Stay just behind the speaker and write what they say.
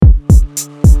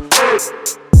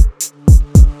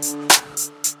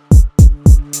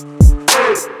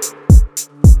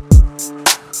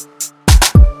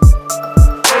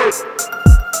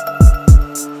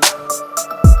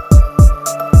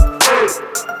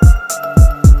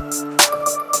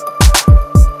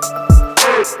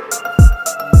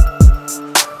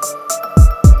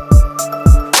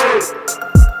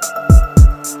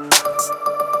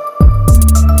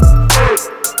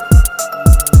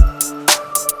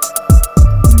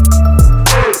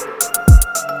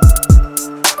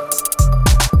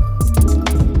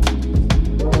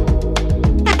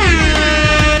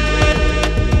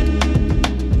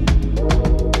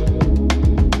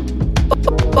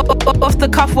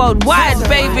worldwide,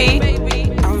 baby.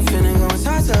 I'm finna go and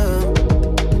talk to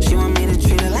her. She want me to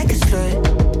treat her like a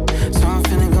slut. So I'm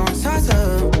finna go and talk to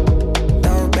her.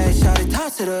 Throw it back, shout it,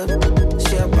 toss it up.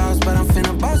 She a boss, but I'm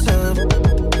finna boss her up.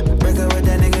 Break up with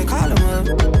that nigga, call him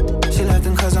up. She left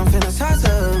him cause I'm finna talk to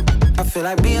her. I feel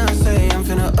like Beyonce, I'm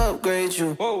finna upgrade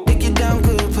you. Make you down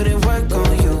good, put in work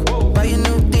on you. Buy you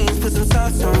new things, put some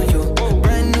sauce on you.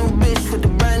 Brand new bitch with the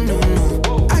brand new.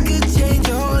 I could change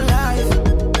your whole life.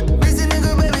 Busy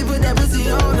nigga, baby, put that pussy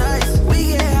on ice. We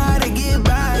get high to get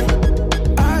by.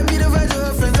 I be the version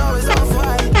of friends always on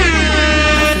fire.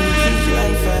 I'm finna treat you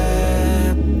like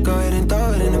fab. Go ahead and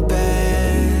throw it in the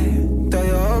bag. Throw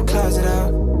your whole closet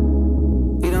out.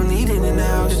 We don't need it in the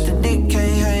house. If the dick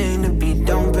can't hang, the beat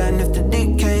don't bend. If the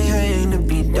dick can't hang, the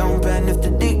beat don't bend. If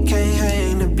the dick can't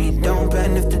hang, the beat don't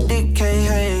bend. If the dick can't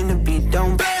hang, the beat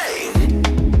don't bang.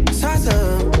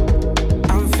 Salsa,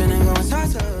 I'm finna go and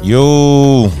salsa.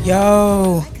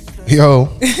 Yo.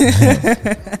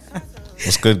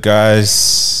 What's good,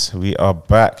 guys? We are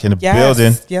back in the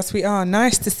building. Yes, we are.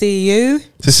 Nice to see you.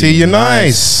 To see you,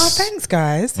 nice. Oh, thanks,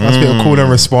 guys. Nice bit of call and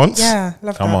response. Yeah,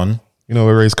 love Come that. on. You know,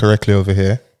 we're raised correctly over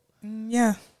here.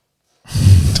 Yeah,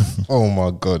 Oh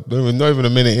my God. Not even a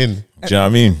minute in. Do you know what I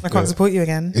mean? I can't support you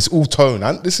again. It's all tone.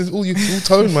 And this is all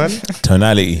tone, man.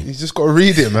 Tonality. You just got to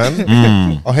read it,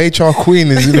 man. Our HR queen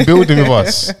is in the building with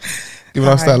us, giving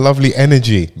us that lovely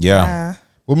energy. Yeah.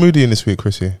 What mood are you in this week,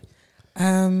 Chrissy?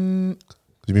 Um,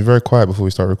 You've been very quiet before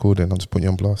we start recording. I'm just putting you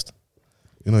on blast.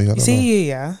 You know, you you see you,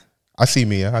 yeah. I see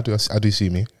me, yeah. I do see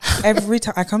me. Every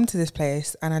time I come to this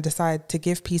place and I decide to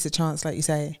give peace a chance, like you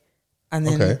say, and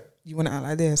then Okay. you want to act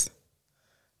like this.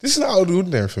 This is not out of the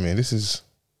ordinary for me. It's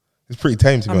pretty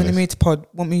tame, to be I'm in honest. the mood to pod.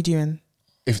 What mood you in?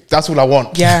 If that's what I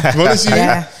want. Yeah. To be honest with you,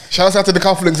 Yeah. shout out to the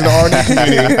couplings in the R&D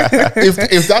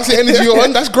community. if that's the energy you're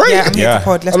on, that's great. Yeah, I'm here Yeah. to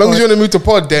pod. Let's As long pod. as you're in the mood to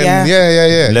pod, then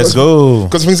yeah. Let's go.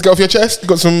 Got some things to get off your chest?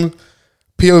 Got some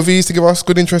POVs to give us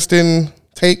good, interesting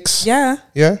takes? Yeah,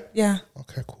 Yeah? yeah.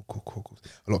 Okay, cool.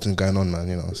 A lot of things going on, man,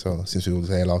 you know, so since we were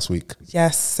here last week.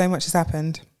 Yes, so much has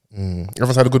happened.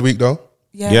 Everyone's had a good week, though?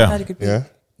 Yeah, Yeah. I had a good week. Yeah?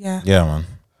 Yeah. Yeah, man.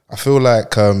 I feel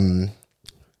like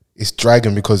it's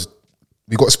dragging because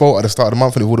we got spoiled at the start of the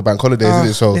month with all the bank holidays, isn't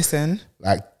it? So, Listen,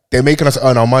 like, they're making us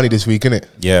earn our money this week, innit?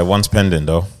 Yeah, one's pending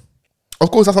though. Of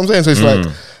course, that's what I'm saying. So it's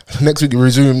like next week we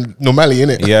resume normality,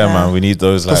 innit? Yeah, man. We need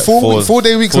those like Four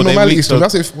day weeks of 4 day normality weeks still.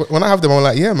 of- That's when I have them, I'm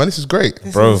like, yeah, man, this is great.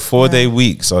 bro. 4 day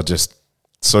weeks are just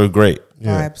so great.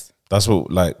 vibes. That's what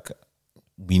like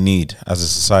we need as a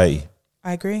society.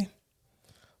 I agree.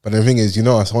 But the thing is, you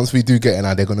know us, once we do get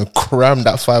in, they're going to cram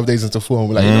that 5 days into 4 and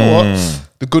we're like, you know what?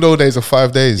 The good old days of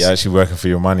 5 days. You're actually working for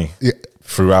your money Yeah.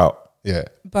 throughout. Yeah.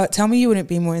 But tell me you wouldn't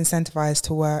be more incentivized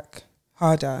to work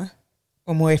harder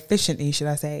or more efficiently, should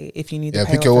I say, if you need Yeah, the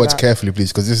pick payoff your for words that. carefully,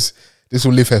 please, because this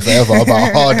will live here forever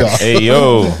about harder. Hey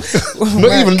yo,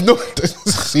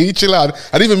 See, chill out.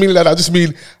 I didn't even mean that. I just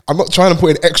mean, I'm not trying to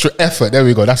put in extra effort. There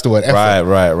we go. That's the word, effort.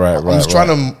 right. I'm just trying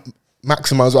to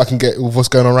maximize what I can get with what's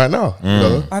going on right now. You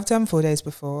know? I've done 4 days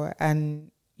before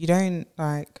and you don't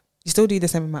you still do the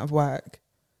same amount of work,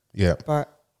 Yeah. but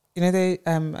you know,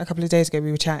 a couple of days ago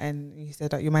we were chatting, you said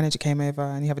that your manager came over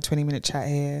and you have a 20-minute chat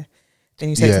here, then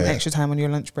you take some extra time on your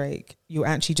lunch break, you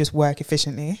actually just work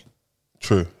efficiently.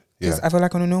 True. Yeah. Because I feel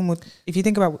like on a normal, if you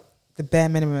think about the bare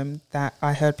minimum that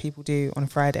I heard people do on a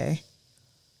Friday,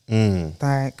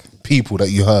 like People that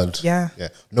you heard. Yeah. Yeah.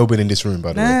 Nobody in this room,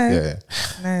 by the way.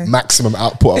 Yeah. no, Maximum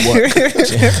output at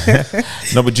work.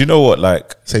 No, but you know what?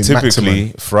 Like Say typically maximum.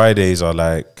 Fridays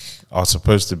are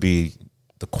supposed to be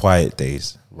the quiet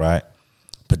days, right?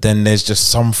 But then there's just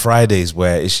some Fridays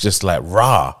where it's just like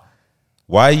rah.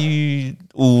 Why are you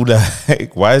all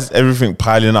like? Why is everything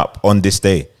piling up on this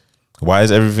day? Why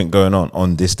is everything going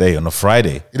on this day on a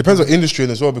Friday? It depends on industry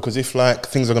as well, because if like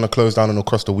things are going to close down and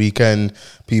across the weekend,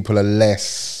 people are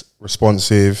less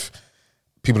responsive.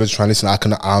 People are just trying to listen.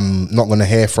 I'm not going to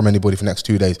hear from anybody for the next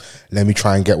 2 days. Let me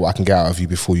try and get what I can get out of you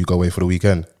before you go away for the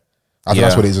weekend. I think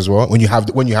that's what it is as well. When you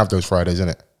have those Fridays, isn't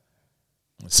it?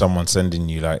 Someone sending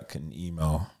you like an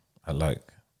email at like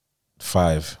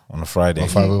 5 on a Friday. Or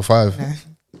 5:05.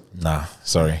 Nah,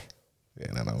 sorry.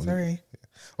 Yeah, no. sorry.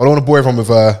 I don't want to bore everyone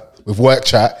with work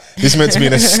chat. This is meant to be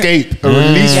an escape, a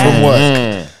release from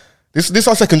work. This is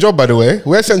our second job, by the way.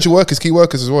 We're essential workers, key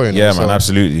workers as well. You know? Yeah, So man,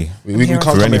 absolutely. We can't For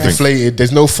come anything. inflated.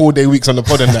 There's no 4 day weeks on the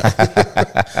pod and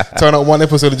that. Turn out one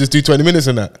episode and just do 20 minutes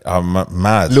in that. I'm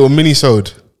mad. Little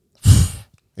mini-sode.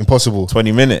 Impossible.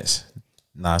 20 minutes.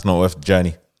 Nah, it's not worth the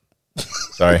journey.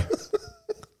 Sorry.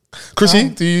 Chrissy,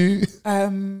 do you?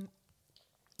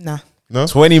 Nah. No?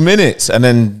 20 minutes and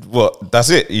then what? That's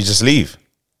it. You just leave.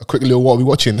 a quick little what are we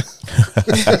watching? You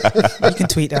can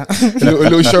tweet that. a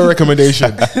little show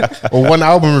recommendation or one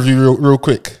album review real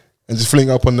quick and just fling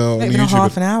it up on the, Not even YouTube.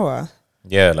 half an hour.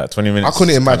 Yeah, like 20 minutes. I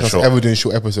couldn't is imagine kinda us short. ever doing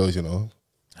short episodes, you know.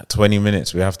 At 20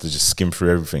 minutes, we have to just skim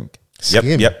through everything.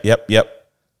 Skim? Yep.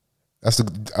 That's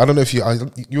the. I don't know if you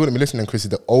wouldn't be listening, Chrissy.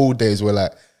 The old days were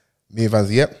like me and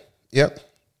Vans. Yep.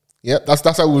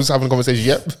 That's how we was having a conversation.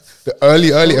 Yep. The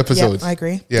early episodes. Yeah, I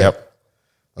agree. Yeah. Yep.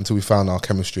 Until we found our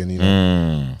chemistry and, you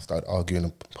know, started arguing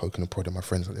and poking and prodding my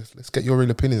friends. Like, let's get your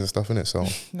real opinions and stuff in it. So,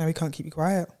 No, we can't keep you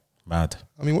quiet. Mad.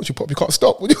 I mean, once you pop, you can't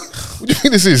stop. What do you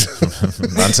think this is?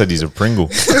 Man said he's a Pringle.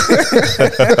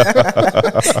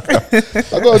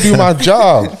 I got to do my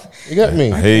job. You get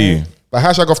me? I hear you. But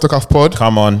hashtag off the cuff pod.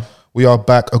 Come on. We are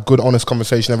back. A good, honest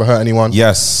conversation. Never hurt anyone.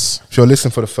 Yes. If you're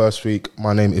listening for the first week,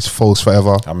 my name is False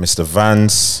Forever. I'm Mr.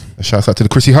 Vance. A shout out to the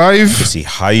Chrissy Hive. Chrissy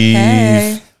Hive.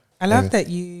 Hey. I love that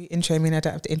you intro me and I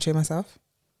don't have to intro myself.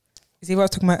 You see what I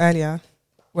was talking about earlier?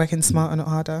 Working smarter, not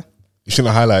harder. You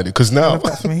shouldn't highlight it because I now love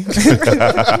that for me.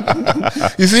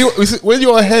 you see when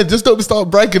you're ahead, just don't start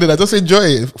bragging it. Just enjoy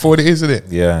it for what it is, isn't it?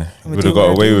 Yeah. I'm a Would have got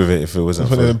do-over. away with it if it wasn't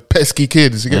For for the pesky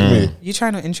kids, you get me? You try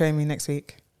not intro me next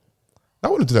week. I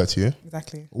wouldn't do that to you.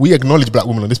 Exactly. We acknowledge black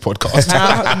women on this podcast.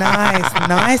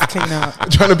 Nice clean up.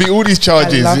 Trying to beat all these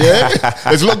charges, I love yeah?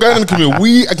 There's a lot going on in the community.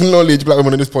 We acknowledge black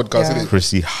women on this podcast, Yeah. innit?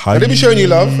 Chrissy Hive. And they be showing you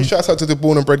love. Shouts out to the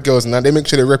born and bred girls and that. They make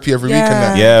sure they rep you every week and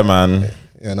that. Yeah, man.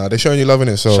 Yeah, no, they're showing you love in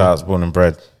it. So Shout out Born and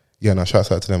Bred. yeah, no,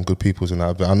 shouts out to them, good peoples and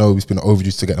that. But I know it's been overdue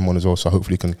to get them on as well. So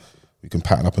hopefully we can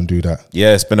pattern up and do that.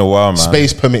 Yeah, it's been a while, man.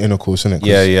 Space permitting, of course, isn't it?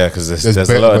 Yeah, because there's a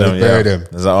bury- lot of there's them. bury Yeah. them.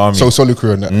 There's an army. So solid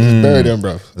crew and that. Bury them,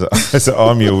 bro. There's an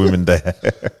army of women there.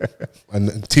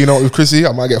 And Tina with Chrissy,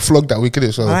 I might get flogged that week,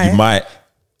 innit? So Right. You might.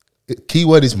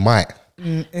 keyword is might.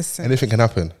 It's Anything can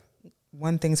happen.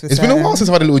 one thing's for It's been a certain. while since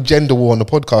I've had a little gender war on the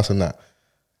podcast and that.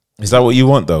 Is that what you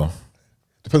want, though?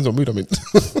 Depends on mood I'm in.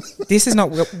 This is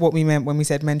not what we meant when we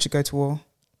said men should go to war.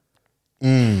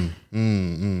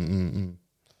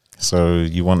 So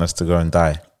you want us to go and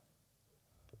die?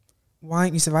 Why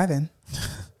aren't you surviving?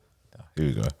 Here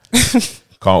we go.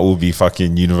 Can't all be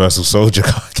fucking universal soldier,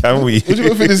 can we? What do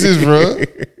you think this is, bro?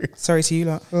 Sorry to you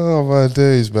lot. Oh my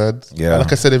days, man. Yeah.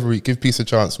 Like I said every week, give peace a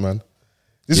chance, man.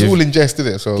 This Give- is all in jest,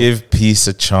 isn't it? So Give peace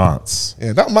a chance.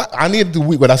 yeah, I need the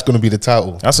week where that's going to be the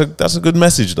title. That's a good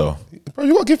message, though. Bro,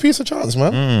 you got to give peace a chance,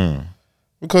 man.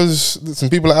 Because some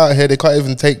people are out here, they can't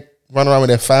even run around with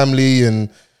their family and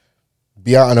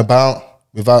be out and about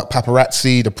without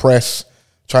paparazzi, the press,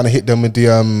 trying to hit them with the,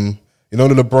 the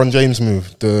LeBron James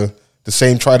move, the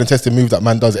same tried and tested move that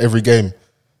man does every game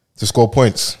to score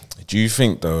points. Do you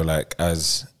think, though, like,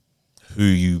 as who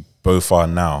you both are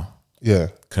now, Yeah.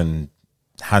 can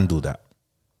handle that?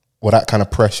 Or that kind of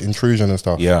press, intrusion and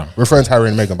stuff. Yeah. Referring to Harry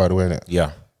and Meghan, by the way, innit?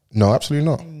 Yeah. No, absolutely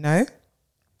not. No?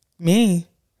 Me?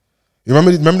 You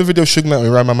remember the video Suge Knight when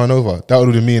he ran my man over? That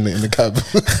would have been me in the cab.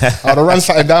 I'd have ran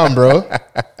something down, bro.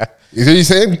 You see what you're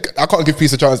saying? I can't give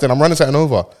peace a chance then. I'm running something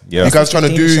over. Yeah. You guys trying to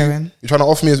Game do, showing. you're trying to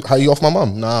offer me how you off my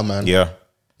mum? Nah, man. Yeah.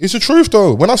 It's the truth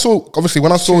though. When I saw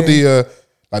the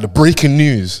like the breaking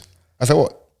news, I said,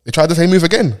 what? They tried the same move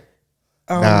again?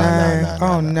 Oh, Nah,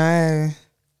 no.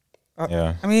 No.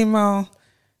 Yeah. I mean, well,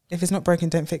 if it's not broken,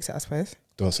 don't fix it, I suppose.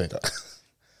 Don't say that.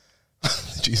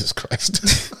 Jesus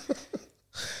Christ.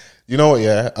 You know what,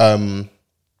 yeah?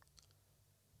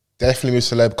 Definitely with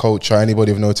celeb culture,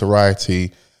 anybody of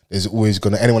notoriety, there's always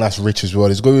going to, anyone that's rich as well,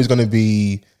 there's always going to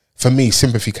be, for me,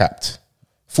 sympathy capped.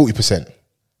 40%,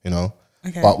 you know?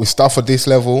 Okay. But with stuff at this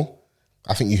level,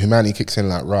 I think your humanity kicks in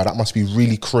like, right, that must be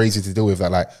really crazy to deal with.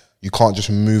 That, like, you can't just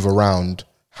move around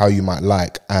how you might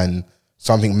like, and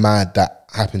something mad that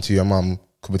happened to your mum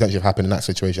could potentially have happened in that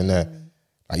situation there.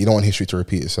 Like, you don't want history to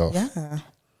repeat itself. Yeah.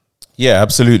 Yeah,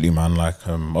 absolutely, man. Like,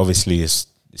 obviously, it's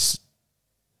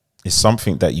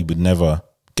something that you would never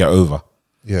get over.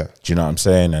 Yeah. Do you know what I'm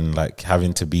saying? And like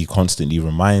having to be constantly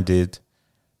reminded,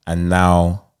 and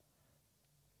now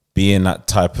being that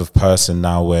type of person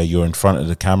now where you're in front of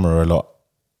the camera a lot,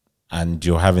 and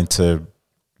you're having to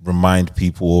remind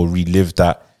people or relive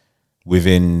that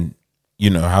within, you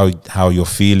know, how you're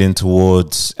feeling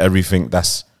towards everything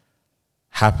that's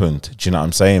happened. Do you know what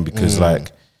I'm saying? Because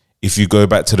like, if you go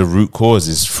back to the root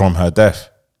causes from her death,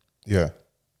 Yeah.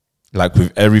 like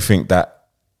with everything that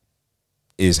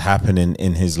is happening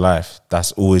in his life,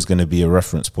 that's always going to be a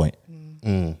reference point.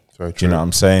 Very true. Do you know what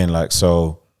I'm saying? Like,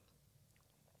 so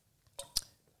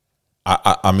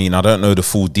I mean, I don't know the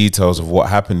full details of what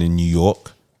happened in New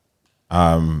York,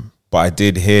 but I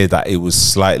did hear that it was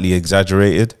slightly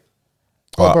exaggerated.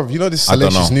 Oh, But bro, you know this is I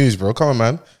don't salacious know. news, bro. Come on,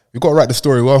 man. We've got to write the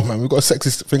story well, man. We've got to sex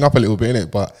this thing up a little bit, innit?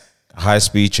 But high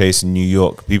speed chase in New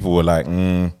York, people were like,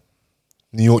 New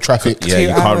York traffic. yeah, 2 you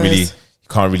hours.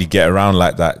 can't really get around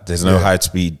like that. There's no high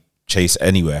speed chase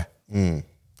anywhere.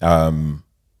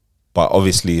 But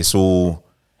obviously,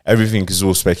 everything is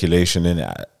all speculation in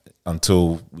it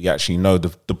until we actually know. The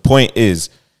point is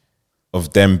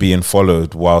of them being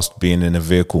followed whilst being in a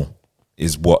vehicle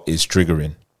is what is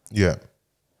triggering. Yeah.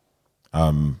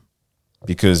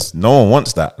 Because no one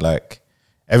wants that. Like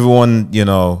everyone, you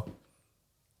know,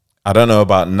 I don't know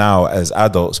about now as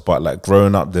adults, but like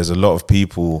growing up, there's a lot of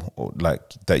people like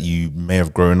that you may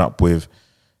have grown up with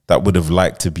that would have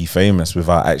liked to be famous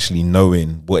without actually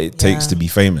knowing what it takes to be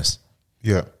famous.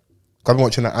 Yeah. I've been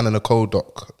watching that Anna Nicole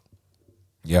doc,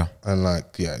 Yeah. and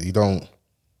like, yeah, I don't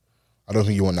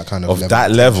think you want that kind of Of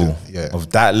that level. Yeah. Of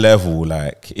that level,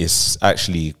 like it's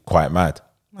actually quite mad.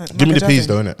 Like, Give me the Michael peas,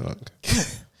 Jackson. though, innit? Like,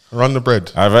 run the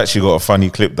bread. I've actually got a funny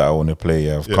clip that I want to play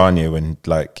of Kanye when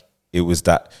like it was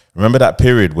that. Remember that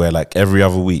period where like every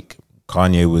other week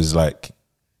Kanye was like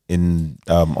in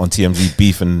on TMZ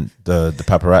beefing the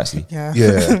paparazzi. Yeah.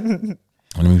 Yeah.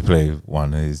 Let me play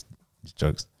one of his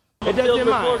jokes. It doesn't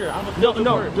matter.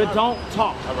 No, but don't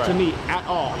talk to me at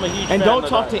all. And don't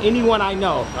talk to anyone I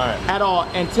know at all.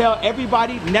 And tell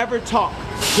everybody never talk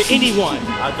to anyone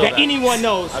that anyone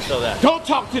knows. I feel that. Don't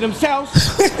talk to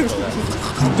themselves.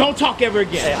 Don't talk ever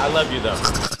again. Hey, I love you though.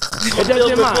 It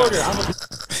doesn't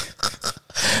matter.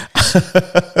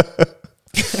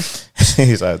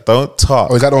 He's like, don't talk.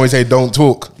 Or is that the one we say don't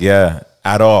talk? Yeah,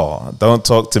 at all. Don't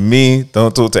talk to me.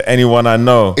 Don't talk to anyone I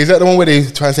know. Is that the one where they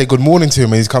try and say good morning to him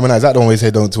and he's coming out? Is that the one where they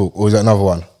say don't talk? Or is that another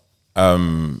one?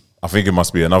 I think it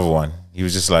must be another one. He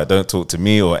was just like, don't talk to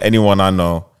me or anyone I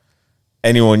know.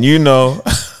 Anyone you know.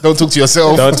 Don't talk to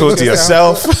yourself. Don't talk to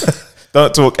yourself.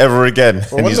 Don't talk ever again.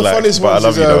 One And of he's the like, funniest but I ones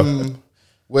love is you though.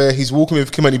 where he's walking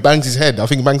with Kim and he bangs his head. I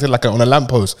think he bangs his head like on a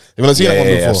lamppost. Have you not seen that one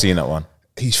before? I've seen that one.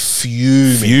 He's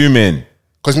fuming. Fuming.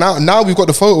 Because now we've got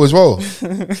the photo as well.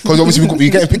 Because obviously we're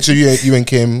getting a picture of you and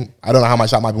Kim. I don't know how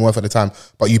much that might be worth at the time,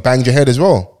 but you banged your head as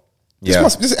well. Yeah.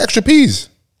 This is extra peas.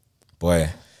 Boy.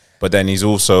 But then he's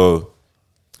also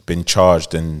been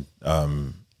charged and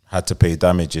had to pay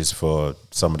damages for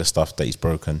some of the stuff that he's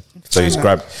broken. So he's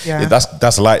grabbed. Yeah.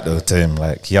 That's light though to him.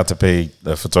 Like he had to pay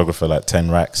the photographer like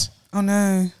 10 racks. Oh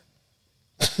no.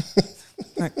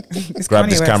 Like, it's Grabbed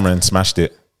Kanye his West. camera and smashed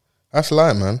it. That's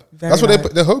light, man. Very That's what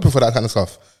light. they're hoping for, that kind of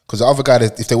stuff. Because the other guy,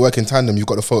 if they work in tandem, you've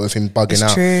got the photo of him bugging It's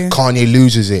out. true. Kanye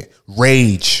loses it.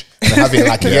 Rage. And they have it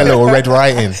like yellow or red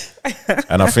writing.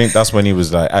 And I think that's when he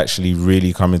was like actually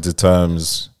really coming to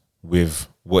terms with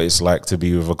what it's like to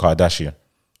be with a Kardashian.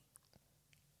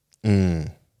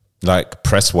 Like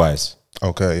press wise.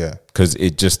 Okay, yeah. Because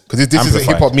it just Because this isn't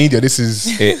hip hop media. This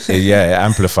is it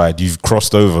amplified. You've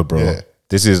crossed over, bro. Yeah.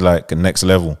 This is like the next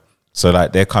level. So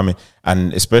like they're coming,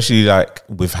 and especially like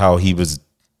with how he's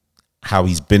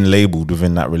been labeled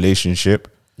within that relationship,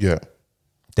 yeah.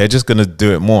 they're just gonna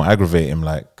do it more, aggravate him.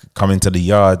 Like come into the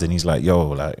yard, and he's like, "Yo,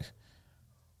 like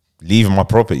leave my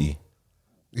property."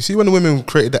 You see, when the women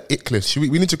created that ick list, we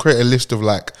need to create a list of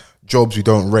like jobs we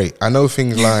don't rate. I know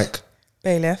things like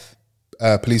Bailiff.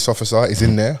 police officer is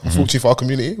in there. Unfortunately for our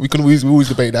community, we always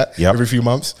debate that Yep. every few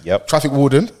months. Yep. Traffic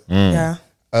warden, Yeah.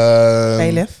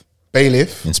 Bailiff.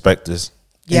 bailiff, Inspectors.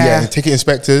 Yeah. ticket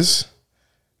inspectors,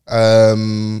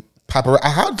 paparazzi. I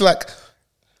had like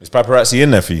Is paparazzi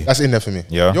in there for you? that's in there for me.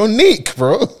 Yeah. You're unique,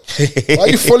 bro. Why are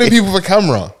you following people with a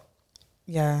camera?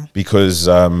 Yeah. Because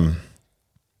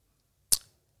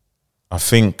I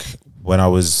think when I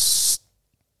was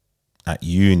at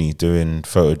uni doing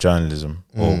photojournalism,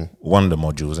 or one of the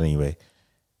modules anyway,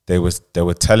 they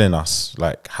were telling us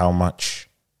like how much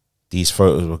these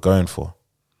photos were going for.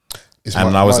 It's And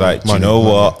money, I was money, like, do you money, know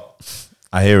money. what?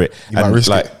 I hear it. You might And risk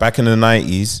like it. back in the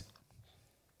 90s,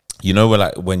 you know,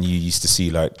 when you used to see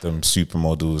like them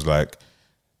supermodels like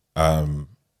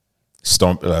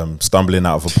stumbling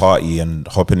out of a party and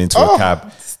hopping into a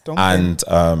cab, Stomping.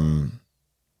 and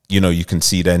you know, you can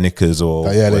see their knickers or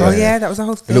Oh, yeah, Oh Yeah. yeah, that was the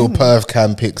whole The thing. little perv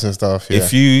cam pics and stuff. Yeah.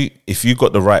 if you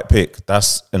got the right pick,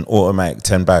 that's an automatic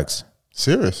 10 bags.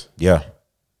 Serious. Yeah.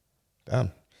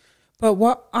 Damn. But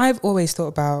what I've always thought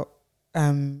about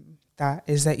that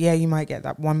is that, yeah, you might get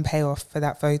that one payoff for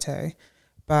that photo,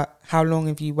 but how long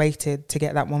have you waited to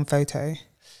get that one photo?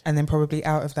 And then probably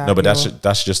out of that. No, but you're-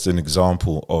 that's just an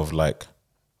example of like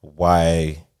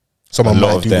why Someone a lot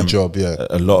might of do them, the job. Yeah.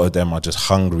 a lot of them are just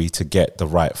hungry to get the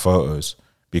right photos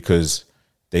because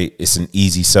it's an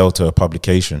easy sell to a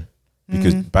publication.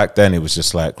 Because back then it was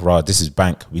just like, right, this is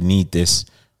bank. We need this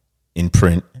in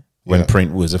print when Yeah.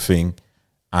 print was a thing,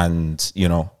 and you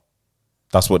know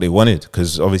that's what they wanted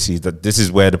because obviously this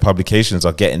is where the publications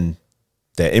are getting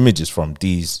their images from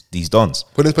these dons.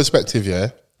 Put in perspective,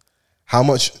 yeah. How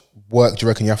much work do you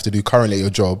reckon you have to do currently at your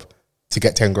job to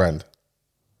get 10 grand?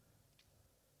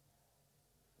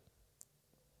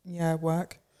 Yeah,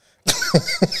 work.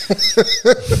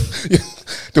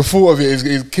 The thought of it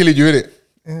is killing you, innit?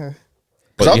 Yeah.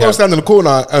 Because I'll go stand in the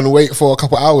corner and wait for a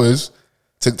couple hours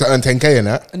to earn 10K in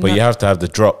that. But you have to have the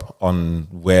drop on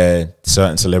where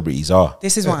certain celebrities are.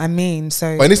 This is what I mean.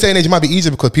 So But in this day and age, it might be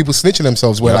easier because people snitching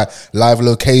themselves where like live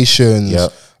locations,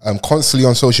 constantly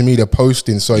on social media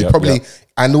posting. So you probably,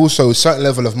 and also a certain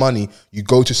level of money, you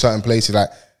go to certain places. Like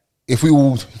if we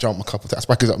all jump a couple tax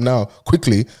brackets up now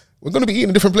quickly, we're going to be eating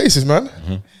in different places, man.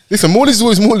 Mm-hmm. Listen, Morley's is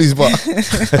always Morley's, but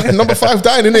number 5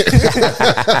 dying, innit?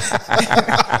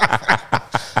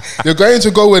 You're going to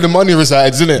go where the money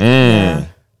resides, innit? Yeah.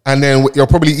 And then you're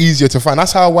probably easier to find.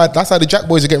 That's how the Jack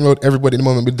boys are getting rid of everybody at the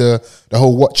moment with the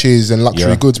whole watches and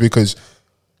luxury goods, because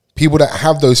people that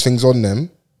have those things on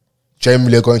them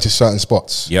generally are going to certain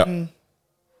spots. Yep.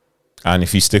 And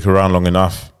if you stick around long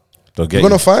enough, they'll get You're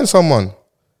going to find someone.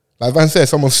 Like Van said,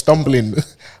 someone stumbling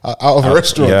out of a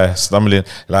restaurant. Yeah, stumbling.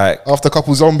 Like after a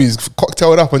couple zombies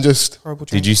cocktailed up and just...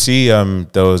 Did you see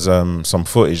there was some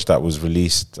footage that was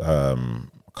released a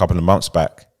couple of months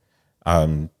back?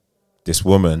 This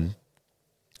woman,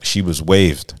 she was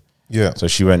waved. Yeah. So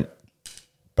she went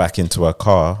back into her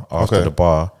car after the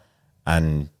bar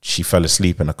and she fell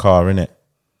asleep in the car, innit?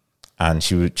 And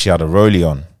she had a rollie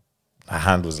on. Her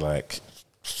hand was like...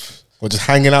 Or just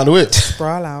hanging out the whip.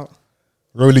 Brawl out.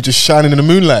 Rollie just shining in the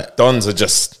moonlight. Dons are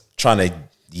just trying to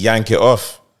yank it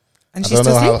off. And she's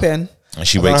still sleeping. And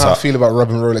she I don't wakes know how up. I feel about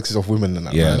rubbing Rolexes off women and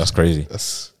that. Yeah, man. that's crazy.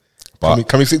 But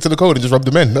can we stick to the code and just rub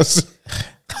the men? That's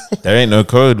there ain't no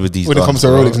code with these. when it comes to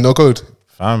Rolex, no code.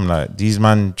 Fam, like these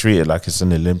man treat it like it's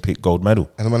an Olympic gold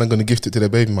medal. And the man are going to gift it to their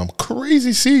baby mum.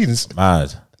 Crazy scenes.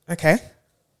 Mad. Okay.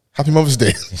 Happy Mother's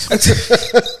Day.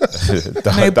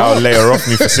 That'll lay her off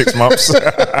me for 6 months.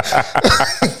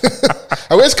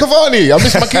 Oh, where's Cavani? I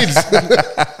miss my kids.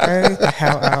 Go the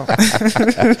hell out.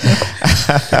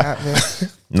 Get out of here.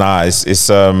 Nah, it's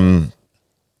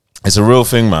a real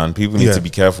thing, man. People need to be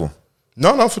careful.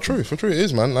 No, for true, it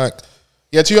is, man. Like,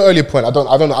 yeah, to your earlier point, I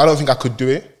don't think I could do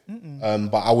it.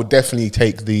 But I would definitely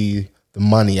take the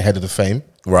money ahead of the fame.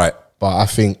 Right. But I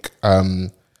think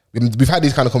we've had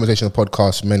these kind of conversations on the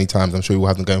podcast many times. I'm sure we'll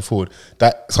have them going forward.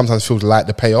 That sometimes feels like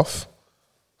the payoff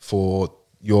for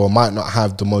you might not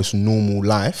have the most normal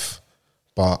life,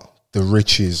 but the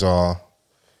riches are.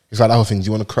 It's like that whole thing. Do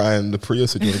you want to cry in the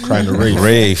Prius or do you want to cry in the Wraith?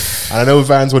 Wraith. And I know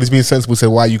Vans, when he's being sensible, say,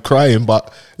 "Why are you crying?"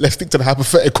 But let's stick to the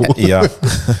hypothetical. Yeah.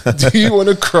 Do you want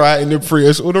to cry in the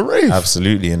Prius or the Wraith?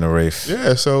 Absolutely in the Wraith.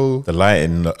 Yeah. So The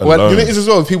lighting alone. well, you know, it is as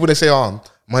well. People that say,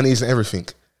 money isn't everything.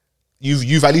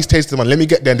 You've at least tasted the money. Let me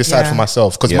get there and decide for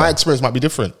myself, because my experience might be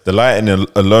different. The lighting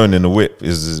alone in the whip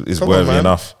is worthy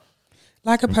enough.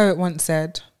 Like a poet once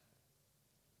said,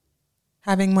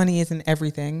 having money isn't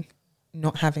everything,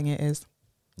 not having it is.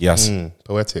 Yes.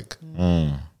 Poetic.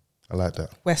 I like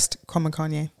that. West, comma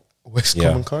Kanye. West Yeah.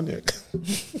 Common Kanye.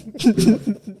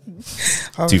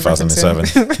 2007.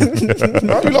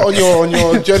 You lot on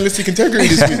your journalistic integrity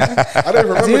this week. I don't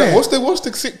even remember that. What's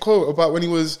the sick quote about when he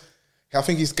was? I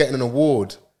think he's getting an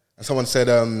award, and someone said,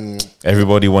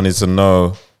 Everybody wanted to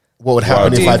know "What would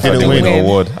happen if I didn't win?" the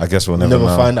award. I guess we'll never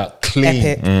know. find out. Clean.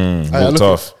 Epic. Walked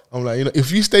off. I'm like,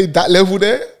 if you stay that level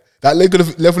there, that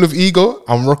level of ego,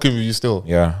 I'm rocking with you still.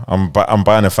 Yeah, I'm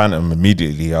buying a Phantom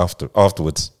immediately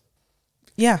afterwards.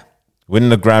 Yeah. Winning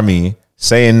the Grammy,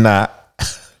 saying that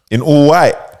in all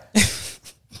white.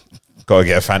 Gotta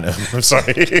get a Phantom. I'm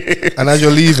sorry. And as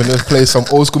you're leaving, let's play some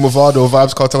old school Movado,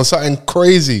 Vibes Cartel, something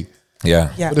crazy.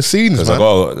 Yeah. Yeah. For the scenes, Because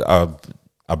man.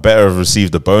 I better have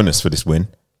received a bonus for this win.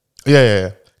 Yeah.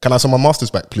 Can I have some of my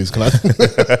masters back, please? Can I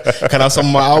can I have some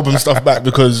of my album stuff back?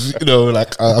 Because, I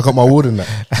got my award in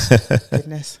that.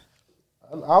 Goodness.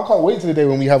 I can't wait till the day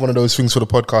when we have one of those things for the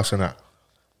podcast and that.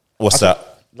 What's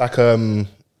that? Like win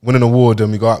an award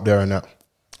and we go up there and that.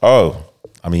 Oh,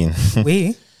 I mean,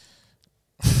 We?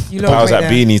 You the powers that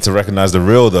be need to recognize the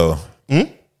real, though.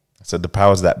 I said the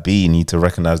powers that be need to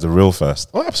recognize the real first.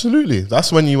 Oh, absolutely.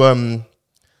 That's when you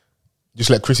just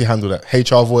let Chrissy handle that.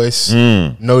 HR voice,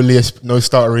 no lisp, no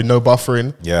stuttering, no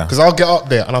buffering. Yeah. Because I'll get up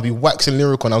there and I'll be waxing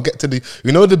lyrical and I'll get to the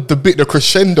bit, the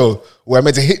crescendo where I'm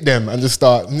meant to hit them and just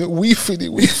start, we fit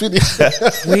it.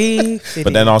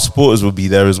 But then our supporters will be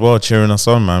there as well, cheering us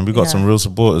on, man. We got some real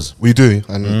supporters. We do.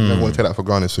 And never want to take that for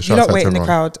granted. So You shout out lot to wait in the everyone.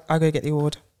 crowd. I'll go get the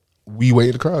award. We wait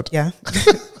in the crowd. Yeah.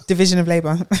 Division of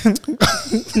Labour.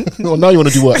 Well, now you want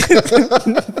to do work.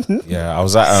 Yeah, I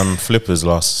was at Flippers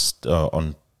last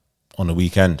on the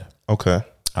weekend, Okay.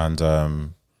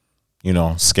 and you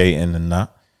know, skating and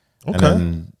that. Okay. And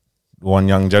then one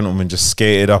young gentleman just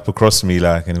skated up across me,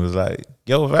 like, and he was like,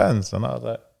 "Yo, Vans," and I was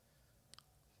like,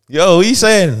 "Yo, what you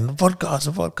saying? The podcast."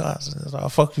 And I was like, "I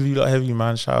fuck with you, like heavy,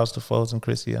 man. Shout outs to Foles and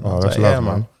Chrissy." And I was that's like, love, "Yeah,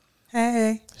 man.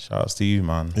 Hey. Shout outs to you,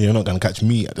 man." You're not gonna catch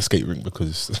me at the skate rink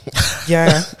because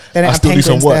Yeah. They don't I have still do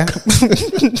some penguins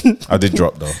work. there. I did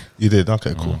drop though. you did.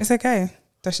 Okay, cool. It's okay.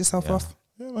 Dust yourself off.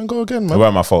 Yeah, man, go again, It man.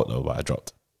 wasn't my fault though, but I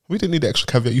dropped. We didn't need the extra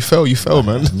caveat. You fell,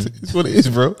 man. It's what it is,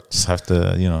 bro. Just have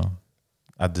to, you know,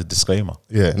 add the disclaimer.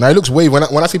 Yeah. Now it looks way when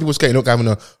I see people skating, look having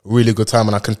a really good time,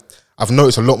 and I've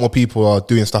noticed a lot more people are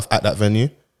doing stuff at that venue,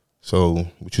 so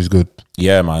which is good.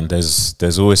 Yeah, man.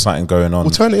 There's always something going on.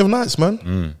 Alternative nights, man.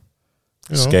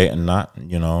 You know. Skate and that,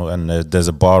 you know, and there's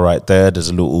a bar right there. There's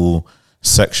a little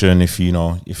section if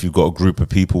you've got a group of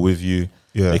people with you,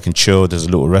 Yeah. they can chill. There's a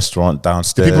little restaurant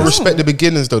downstairs. People respect the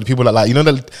beginners though. The people that like, you know,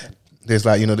 there's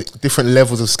like, you know, the different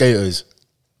levels of skaters.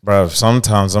 Bro,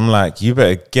 sometimes I'm like, you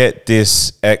better get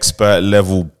this expert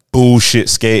level bullshit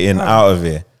skating out of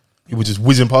here, People just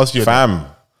whizzing past you. fam.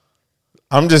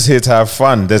 I'm just here to have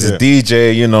fun. There's Yeah. a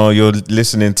DJ, you know, you're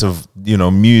listening to, you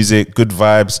know, music, good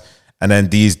vibes. And then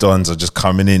these dons are just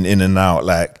coming in and out,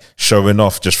 like showing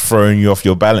off, just throwing you off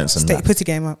your balance and Stay your that. putty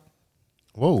game up.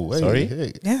 Whoa, hey, Sorry?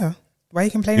 hey. Yeah. Why are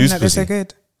you complaining Who's that they're so pussy?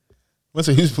 good? Let's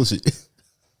say who's pussy?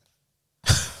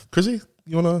 Chrissy,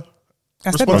 you wanna?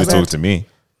 I said Respond what I Don't to talk said. to me.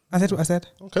 I said what I said.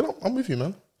 Okay, no, I'm with you,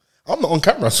 man. I'm not on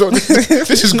camera, so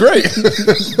this is great.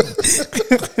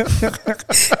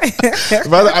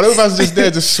 Man, I don't know if I was just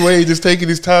there, just swaying, just taking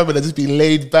his time, and just being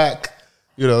laid back,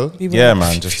 you know. People- Yeah,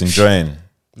 man, just enjoying.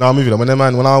 No, I'm with you. When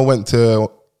I went to,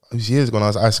 it was years ago, and I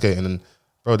was ice skating, and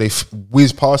bro, they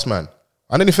whizzed past, man,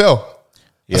 and then he fell.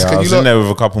 Yeah, I was in there with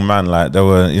a couple man, like they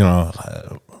were, you know,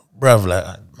 like, bruv, like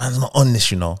man's not on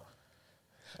this, you know.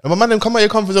 And my man, them come out your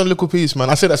comfort zone, little piece, man.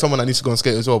 I said that someone that needs to go and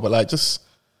skate as well, but like, just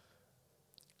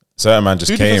Certain man just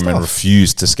Do different came and stuff.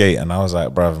 refused to skate, and I was like,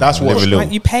 bruv, That's live what- a little.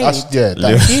 Like, you paid. that's yeah.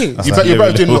 Live- Cute. That's You like, better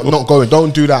live a doing little- not going.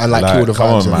 Don't do that and like kill the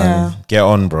come vibes. on, man, Yeah. get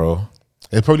on, bro.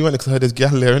 They probably went because there's gal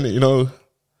there, innit? You know,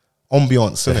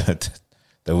 ambiance, innit?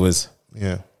 There was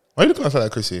Yeah. Why are you looking at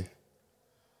that, Chrissy?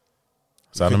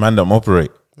 so the man don't operate.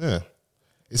 Yeah.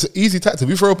 It's an easy tactic.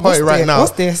 We throw a party What's right this? now.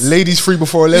 What's this? Ladies free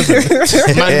before 11.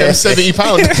 Man, them £70.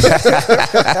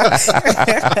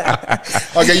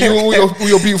 Okay, you all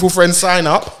your beautiful friends sign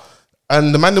up,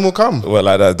 and the man them will come, Well,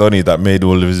 like that Donny that made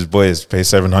all of his boys pay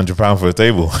 £700 for a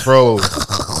table. bro.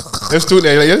 Let's talk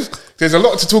there. There's a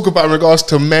lot to talk about in regards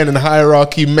to men and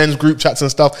hierarchy, men's group chats and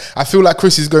stuff. I feel like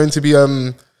Chris is going to be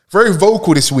very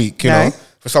vocal this week. You No. know,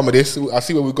 for some of this, I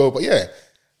see where we go. But yeah,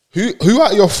 who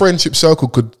out of your friendship circle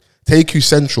could take you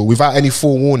central without any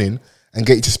forewarning and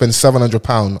get you to spend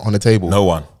 £700 on a table? No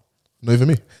one. Not even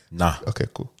me. Nah. Okay,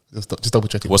 cool. Just double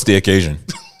checking. What's the occasion?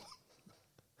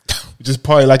 Just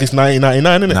party like it's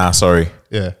 1999, innit? Nah, sorry.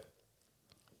 Yeah.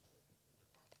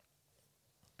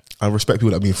 I respect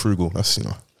people that being frugal. That's, you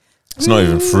know. It's not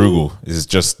even frugal. It's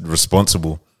just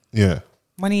responsible. Yeah.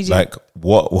 Money. Like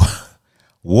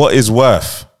what is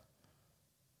worth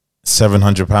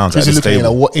 £700 at Chris is this looking at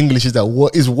table? what English is that?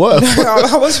 What is worth?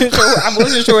 I wasn't sure. I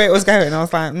wasn't sure where it was going. I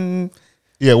was like,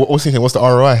 Yeah, what's thinking? What's the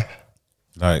ROI?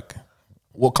 Like,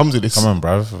 What comes with this? come on,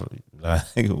 bruv. Like,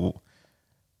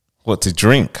 what to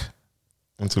drink?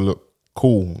 And to look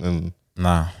cool and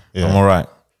Nah, Yeah. I'm all right.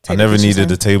 Take I never pictures, needed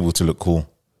huh? a table to look cool.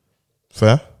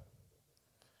 fair.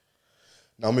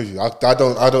 No, I'm with you. I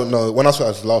don't know. When I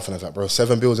was laughing, I was like, bro,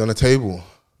 7 bills on the table.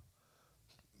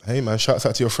 Hey man, shouts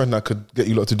out to your friend that could get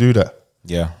you lot to do that.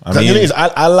 Yeah, I The mean, thing is,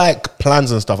 I like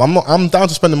plans and stuff. I'm down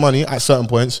to spending money at certain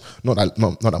points. Not that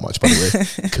much, by the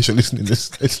way. In case you're listening,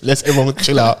 let's everyone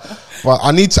chill out. But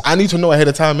I need to know ahead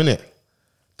of time, innit?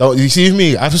 Don't you see with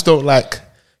me? I just don't like,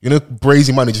 you know,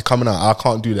 brazy money just coming out. I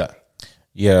can't do that.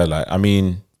 yeah, like, I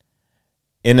mean,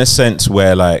 in a sense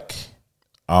where like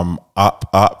I'm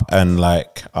up and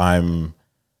like I'm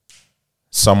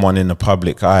someone in the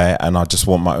public eye and I just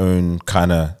want my own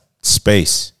kind of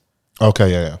space,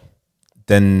 Okay, yeah.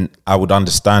 then I would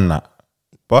understand that.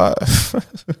 But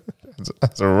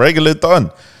as a regular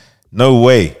don, no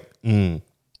way. on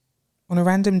a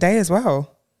random day as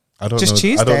well. I don't Just know. I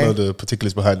Tuesday. don't know the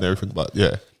particulars behind everything, but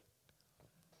yeah.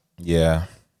 Yeah.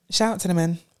 Shout out to the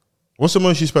men. What's the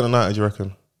most you spent a night? Do you reckon?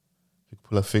 You could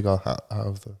pull a figure out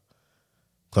of the.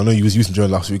 I know you was using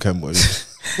joint last weekend, boy.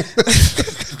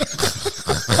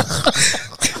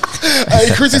 Hey,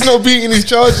 Chris is not beating his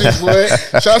charges, boy.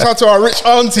 Shout out to our rich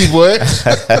auntie, boy.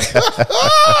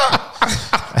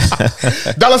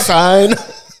 Dollar sign.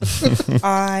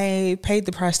 I paid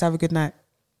the price to have a good night.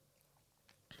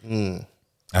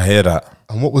 I hear that.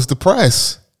 And what was the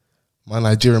price? My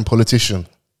Nigerian politician.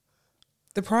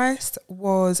 The price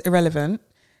was irrelevant.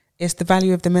 It's the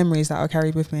value of the memories that I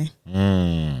carried with me.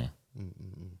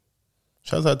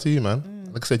 Shouts out to you, man.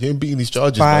 Like I said, you ain't beating these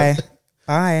charges, Bye. man.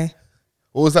 Bye.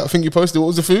 What was that thing you posted? What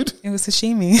was the food? It was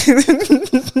sashimi.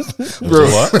 Bro.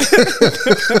 What?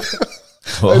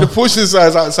 Like, the portion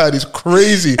size outside is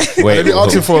crazy. Wait, They're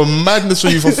asking for a madness for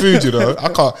you for food, you know. I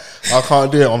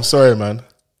can't do it. I'm sorry, man.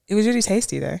 It was really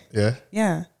tasty though. Yeah.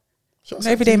 Yeah. Shouts An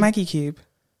out everyday to you. Maggie cube.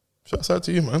 Shouts out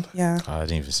to you, man. Yeah. I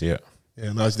didn't even see it.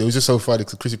 Yeah, no, it was just so funny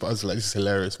because Chrissy Butters was like, this is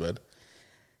hilarious, man.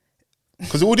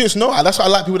 Because the audience know. That's why I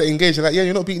like people that engage. They're like, yeah,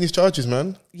 you're not beating these charges,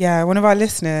 man. Yeah. One of our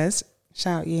listeners,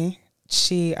 shout you,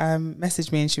 she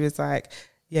messaged me and she was like,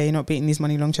 yeah, you're not beating these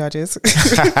money long charges.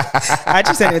 I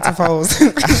just sent it to Foles.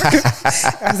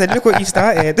 I said, look what you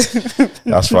started.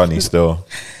 That's funny still.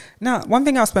 No, one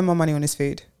thing I'll spend my money on is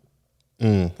food.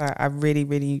 Mm. Like, I really,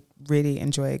 really, really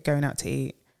enjoy going out to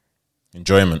eat.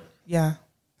 Enjoyment. Yeah,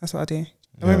 that's what I do.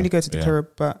 I don't really go to the club,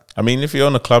 but I mean, if you're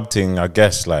on a club thing, I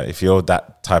guess like if you're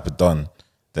that type of don,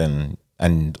 then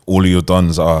and all of your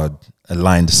dons are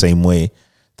aligned the same way,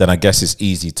 then I guess it's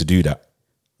easy to do that.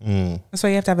 that's why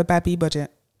you have to have a bad B budget.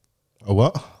 A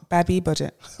what? Bad B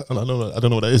budget. I don't know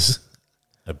what that is.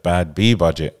 A bad B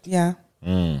budget. Yeah.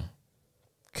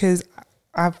 Because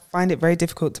I find it very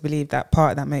difficult to believe that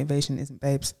part of that motivation isn't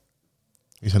babes.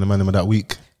 You send a man in that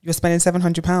week. You're spending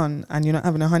 £700 and you're not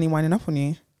having a honey winding up on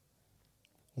you.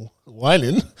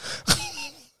 Whining.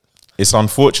 It's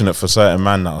unfortunate for certain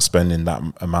men that are spending that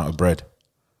amount of bread.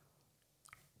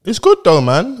 It's good though,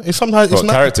 man. It's sometimes it's Got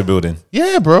not. character building.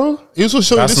 Yeah, bro. It's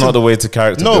also That's not the way to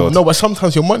character build. No, but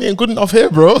sometimes your money ain't good enough here,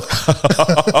 bro.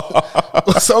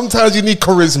 Sometimes you need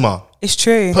charisma, It's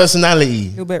true. personality, A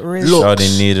little bit rich. looks. So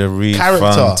they need a refund.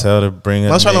 character. Tell to bring a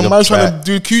Man's trying nigga to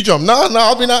do Q jump. No,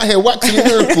 I've been out here waxing a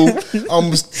miracle.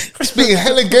 I'm speaking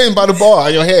hella game by the bar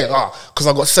and you're here. Because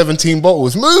I got 17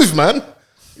 bottles. Move, man.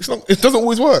 It doesn't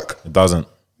always work. It doesn't.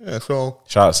 Yeah, so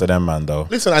Shout out to them, man, though.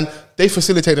 listen, and they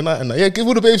facilitate the night and that. Yeah, give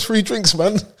all the babes free drinks,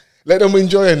 man. Let them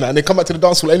enjoy it and they come back to the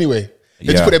dance hall anyway. They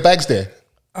just Yeah. put their bags there.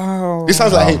 Oh, This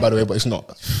sounds like hate, by the way, but it's not.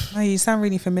 no, you sound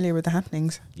really familiar with the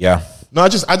happenings. Yeah. No, I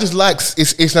just like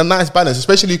it's a nice balance,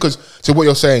 especially because to what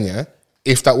you're saying, yeah.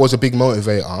 If that was a big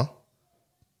motivator,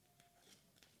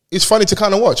 it's funny to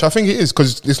kind of watch. I think it is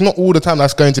because it's not all the time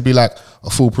that's going to be like a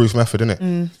foolproof method, isn't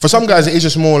it? For some guys, it is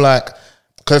just more like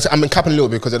because I'm capping a little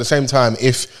bit because at the same time,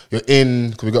 if you're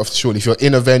in, because we got off the short, if you're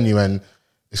in a venue and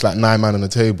it's like 9 man on the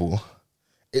table,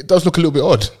 it does look a little bit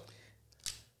odd.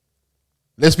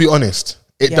 Let's be honest,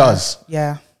 it Yeah. does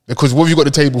Yeah. because what have you got the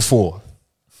table for,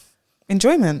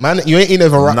 Enjoyment. man? You ain't in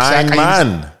over rucksack. 9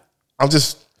 man. I'm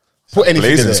just put anything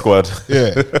in Blazing there. squad.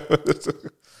 Yeah.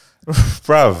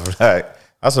 Bruv, like,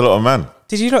 that's a lot of man.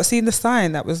 Did you not see the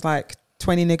sign that was like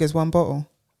 20 niggas, one bottle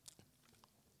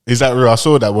Is that real? I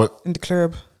saw that. What? in the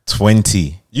club?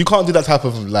 20. You can't do that type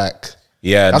of like.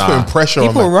 Yeah, That's nah. putting pressure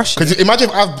People on. are rushing. Because imagine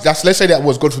if let's say that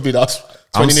was, God forbid, us.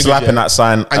 I'm 20 niggas, slapping yeah, that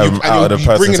sign and you out of the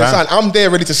bringing person's the hand. sign. I'm there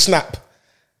ready to snap.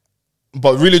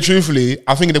 But really, truthfully,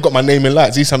 I think they've got my name in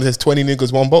lights. These times it says 20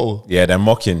 niggas, one bottle. Yeah, they're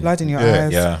mocking. Blood in your Yeah.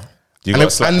 eyes. Yeah. You And got to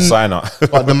if- slap the and- sign up.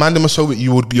 But the man them show it,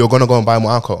 you're gonna go and buy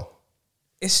more alcohol.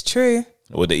 It's true.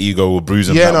 Or the ego will bruise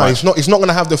them. Yeah, that no, much. it's not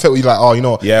gonna have the effect where you're like, oh, you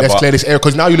know, Yeah, let's but- clear this air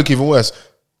because now you look even worse.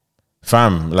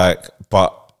 Fam, like,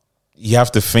 but you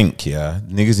have to think, yeah.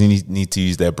 Niggas need to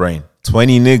use their brain.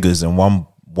 20 niggas and one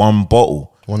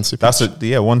bottle. One sip That's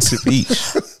one sip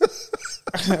each.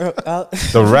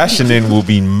 The rationing will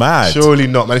be mad. Surely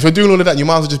not, man. If you're doing all of that, you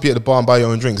might as well just be at the bar and buy your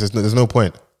own drinks. There's no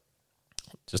point.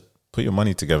 Just put your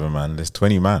money together, man. There's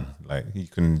 20 man. Like, you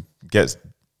can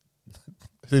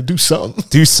Do something.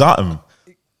 do something.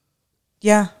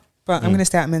 Yeah, but I'm going to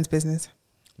stay out of men's business.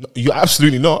 No, you're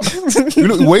absolutely not. You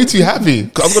look way too happy. I'm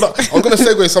gonna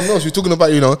segue something else. You're talking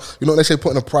about, let's say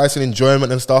putting a price in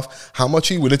enjoyment and stuff. How much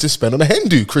are you willing to spend on a hen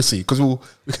do, Chrissy? Because we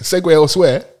can segue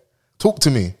elsewhere. Talk to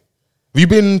me. Have you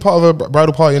been part of a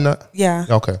bridal party in that? Yeah.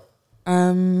 Okay.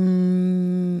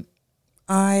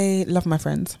 I love my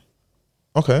friends.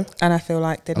 Okay. And I feel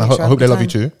like they And I hope they love you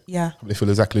too. Yeah. They feel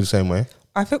exactly the same way.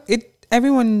 I feel it.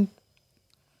 Everyone.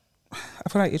 I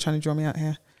feel like you're trying to draw me out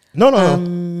here.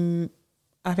 No.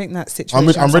 I think that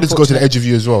situation. I'm ready to go to the edge of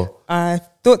you as well. I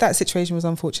thought that situation was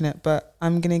unfortunate, but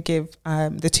I'm going to give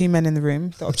the two men in the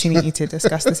room the opportunity to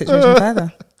discuss the situation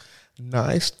further.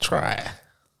 Nice try.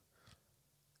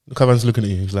 Look how everyone's looking at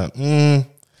you. He's like, don't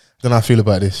know how I feel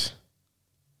about this.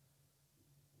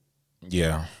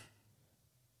 Yeah.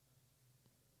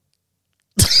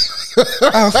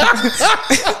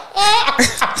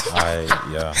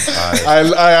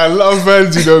 I I love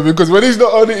Vans, because when he's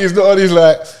not on it, he's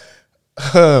like,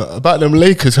 About them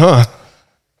Lakers, huh?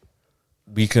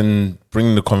 We can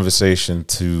bring the conversation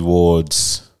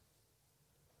towards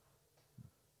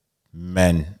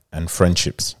men and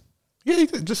friendships. Yeah,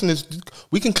 listen,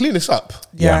 we can clean this up.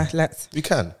 Yeah, let's. We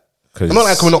can. 'Cause- I'm not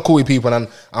like we're not cool with people, and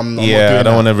I'm not Yeah, doing I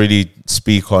don't that. want to really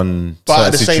speak on But certain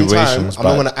at the same time, situations. I'm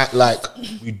not going to act like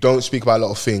we don't speak about a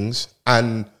lot of things,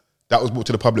 and that was brought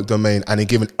to the public domain, and then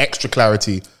given extra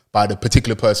clarity by the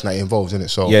particular person that it involves in it.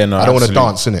 So Yeah, no, I don't want to absolutely.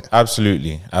 dance in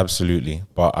it. Absolutely.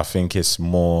 But I think it's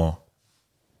more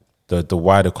the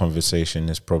wider conversation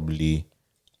is probably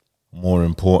more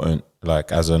important,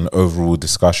 like as an overall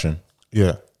discussion.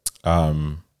 Yeah,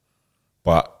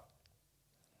 But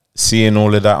seeing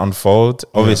all of that unfold,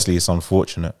 obviously it's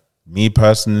unfortunate. Me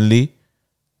personally,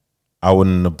 I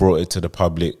wouldn't have brought it to the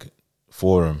public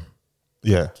forum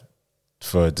yeah.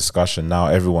 for a discussion. Now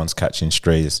everyone's catching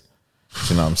strays.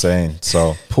 Do you know what I'm saying?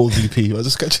 So Paul VP, I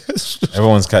just catch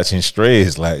everyone's catching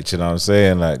strays, like, do you know what I'm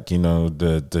saying? Like, you know,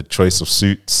 the choice of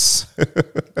suits.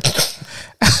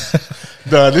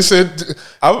 Nah, listen,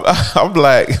 I'm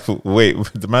like, wait,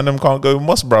 the man them can't go with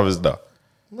Moss Brothers though.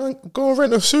 man, go and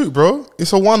rent a suit, bro.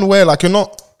 It's a one wear. Like you're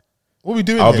not. What are we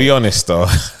doing? I'll here? be honest though.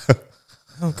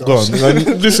 Go on,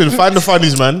 man. Listen, find the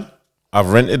funnies, man. I've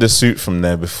rented a suit from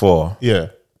there before, Yeah,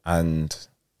 and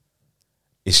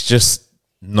it's just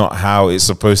not how it's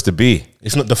supposed to be.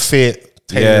 it's not the fit.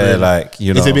 Yeah, tailoring. like,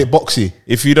 you know, it's a bit boxy.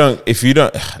 if you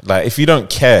don't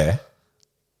care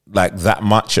like that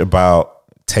much about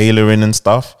tailoring and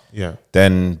stuff, Yeah.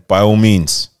 then by all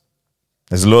means,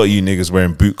 there's a lot of you niggas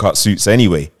wearing bootcut suits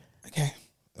anyway. Okay.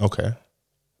 Okay.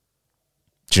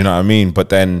 Do you know what I mean? But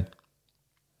then,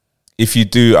 if you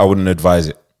do, I wouldn't advise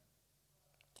it.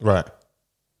 Right.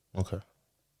 Okay.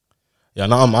 Yeah,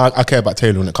 no, I care about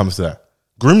Taylor when it comes to that.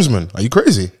 Groomsman, are you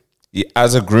crazy?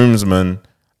 As a groomsman,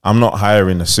 I'm not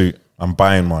hiring a suit. I'm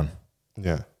buying one.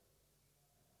 Yeah.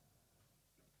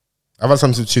 I've heard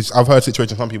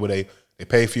situations. Some people they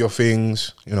pay for your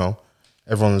things. You know,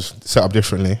 everyone's set up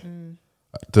differently.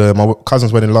 My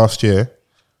cousin's wedding last year,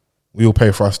 we all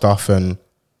pay for our stuff, and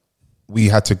we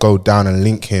had to go down and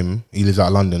link him. He lives out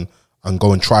of London, and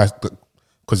go and try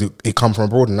because it come from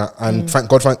abroad and that. And thank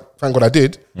God I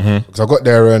did, because I got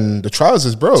there and the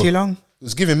trousers, bro, Too long. it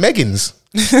was giving Megan's.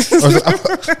 I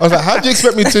was like, how do you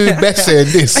expect me to best say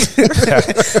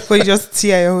this, Well, you just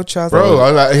TAO trousers. bro?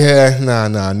 I was like, yeah,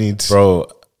 nah, I need. Bro,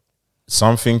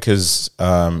 something as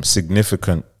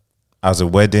significant as a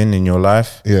wedding in your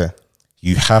life, Yeah,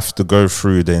 you have to go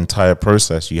through the entire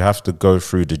process. You have to go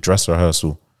through the dress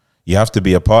rehearsal. You have to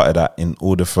be a part of that in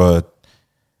order for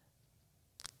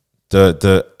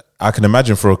I can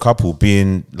imagine for a couple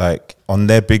being like on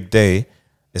their big day,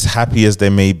 as happy as they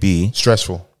may be,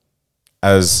 stressful.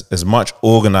 as much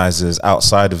organizers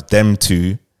outside of them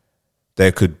two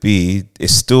there could be,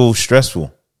 it's still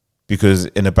stressful because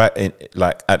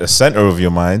like at the center of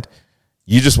your mind,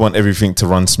 you just want everything to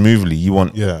run smoothly. You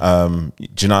want, do you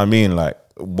know what I mean? Like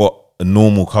what a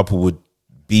normal couple would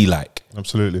be like.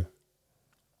 Absolutely.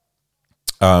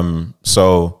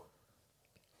 So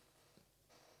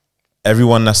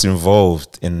everyone that's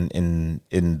involved in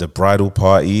the bridal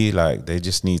party, like they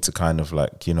just need to kind of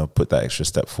like, you know, put that extra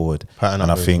step forward. Pattern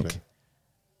and up, I think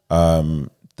basically.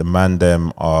 the man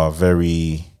them are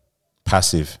very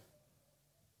passive.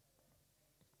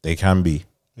 They can be.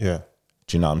 Yeah.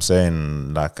 Do you know what I'm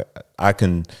saying? Like I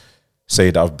can say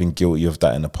that I've been guilty of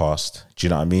that in the past. Do you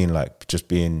know what I mean? Like just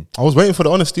being. I was waiting for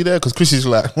the honesty there because Chris is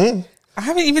like, I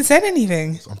haven't even said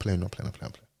anything. I'm playing.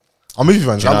 I'm with you,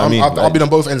 man. Do you know what I mean? I've been on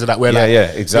both ends of that. Where Yeah, like,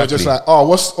 yeah, you're exactly. just like,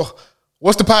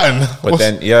 what's the pattern? But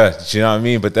then, yeah, do you know what I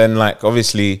mean? But then, like,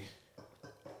 obviously,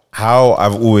 how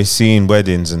I've always seen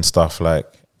weddings and stuff, like,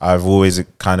 I've always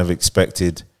kind of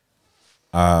expected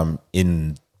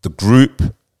in the group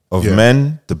of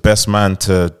men, the best man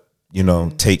to, you know,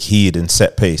 take heed and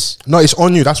set pace. No, it's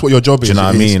on you. That's what your job is. Do you know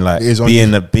what I mean? Like, it is on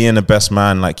being you. being the best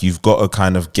man, like, you've got to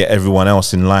kind of get everyone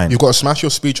else in line. You've got to smash your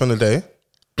speech on the day.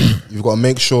 You've got to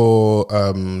make sure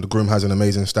the groom has an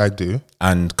amazing stag do.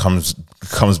 And comes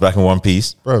back in one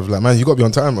piece. Bro, like, man, you got to be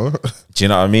on time, bro. Do you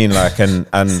know what I mean? Like, and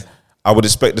I would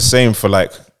expect the same for,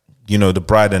 like, you know, the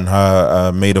bride and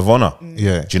her maid of honor.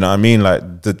 Yeah. Do you know what I mean?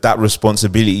 Like that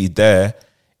responsibility there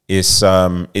is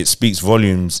it speaks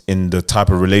volumes in the type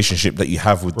of relationship that you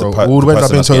have with Bro, the all the ways I've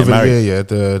person been that's to getting over married. here,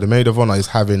 yeah, the maid of honor is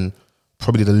having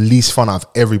probably the least fun out of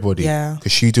everybody. Yeah.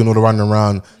 Because she's doing all the running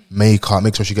around, makeup,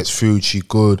 make sure she gets food, she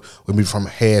good. We move from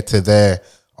here to there.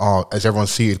 As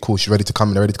everyone's seated, cool, she's ready to come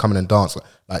in, they're ready to come in and dance.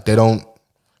 Like they don't,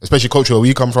 especially culture where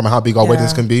we come from and how big our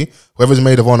weddings can be. Whoever's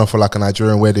maid of honor for like a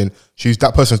Nigerian wedding,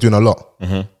 that person's doing a lot.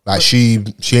 Like she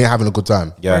ain't having a good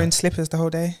time. Yeah. Wearing slippers the whole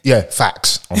day. Yeah,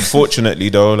 facts. Unfortunately,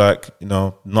 though, like, you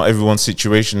know, not everyone's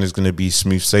situation is going to be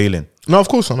smooth sailing. No, of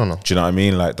course, no. Do you know what I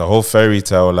mean? Like, the whole fairy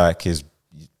tale, like, is,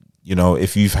 you know,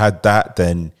 if you've had that,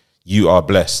 then you are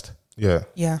blessed. Yeah.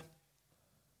 Yeah.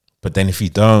 But then if you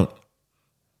don't,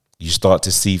 you start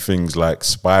to see things like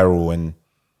spiral. And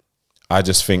I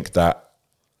just think that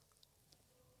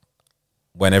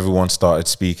when everyone started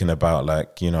speaking about,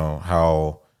 like, you know,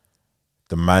 how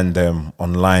the man them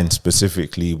online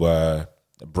specifically were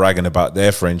bragging about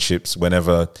their friendships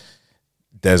whenever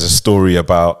there's a story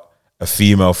about a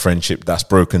female friendship that's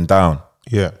broken down.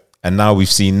 Yeah. And now we've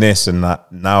seen this and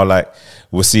that. Now, like,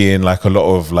 we're seeing like a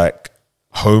lot of like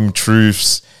home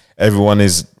truths. Everyone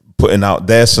is putting out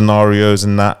their scenarios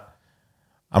and that.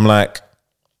 I'm like,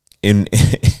 in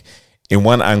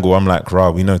one angle, I'm like,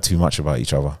 rah, we know too much about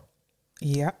each other.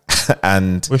 Yeah.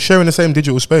 And We're sharing the same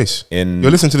digital space. You're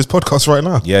listening to this podcast right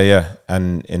now. yeah.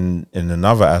 And in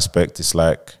another aspect, it's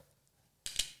like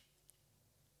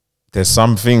there's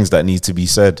some things that need to be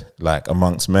said, like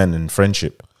amongst men and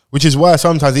friendship. Which is why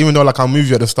sometimes, even though like I'll move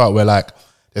you at the start where like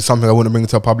there's something I want to bring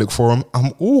to a public forum,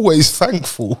 I'm always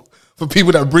thankful for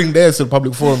people that bring theirs to the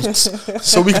public forums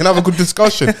so we can have a good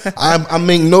discussion. I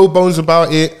make no bones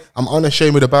about it. I'm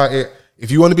unashamed about it. If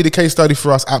you want to be the case study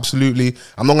for us, absolutely.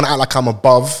 I'm not going to act like I'm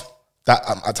above that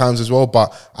at times as well,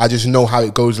 but I just know how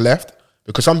it goes left.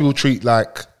 Because some people treat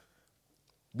like,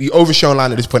 we overshare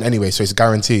online at this point anyway, so it's a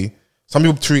guarantee. Some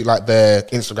people treat like their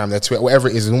Instagram, their Twitter, whatever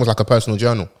it is, it's almost like a personal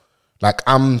journal. Like,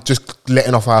 I'm just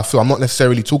letting off how I feel. I'm not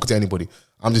necessarily talking to anybody.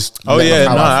 I'm just letting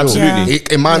off how I feel.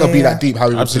 absolutely. It might not be that deep how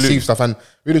we Absolutely. perceive stuff. And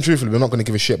really and truthfully, we're not going to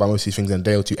give a shit about most of these things in a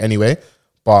day or two anyway.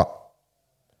 But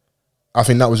I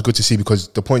think that was good to see, because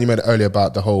the point you made earlier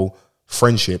about the whole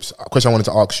friendships, a question I wanted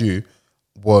to ask you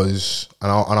was, and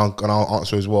I'll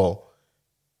answer as well,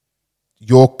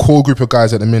 your core group of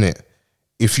guys at the minute,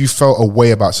 if you felt a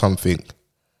way about something,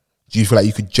 do you feel like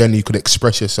you could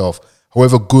express yourself,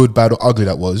 however good, bad or ugly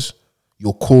that was,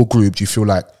 your core group, do you feel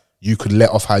like you could let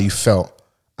off how you felt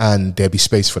and there'd be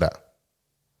space for that?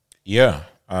 Yeah.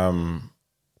 I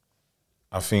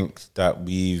think that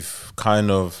we've kind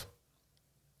of,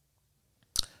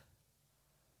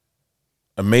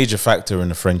 a major factor in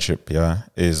the friendship, yeah,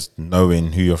 is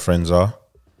knowing who your friends are,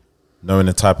 knowing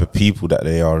the type of people that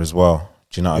they are as well.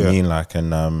 Do you know what I mean? Like,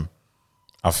 and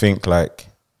I think like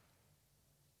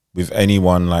with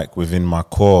anyone like within my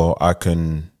core, I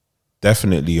can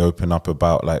definitely open up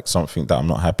about like something that I'm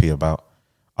not happy about.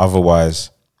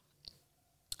 Otherwise,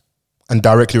 and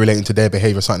directly relating to their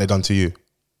behavior, something they've done to you.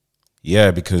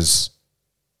 yeah, because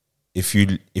if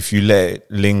you let it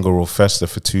linger or fester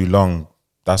for too long,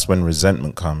 that's when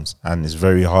resentment comes, and it's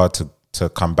very hard to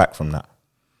come back from that.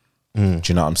 Do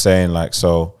you know what I'm saying? Like,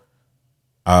 so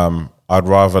I'd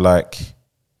rather like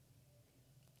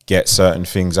get certain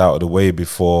things out of the way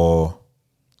before,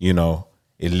 you know,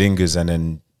 it lingers and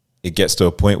then it gets to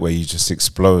a point where you just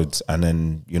explodes, and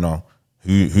then, you know,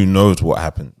 who knows what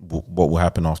will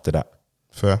happen after that.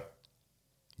 Fair.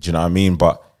 Do you know what I mean?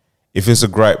 But if it's a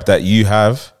gripe that you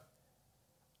have,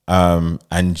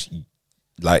 and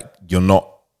like you're not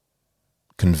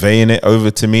conveying it over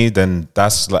to me, then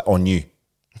that's like on you.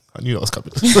 I knew that was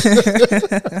coming.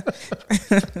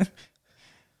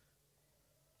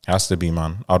 Has to be,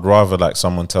 man. I'd rather like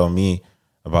someone tell me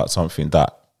about something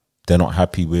that they're not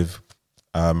happy with,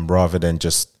 rather than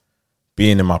just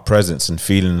being in my presence and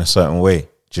feeling a certain way.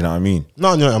 Do you know what I mean? No,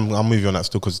 I'm with you on that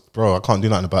still, because, bro, I can't do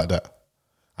nothing about that.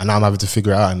 And now I'm having to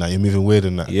figure it out, and that you're moving weird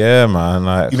and that. Yeah, man.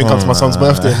 Like, You didn't come to my son's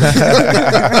birthday.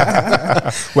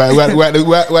 we're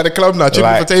at the club now, chipping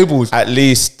like, for tables. At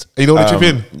least You don't want to chip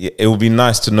in? It would be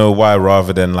nice to know why,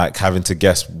 rather than like having to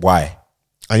guess why.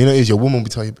 And you know, your woman will be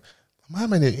telling you, my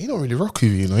man, he don't really rock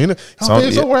with you, you know.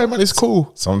 It's all right, man, it's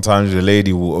cool. Sometimes the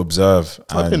lady will observe,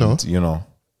 and you know.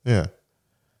 Yeah.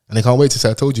 And they can't wait to say,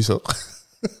 I told you so.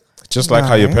 just like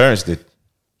how your parents did.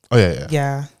 Oh, yeah.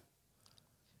 Yeah.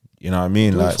 You know what I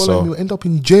mean? Don't Like, follow me, so, you'll end up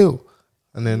in jail.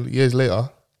 And then years later.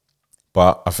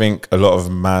 but I think a lot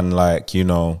of man, like, you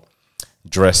know,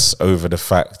 dress over the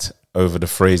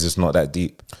phrase it's not that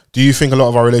deep. Do you think a lot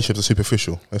of our relationships are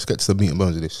superficial? Let's get to the meat and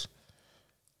bones of this.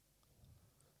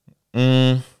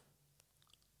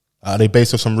 Are they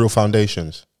based on some real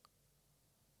foundations?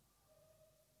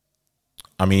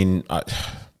 I mean, I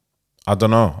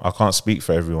don't know. I can't speak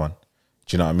for everyone.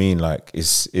 Do you know what I mean? Like,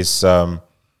 it's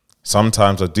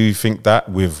sometimes I do think that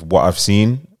with what I've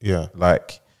seen. Yeah.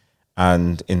 Like,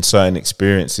 and in certain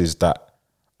experiences that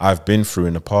I've been through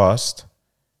in the past,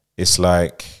 it's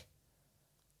like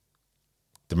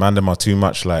the man them are too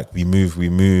much like we move,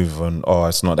 and oh,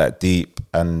 it's not that deep,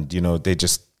 and you know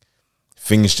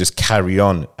things just carry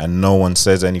on, and no one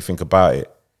says anything about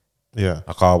it. Yeah.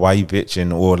 Like, oh, why are you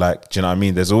bitching? Or like, do you know what I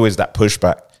mean? There's always that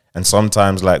pushback, and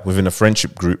sometimes like within a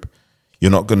friendship group,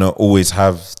 you're not gonna always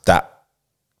have that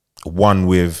one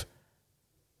with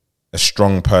a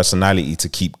strong personality to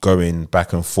keep going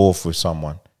back and forth with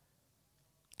someone.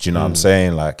 Do you know what I'm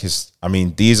saying? Like,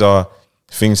 these are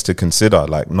things to consider.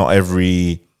 Like, not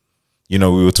every, you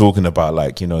know, we were talking about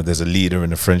like, you know, there's a leader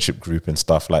in a friendship group and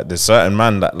stuff. Like, there's certain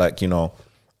men that like, you know,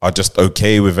 are just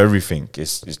okay with everything.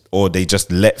 It's or they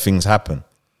just let things happen.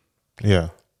 Yeah.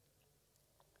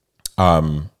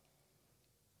 And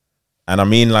I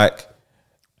mean, like,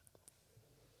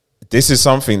 this is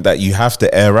something that you have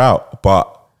to air out,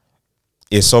 but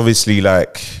it's obviously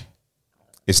like,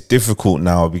 it's difficult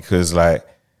now because like,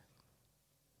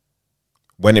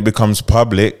 when it becomes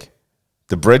public,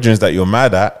 the brethren that you're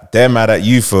mad at, they're mad at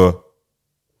you for,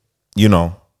 you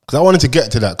know. Because I wanted to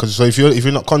get to that. Because so if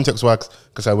you're not context wise,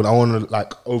 because I want to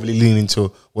like overly lean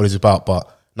into what it's about. But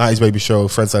 90s Baby Show,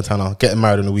 Fred Santana, getting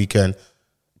married on the weekend.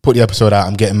 Put the episode out.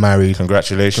 I'm getting married.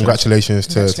 Congratulations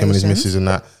to him and his missus and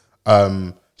that.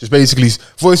 Just basically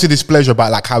voice of displeasure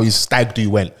about like how his stag do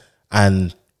went,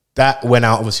 and that went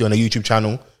out obviously on a YouTube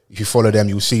channel. If you follow them,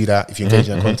 you'll see that if you engage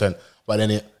in their content. But then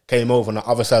it came over on the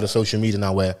other side of social media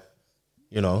now, where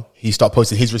you know he started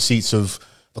posting his receipts of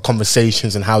the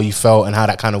conversations and how he felt and how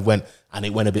that kind of went, and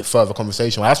it went a bit further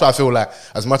conversation. That's why I feel like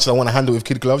as much as I want to handle it with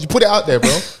kid gloves, you put it out there,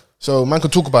 bro. So man can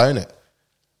talk about it, innit?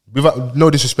 Without no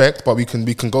disrespect, but we can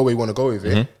go where you want to go with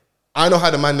it. I know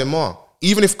how the man them are.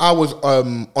 Even if I was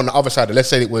on the other side, let's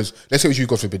say it was you,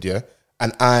 God forbid, yeah,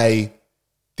 and I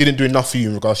didn't do enough for you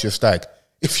in regards to your stag.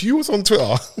 If you was on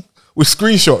Twitter with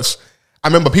screenshots, I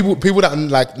remember people that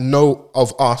like know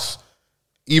of us,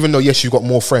 even though yes, you've got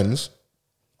more friends.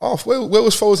 Oh, where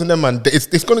was Foles and them, man?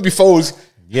 It's going to be Foles.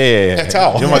 Yeah.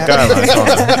 You're my guy, man.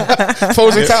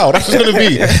 Foles and Tal. That's what it's going to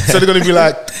be. So they're going to be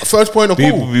like, first point of call.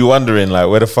 People be wondering, like,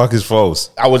 where the fuck is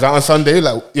Foles? I was out on Sunday,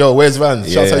 like, yo, where's Vans?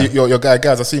 Yeah. Shout out to your guy,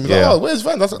 Gaz. I see him, like, oh, where's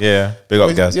Vans? Yeah, big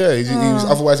up, Gaz. Yeah, he was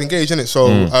otherwise engaged, innit? So,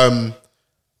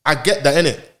 I get that,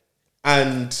 innit?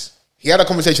 And he had a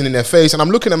conversation in their face, and I'm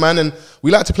looking at man, and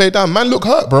we like to play down. Man, look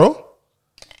hurt, bro.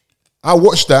 I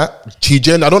watched that. I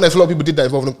don't know if a lot of people did that,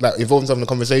 involve themselves in the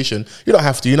conversation. You don't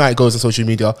have to. You know how it goes on social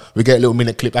media. We get a little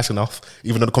minute clip, that's enough.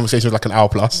 Even though the conversation was like an hour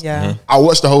plus. Yeah. I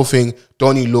watched the whole thing.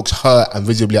 Donnie looks hurt and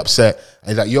visibly upset. And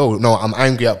he's like, yo, no, I'm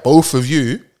angry at both of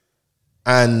you.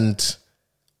 And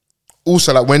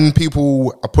also, like, when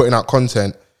people are putting out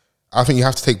content, I think you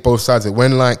have to take both sides of it.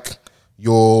 When you're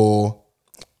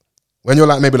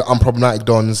like maybe the unproblematic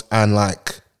dons and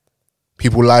like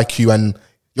people like you and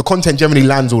your content generally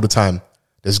lands all the time,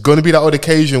 there's going to be that odd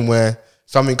occasion where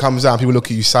something comes out and people look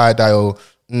at you side eye or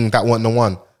that wasn't the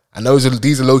one. And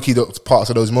these are low-key parts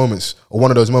of those moments, or one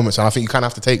of those moments. And I think you kind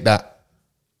of have to take that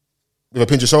with a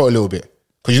pinch of salt a little bit.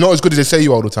 Because you're not as good as they say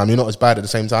you are all the time. You're not as bad at the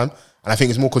same time. And I think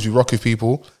it's more because we rock with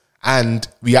people and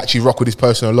we actually rock with this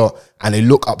person a lot and they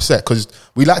look upset. Because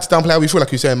we like to downplay how we feel,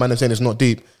 like you're saying, man, I'm saying it's not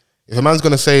deep. If a man's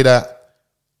going to say that,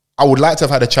 I would like to have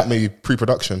had a chat maybe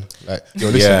pre-production. Like, yo,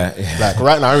 listen, like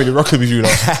right now I'm really rocking with you.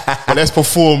 Like, but let's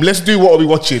perform. Let's do what are we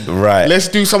watching. Right. Let's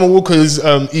do Summer Walker's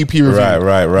EP review.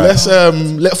 Right. Let's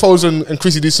let Foles and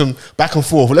Chrissy do some back and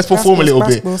forth. Let's perform a little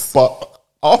bit. But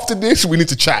after this, we need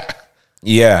to chat.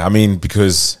 Yeah, I mean,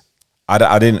 because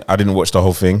I didn't watch the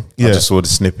whole thing. Yeah. I just saw the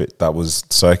snippet that was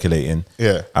circulating.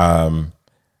 Yeah.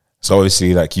 So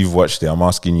obviously, like, you've watched it. I'm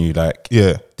asking you, like,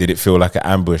 Yeah. did it feel like an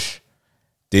ambush?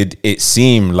 Did it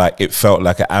seem like it felt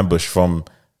like an ambush from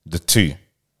the two?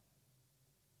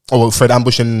 Oh, well, Fred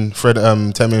Ambush and Fred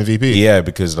Temi MVP. Yeah,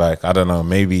 because like, I don't know,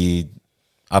 maybe,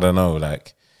 I don't know,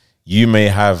 like, you may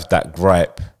have that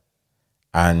gripe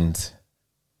and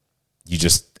you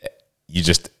just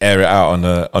air it out on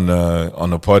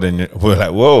the pod and we're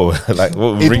like, whoa, like,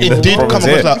 what? It did come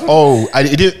across like, oh,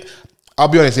 it did. I'll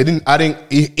be honest, I didn't.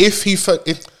 If he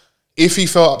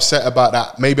felt upset about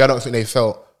that, maybe I don't think they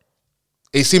felt.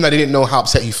 It seemed like they didn't know how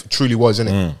upset he truly was,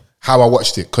 innit? How I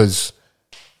watched it, because,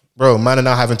 bro, man are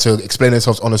now having to explain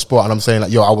themselves on the spot, and I'm saying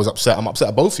like, yo, I was upset. I'm upset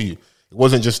at both of you. It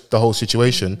wasn't just the whole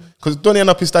situation, because Donnie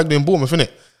ended up his stag doing Bournemouth,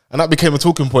 innit? And that became a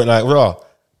talking point, like, raw.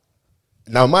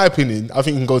 Now, in my opinion, I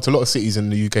think you can go to a lot of cities in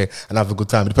the UK and have a good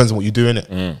time. It depends on what you do, innit?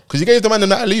 Because you gave the man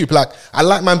an alley-oop. Like, I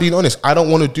like man being honest. I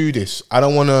don't want to do this. I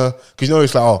don't want to, because you know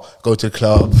it's like, oh, go to the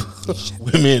club,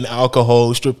 women,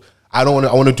 alcohol, strip. I don't want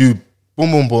to. I want to do boom,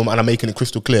 boom, boom, and I'm making it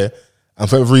crystal clear. And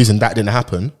for whatever reason, that didn't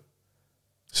happen.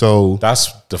 So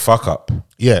that's the fuck up.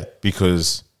 Yeah.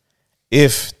 Because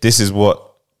if this is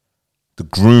what the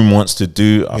groom wants to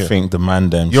do, I think the man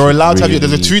them. You're should allowed to have. really-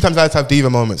 There's a 2 times allowed to have diva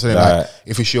moments. Isn't it? Right. Like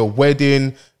if it's your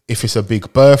wedding, if it's a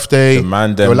big birthday, The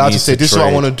man them you're allowed to needs say to this is what I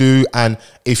trade. want to do, and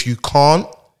if you can't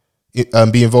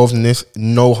be involved in this,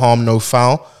 no harm, no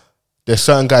foul. There's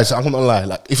certain guys, I'm not gonna lie,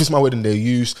 like if it's my wedding, they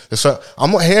use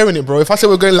I'm not hearing it, bro. If I say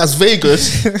we're going to Las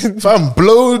Vegas, fam,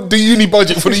 blow the uni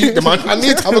budget for the uni, man. I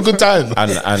need to have a good time. And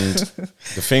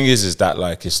the thing is that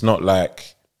like it's not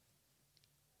like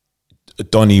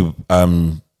Donny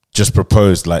just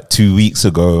proposed like 2 weeks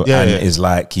ago Yeah, and yeah. is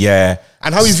like, yeah.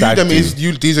 And how you view stag them do. is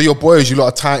these are your boys, you lot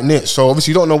are tight knit. So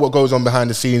obviously you don't know what goes on behind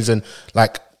the scenes, and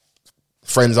like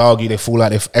friends argue, they fall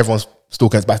out if everyone's still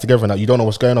gets back together and that you don't know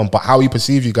what's going on. But how you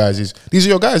perceive you guys is these are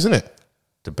your guys, isn't it?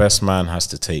 The best man has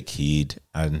to take heed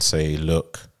and say,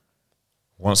 look,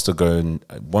 wants to go and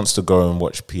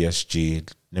watch PSG.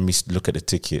 Let me look at the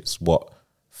tickets. What,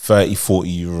 30,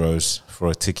 40 euros for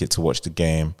a ticket to watch the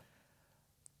game.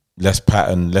 Let's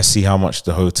pattern. Let's see how much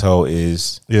the hotel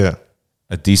is. Yeah.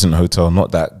 A decent hotel,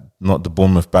 not the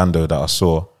Bournemouth Bando that I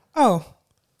saw Oh,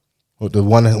 Or the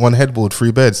one headboard,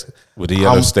 3 beds. with the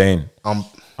yellow stain.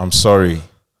 I'm sorry.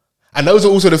 And those are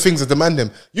also the things that demand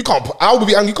them. You can't. I would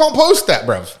be angry. You can't post that,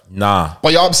 bruv. Nah,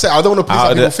 But you're upset. I don't want to police how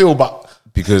Out of people the- feel, but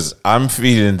because I'm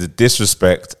feeling the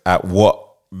disrespect at what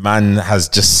man has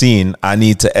just seen. I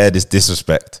need to air this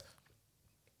disrespect.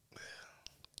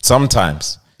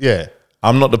 Sometimes yeah.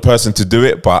 I'm not the person to do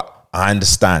it, but I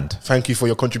understand. Thank you for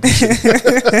your contribution.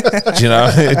 Do you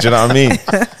know? Do you know what I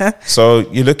mean? So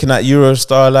you're looking at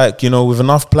Eurostar, like, you know, with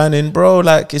enough planning, bro.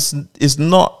 Like it's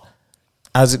not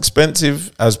as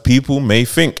expensive as people may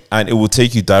think, and it will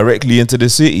take you directly into the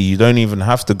city. You don't even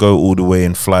have to go all the way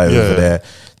and fly over there.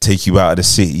 Take you out of the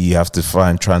city. You have to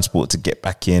find transport to get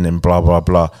back in, and blah blah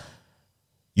blah.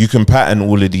 You can pattern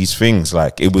all of these things.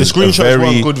 Like it The was screenshots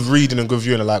weren't good reading and good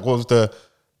viewing. Like, what was the?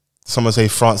 Someone say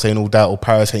France ain't all that, or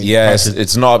Paris ain't. Yeah, Paris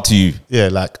it's not up to you. yeah.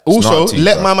 Like, not also up to you,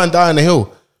 let bro. my man die on the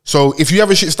hill. So if you have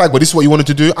a shit stag, but this is what you wanted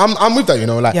to do, I'm with that. You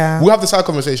know, like Yeah. we'll have the side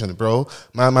conversation, bro.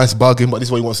 My man's bugging, but this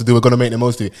is what he wants to do. We're gonna make the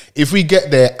most of it. If we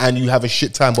get there and you have a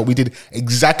shit time, but we did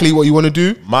exactly what you want to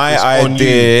do, My it's on you.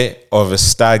 idea of a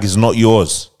stag is not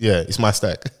yours. Yeah, it's my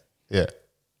stag. Yeah.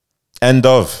 End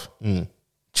of. Do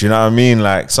you know what I mean?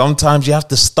 Like sometimes you have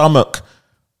to stomach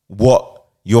what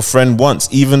your friend wants,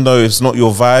 even though it's not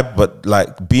your vibe. But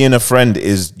like being a friend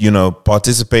is, you know,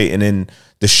 participating in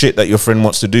the shit that your friend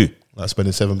wants to do. Like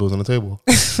spending 7 bills on the table.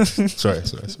 sorry.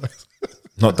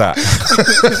 Not that.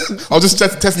 I was just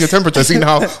testing your temperature, seeing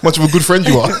how much of a good friend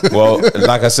you are. Well,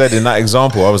 like I said in that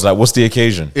example, I was like, "What's the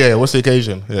occasion? Yeah, what's the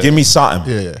occasion? Yeah. Give me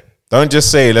something. Yeah. Don't just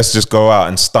say let's just go out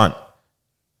and stunt."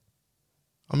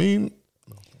 I mean,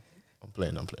 I'm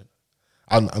playing.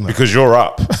 I'm Because you're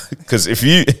up. Because if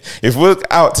we're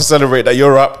out to celebrate that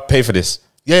you're up, pay for this.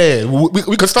 yeah,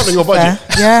 we can start on your budget.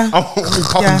 yeah. I'm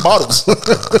popping Yeah. bottles.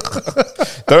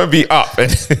 Don't be up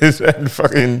and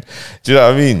fucking. Do you know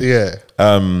what I mean? yeah.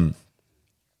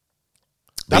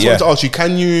 That's yeah. what I wanted to ask you.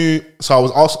 Can you? So I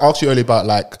was asked you earlier about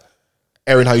like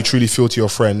airing how you truly feel to your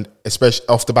friend, especially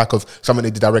off the back of something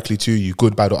they did directly to you,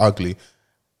 good, bad, or ugly.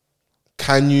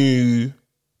 Can you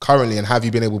currently, and have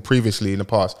you been able previously in the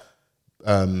past,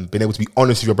 been able to be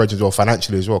honest with your brethren as well,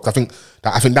 financially as well? 'Cause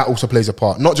I think that also plays a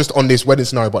part, not just on this wedding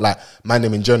scenario, but like man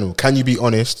them in general. Can you be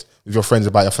honest with your friends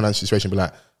about your financial situation? Be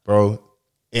like, bro,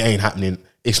 it ain't happening.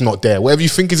 It's not there. Whatever you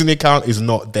think is in the account is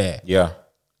not there. Yeah.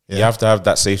 You have to have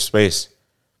that safe space.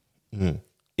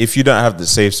 If you don't have the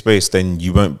safe space, then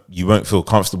you won't feel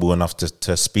comfortable enough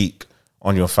to speak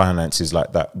on your finances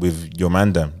like that with your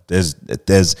mandem.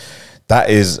 That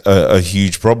is a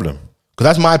huge problem. Because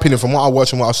that's my opinion. From what I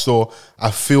watched and what I saw,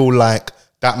 I feel like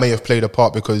that may have played a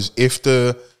part, because if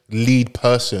the lead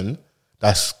person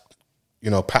that's, you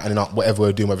know, patterning up whatever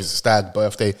we're doing, whether it's a stag,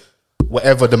 birthday,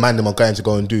 whatever the man them are going to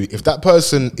go and do, if that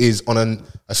person is on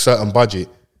a certain budget,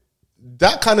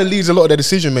 that kind of leads a lot of their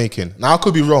decision making. Now I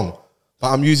could be wrong, but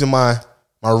I'm using my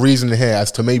reasoning here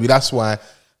as to maybe that's why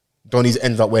Donny's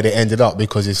ended up where they ended up,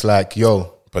 because it's like,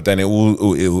 yo. But then it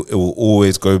will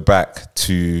always go back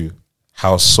to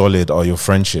how solid are your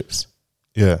friendships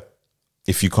Yeah.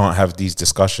 if you can't have these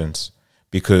discussions.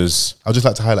 Because I'd just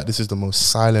like to highlight, this is the most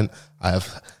silent I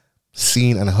have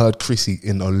seen and heard Chrissy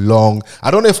in a long.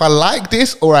 I don't know if I like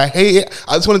this or I hate it.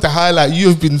 I just wanted to highlight, you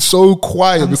have been so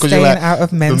quiet, I'm because you're staying like, out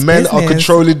of men's the men are business.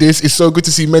 controlling this. It's so good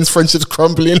to see men's friendships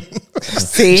crumbling.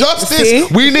 See? Justice, See?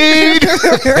 we need.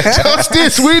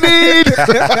 Justice, we need.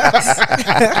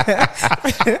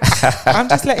 I'm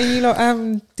just letting you lot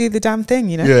do the damn thing,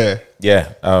 you know? Yeah.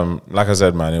 yeah, like I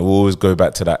said, man, it will always go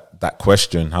back to that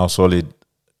question: how solid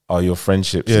are your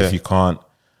friendships Yeah. if you can't?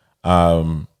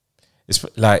 It's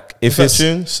like if What's it's that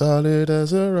tune? Solid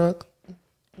as a rock.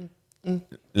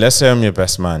 let's say I'm your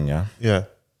best man, yeah. Yeah.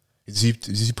 Is he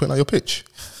putting out your pitch?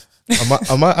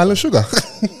 Am I Alan Sugar?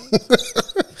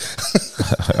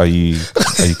 Are you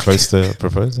close to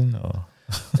proposing or?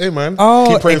 Hey man. Oh,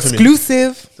 keep praying for me.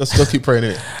 exclusive. Just keep praying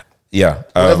it. Yeah,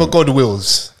 Whatever God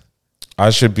wills. I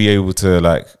should be able to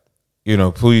like, you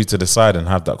know, pull you to the side and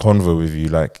have that convo with you.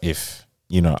 Like if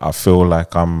you know, I feel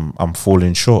like I'm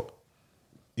falling short.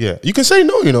 Yeah. You can say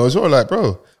no, you know, as well. Like,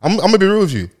 bro, I'm gonna be real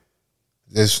with you.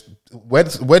 There's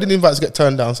wedding invites get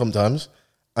turned down sometimes,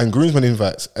 and groomsmen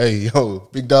invites. Hey, yo,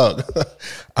 big dog.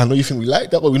 I know you think we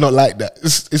like that, but we're not like that.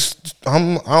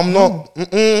 I'm not.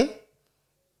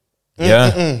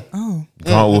 Yeah. Oh,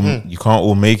 You can't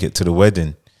all make it to the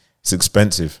wedding. It's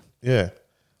expensive. Yeah.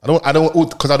 I don't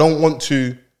because I don't want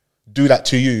to do that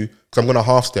to you because I'm gonna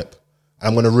half step and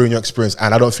I'm gonna ruin your experience.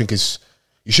 And I don't think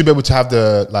you should be able to have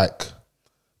the like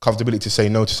comfortability to say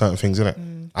no to certain things,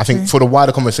 innit? I think for the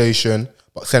wider conversation,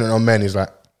 but centering on men is like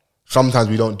sometimes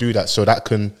we don't do that, so that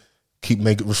can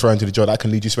referring to the job that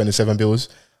can lead you spending 7 bills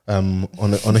on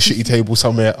a shitty table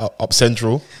somewhere up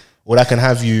central, or that can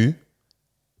have you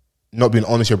not being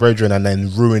honest with your brethren and then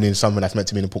ruining something that's meant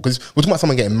to be important. Because we're talking about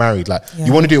someone getting married. Like,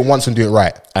 you want to do it once and do it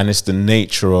right. And it's the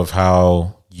nature of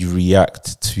how you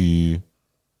react to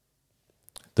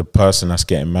the person that's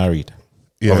getting married.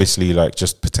 Yeah. Obviously, like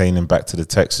just pertaining back to the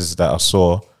texts that I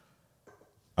saw,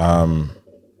 I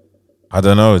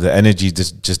don't know, the energy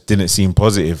just didn't seem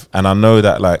positive. And I know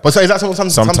that like... But so is that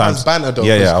sometimes banter though?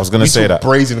 Yeah, I was going to say that.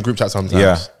 Brazen in the group chat sometimes.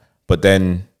 Yeah, but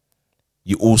then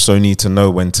you also need to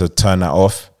know when to turn that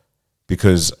off,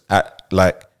 because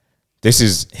this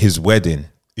is his wedding,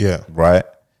 Yeah. right?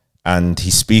 And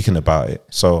he's speaking about it.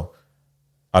 So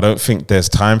I don't think there's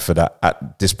time for that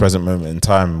at this present moment in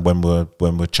time when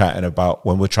we're chatting about,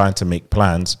 when we're trying to make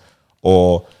plans,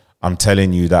 or I'm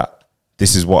telling you that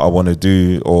this is what I want to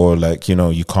do, or like, you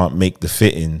know, you can't make the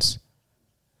fittings.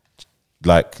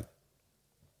 Like,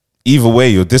 either way,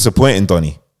 you're disappointing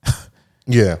Donnie.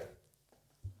 Yeah.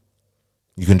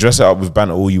 You can dress it up with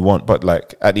banter all you want, but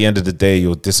like at the end of the day,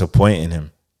 you're disappointing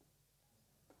him.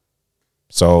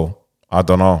 So I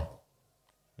don't know.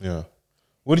 Yeah.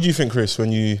 What did you think, Chris,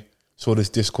 when you saw this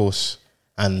discourse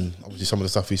and obviously some of the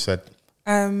stuff he said?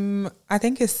 I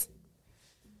think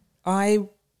I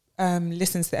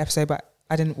listened to the episode, but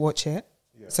I didn't watch it.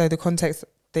 Yeah. So the context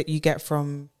that you get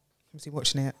from obviously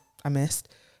watching it, I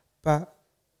missed. But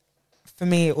for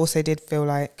me, it also did feel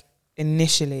like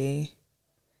initially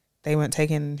they weren't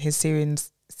taking his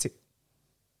Syrians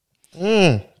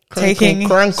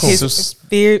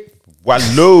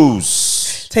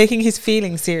taking his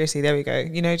feelings seriously. There we go.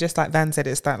 You know, just like Van said,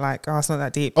 it's that like, oh, it's not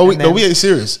that deep. Oh, wait, no, we ain't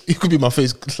serious. It could be my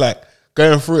face like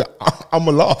going through it. I'm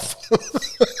a laugh.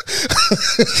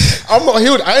 I'm not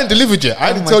healed. I ain't delivered yet.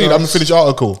 I didn't tell you that I'm a finished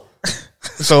article.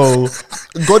 So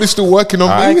God is still working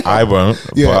on me. I won't.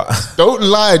 Yeah. But Don't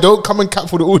lie. Don't come and cap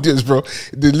for the audience, bro.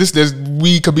 The listeners,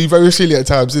 we can be very silly at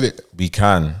times, isn't it? we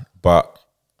can. But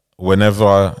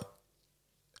whenever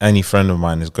any friend of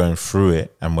mine is going through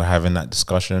it and we're having that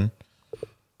discussion,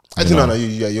 I do not know.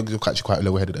 You're actually quite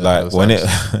level-headed. like when it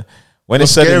when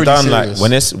it's said and done, like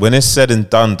when it's said and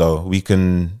done, though, we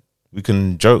can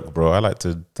joke, bro. I like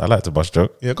to bust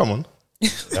joke. Yeah, come on.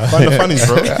 Find the funnies,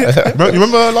 bro. You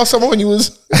remember last summer when you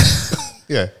was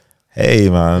yeah. Hey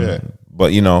man. Yeah.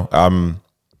 But you know,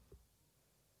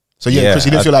 So yeah, Chris,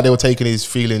 you didn't feel like they were taking his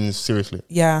feelings seriously.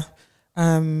 Yeah.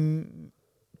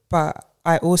 But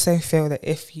I also feel that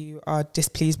if you are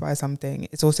displeased by something,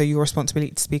 it's also your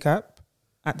responsibility to speak up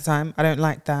at the time. I don't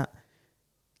like that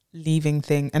leaving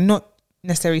thing, and not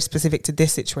necessarily specific to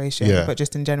this situation, but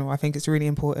just in general. I think it's really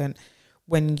important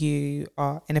when you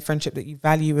are in a friendship that you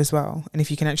value as well. And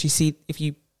if you can actually see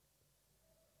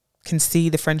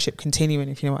the friendship continuing,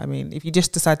 if you know what I mean. If you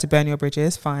just decide to burn your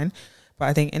bridges, fine. But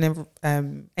I think in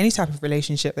any type of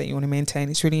relationship that you want to maintain,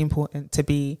 it's really important to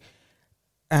be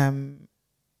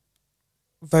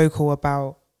vocal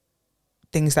about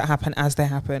things that happen as they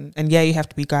happen. And yeah, you have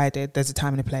to be guided. There's a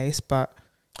time and a place, but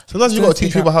sometimes you got to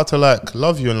teach people how to like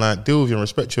love you and like deal with you and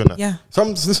respect you and that. Yeah.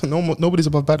 Listen, nobody's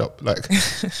above bad up. Like,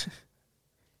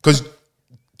 because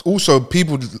also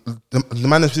people, the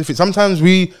man is specific. Sometimes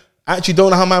we actually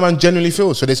don't know how my man genuinely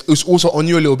feels. So it's also on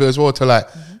you a little bit as well to like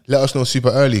let us know super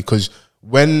early. Because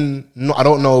I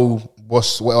don't know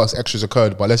what else extras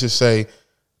occurred, but let's just say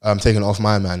taking it off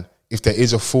my man, if there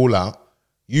is a fallout,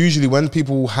 usually when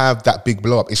people have that big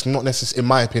blow up, it's not necessarily, in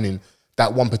my opinion,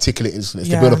 that one particular incident.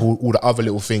 It's to build up all the other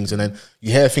little things, and then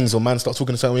you hear things or man start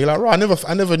talking to someone, you're like, right,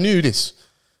 I never knew this.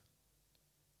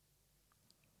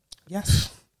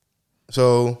 yes.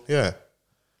 So yeah.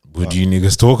 What do you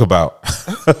niggas talk about?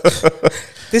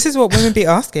 This is what women be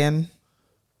asking.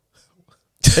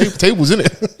 Tables,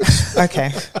 innit?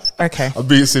 Okay. I'm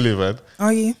being silly, man.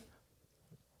 Are you?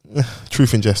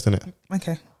 Truth in jest, innit?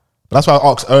 Okay. But that's why I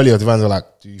asked earlier, Devans, like,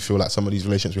 do you feel like some of these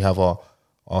relationships we have are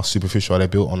superficial? Are they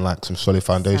built on like some solid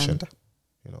foundation? Sand.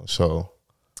 You know, so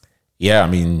Yeah, I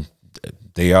mean,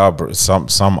 they are, bro.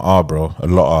 Some are, bro. A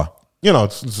lot are. you know,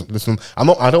 listen, I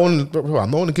don't want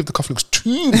to give the cufflinks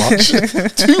too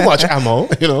much ammo.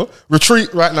 You know,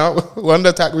 retreat right now. We're under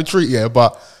attack. Retreat, yeah.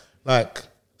 But like,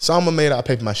 some are made out of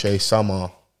paper mache. Some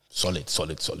are solid.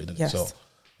 Yes. So,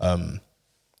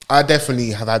 I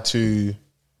definitely have had to.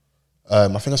 I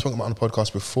think I spoke about it on the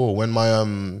podcast before when my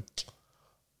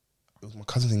it was my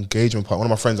cousin's engagement party. One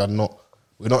of my friends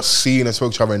we're not seeing and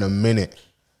spoke to each other in a minute,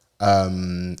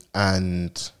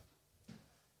 and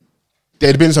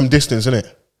there'd been some distance in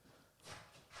it,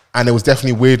 and there was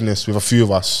definitely weirdness with a few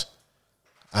of us.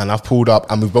 And I've pulled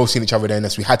up, and we've both seen each other there and then,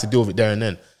 so we had to deal with it there and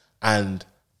then. And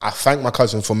I thank my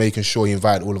cousin for making sure he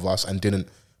invited all of us and didn't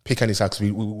pick any sides,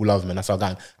 because we love him and that's our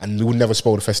guy. And we would never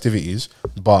spoil the festivities,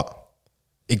 but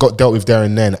it got dealt with there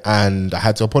and then. And I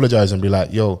had to apologize and be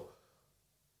like, yo,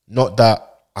 not that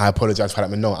I apologize for that,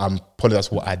 but no, I apologize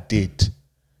for what I did.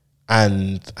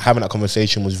 And having that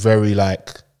conversation was very like,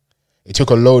 it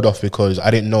took a load off because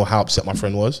I didn't know how upset my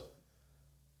friend was.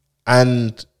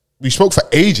 And we spoke for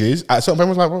ages. At some point, I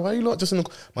was like, bro, why are you not just in the...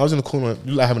 I was in the corner,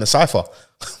 you like having a cypher.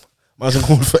 I was in the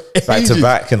corner for ages. Back to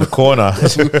back in the corner.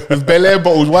 with Bel Air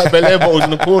bottles, white Bel Air bottles in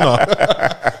the corner.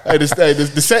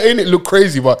 The setting, it looked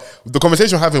crazy, but the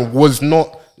conversation we're having was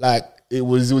not like, it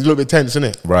was a little bit tense,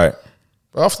 innit? Right.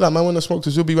 But after that, man, when I smoked to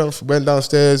Zubi, went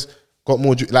downstairs, got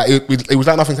more... Like, it was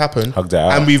like nothing's happened. Hugged it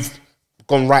out. And we've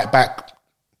gone right back.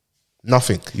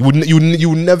 Nothing. You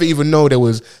would never even know there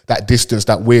was that distance,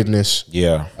 that weirdness.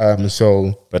 Yeah.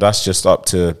 So, but that's just up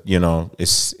to, you know,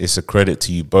 it's a credit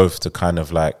to you both to kind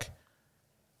of like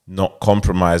not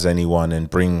compromise anyone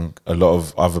and bring a lot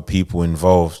of other people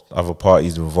involved, other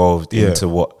parties involved into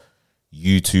what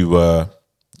you two were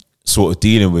sort of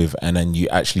dealing with, and then you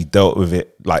actually dealt with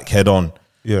it like head on.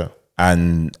 Yeah.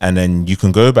 And then you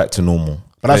can go back to normal.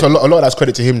 But that's a lot of that's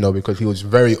credit to him though, because he was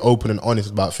very open and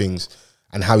honest about things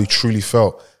and how he truly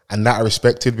felt, and that I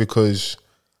respected, because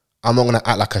I'm not gonna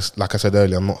act like I said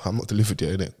earlier. I'm not delivered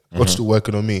yet, innit? God's still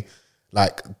working on me.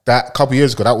 Like that couple of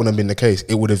years ago, that wouldn't have been the case.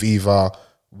 It would have either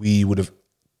we would have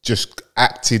just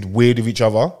acted weird with each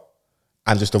other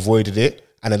and just avoided it,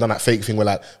 and then done that fake thing where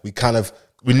like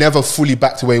we never fully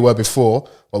back to where we were before,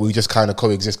 but we just kind of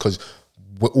coexist because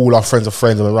all our friends are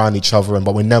friends and we're around each other,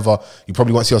 but you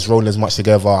probably won't see us rolling as much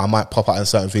together. I might pop out on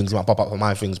certain things, I might pop out on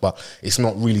my things, but it's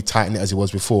not really tight knit as it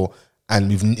was before,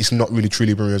 and it's not really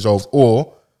truly been resolved.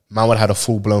 Or man would have had a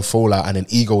full blown fallout, and then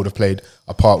ego would have played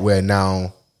a part where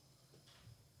now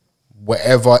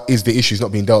whatever is the issue is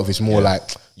not being dealt with. It's more like,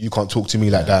 you can't talk to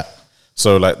me like that.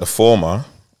 So like the former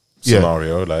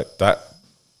scenario, like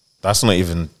that's not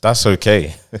even, that's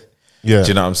okay. Yeah. Do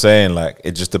you know what I'm saying? Like,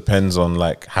 it just depends on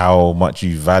like how much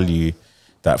you value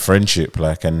that friendship.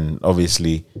 Like, and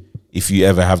obviously if you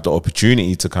ever have the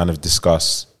opportunity to kind of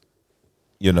discuss,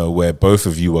 you know, where both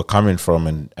of you are coming from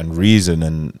and reason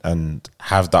and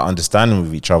have that understanding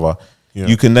with each other,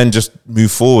 you can then just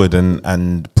move forward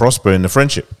and prosper in the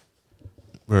friendship.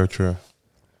 Very true.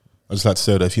 I just like to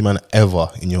say that if you man ever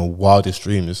in your wildest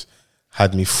dreams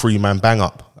had me 3-man bang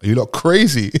up, are you lot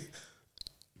crazy?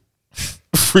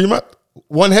 3-man,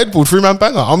 one headboard, 3-man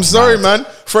banger. I'm sorry, man.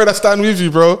 Fred, I stand with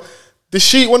you, bro. One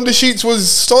of the sheets was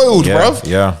soiled, bruv.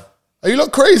 Yeah. Are you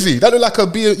lot crazy? That look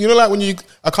like you know, like when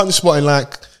I can't just spot in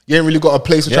like, you ain't really got a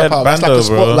place to trap out. That's like a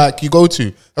spot bro. Like you go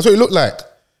to. That's what it looked like.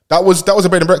 That was a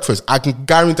bed and breakfast. I can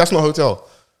guarantee that's not a hotel.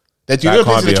 That you know,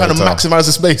 places are trying to maximize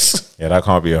the space. Yeah, that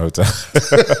can't be a hotel.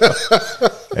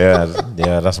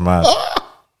 yeah, that's mad.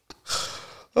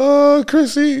 Oh,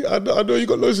 Chrissy, I know you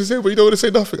got loads to say, but you don't want to say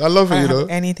nothing. I love it, I you don't know. have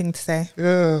anything to say.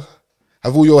 Yeah.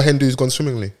 Have all your Hindus gone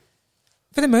swimmingly?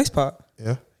 For the most part.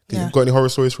 Yeah. Yeah. You got any horror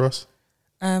stories for us?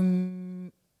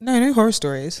 No horror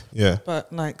stories. Yeah.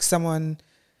 But like someone's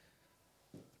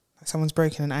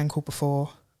broken an ankle before,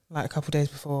 like a couple of days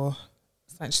before.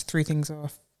 It's like just 3 things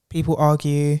off. People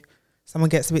argue. Someone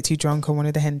gets a bit too drunk on one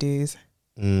of the Hindus.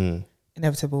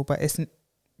 Inevitable, but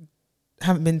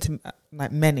haven't been to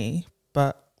like many,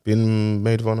 but been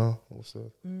maid of honor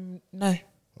also? No.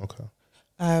 Okay.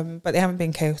 But they haven't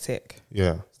been chaotic.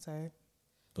 Yeah. So.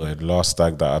 Boy, the last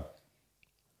stag that I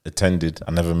attended,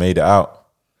 I never made it out.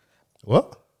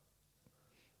 What?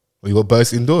 Well, you got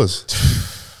burst indoors.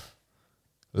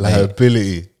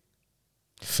 Liability.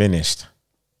 Finished.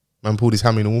 Man pulled his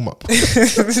hammy in a warm up.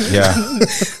 Yeah,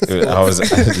 I was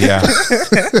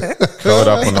curled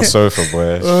up on the sofa,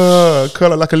 boy.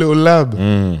 Curl up like a little lab.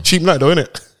 Cheap night though,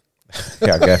 innit?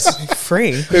 Yeah, I guess.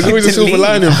 Free. There's always a silver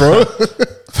lining, bro.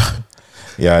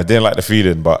 Yeah, I didn't like the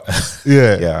feeling, but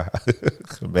Yeah. yeah.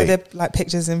 Were Mate, there like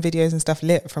pictures and videos and stuff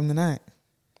lit from the night?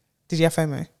 Did you have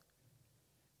FOMO?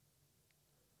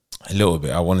 a little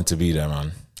bit. I wanted to be there,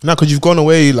 man. No, because you've gone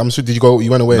away. I'm sure. Did you go? You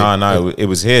went away? No, it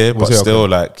was here, but here, still,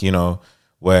 okay. like, you know,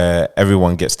 where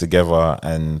everyone gets together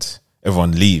and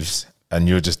everyone leaves, and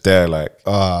you're just there, like,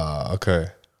 Ah, okay.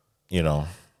 you know,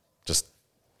 just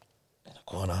in the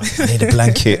corner. I need a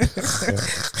blanket.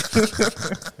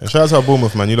 Yeah, shout out to our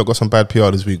Bournemouth, man. You lot got some bad PR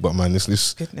this week, but man,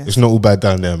 Goodness. it's not all bad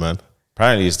down there, man.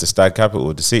 Apparently, it's the stag capital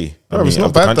of the city. Bro, it's not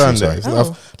of the bad down country, there. sorry.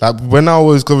 It's like when I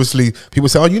was obviously people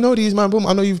say, "Oh, you know these, man, boom.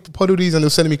 I know you've podded these," and they're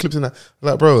sending me clips and that.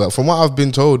 Like, bro, like, from what I've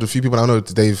been told, a few people I know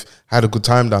they've had a good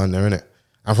time down there, innit?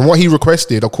 And from what he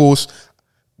requested, of course,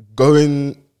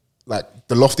 going like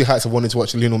the lofty heights of wanting to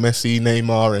watch Lionel Messi,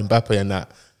 Neymar, and Mbappe, and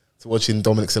that, to watching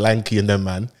Dominic Solanke and them,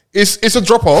 man, it's a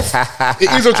drop off.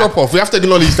 It is a drop off. We have to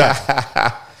acknowledge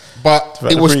that. But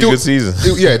had it a was pretty still good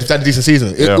season. Yeah, it's had a decent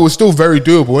season. It Yeah. was still very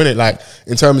doable, innit? Like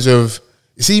in terms of,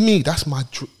 you see me, that's my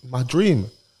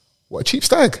dream. What, a cheap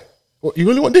stag? What, you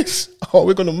really want this? Oh,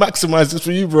 we're gonna maximize this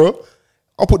for you, bro.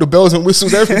 I'll put the bells and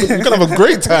whistles. Everything. We're gonna have a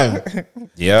great time.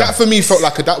 Yeah. That for me felt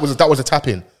like that was a tap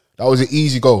in. That was an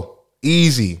easy goal,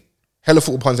 easy. Hella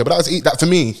football puns there, but that for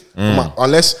me.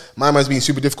 Unless my man's being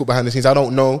super difficult behind the scenes, I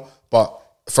don't know. But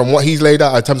from what he's laid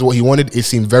out in terms of what he wanted, it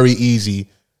seemed very easy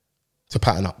to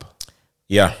pattern up.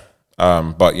 Yeah.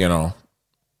 But, you know,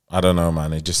 I don't know,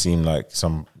 man. It just seemed like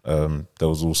there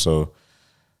was also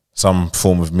some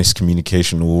form of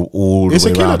miscommunication all the It's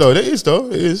way a killer around. though. It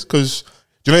is because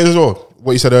do you know it as well?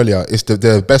 What you said earlier, it's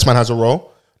the best man has a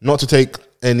role, not to take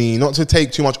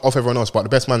too much off everyone else, but the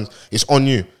best man, it's on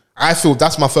you. I feel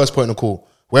that's my first point of call.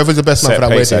 Whoever's the best man Set for that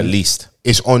pace wedding, at least.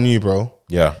 it's on you, bro.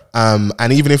 Yeah.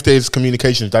 And even if there's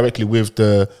communications directly with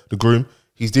the groom,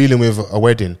 he's dealing with a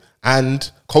wedding. And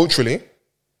culturally,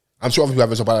 I'm sure other people have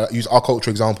this, but I use our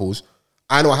culture examples.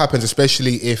 I know what happens,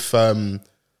 especially if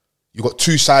you've got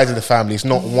two sides of the family. It's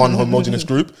not one homogenous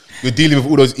group. You're dealing with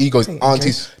all those egos,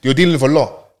 aunties. You're dealing with a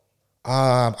lot.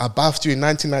 I bathed you in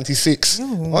 1996.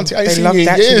 Auntie, I ain't They seen love you in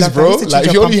that. She years, loved that. bro. I used to Like, if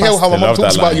change you your only hear pampas. how my They mum love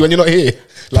talks that about line. you when you're not here.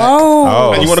 Like,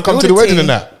 Oh, and you want to come to the all wedding tea. and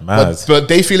that. Mad. But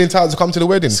they feel entitled to come to the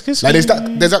wedding. Like there's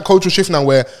that cultural shift now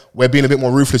where we're being a bit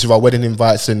more ruthless with our wedding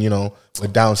invites and, you know, we're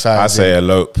downsizing. I say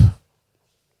elope.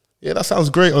 Yeah, that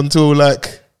sounds great until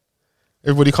like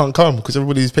everybody can't come because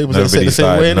everybody's papers are set the Nobody's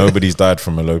same way. died. Nobody's died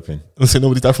from eloping. I say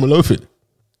nobody's died from eloping.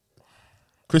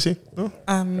 Chrissy, no?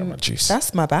 My juice.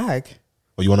 That's my bag.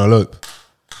 Or you want to elope?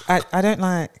 I don't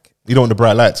like. You don't want the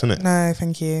bright lights, innit? No,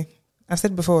 thank you. I've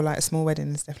said before, like a small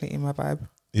wedding is definitely in my vibe.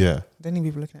 Yeah. Don't need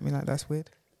people looking at me like that's weird.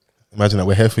 Imagine that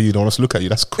we're here for you. Don't want us to look at you.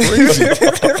 That's crazy.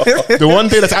 The one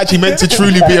day that's actually meant to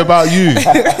truly be about you.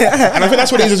 And I think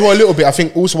that's what it is as well a little bit. I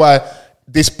think also why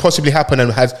this possibly happened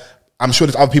and I'm sure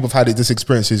that other people have had this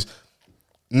experience is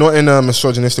not in a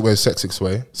misogynistic way,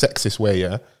 sexist way,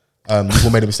 yeah. We've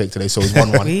all made a mistake today, so it's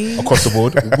 1-1 across the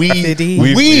board.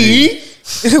 We,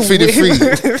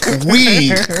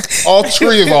 all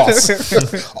three of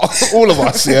us, all of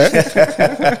us,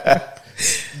 yeah.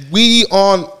 We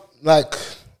aren't like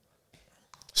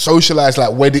socialized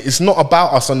like wedding. It's not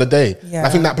about us on the day. Yeah. I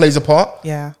think that plays a part.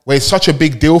 Yeah. Where it's such a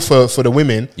big deal for the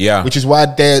women. Yeah. Which is why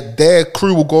their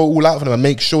crew will go all out for them and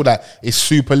make sure that it's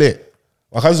super lit.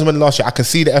 Like I was when last year, I can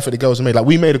see the effort the girls made. Like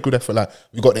we made a good effort. Like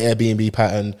we got the Airbnb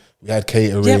pattern, we had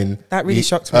catering. Yep, that really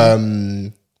shocked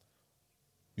me.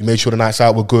 We made sure the nights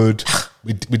out were good.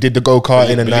 We did the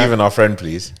go-karting and Believe that. in our friend,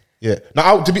 please. Yeah. Now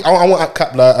I want to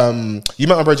cap like you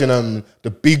met my brother the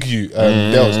big you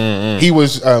Dales. He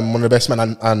was one of the best men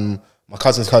and my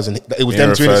cousin's cousin. It was Being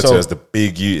them two. referred So to as the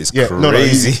big U is yeah,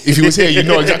 crazy. if he was here, you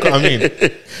know exactly what I mean.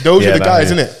 Those Yeah, are the nah,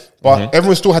 guys, yeah. innit? But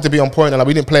everyone still had to be on point, and like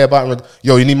we didn't play about. And like,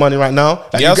 yo, you need money right now.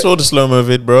 Like, Yeah, I you saw the slow-mo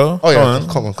vid, bro. Oh yeah,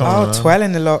 come on. Oh, twirl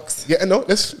in the locks. Yeah, no,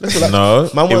 let's relax. No,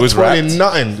 man, it was was twirling wrapped.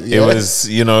 nothing. It Yeah. was,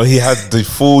 you know, he had the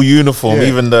full uniform, Yeah.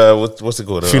 even the, what's it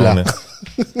called? Fila.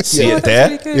 See Oh, it that's there?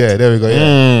 really good. Yeah, there we go. Yeah,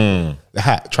 Mm. the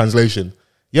hat translation.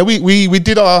 Yeah, we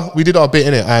did our bit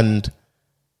in it, and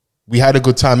we had a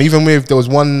good time. Even with there was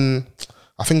one,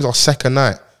 I think it was our second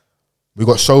night. We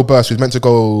got so burst. We was meant to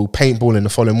go paintballing the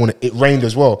following morning. It rained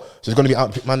as well, so it's going to be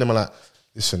out. Man, them are like,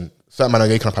 listen, certain man are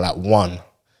waking up at like 1.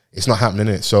 It's not happening,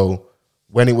 innit? So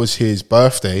when it was his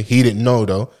birthday, he didn't know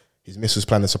though. His missus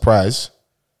planned a surprise.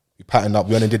 We patterned up.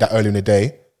 We only did that early in the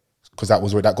day because that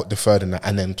was where that got deferred and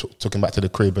then took him back to the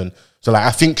crib. And so like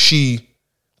I think she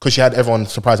because she had everyone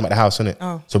surprised him at the house, innit?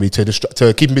 Oh. So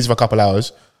to keep him busy for a couple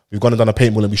hours, we've gone and done a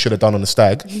paintball and we should have done on the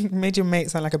stag. Made your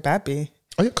mate sound like a bad bee.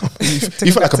 Oh, yeah, come on. You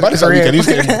felt like a baddie that weekend. He was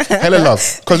getting hella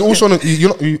love. Because also,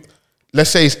 let's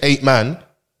say it's 8 man,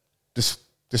 the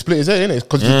split is there, innit?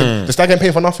 Because the stag ain't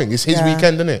paying for nothing. It's his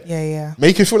weekend, innit? Yeah, yeah.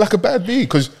 Make him feel like a bad bee.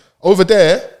 Because over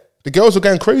there, the girls are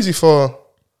going crazy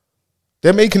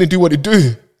they're making it do what it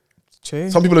do. True.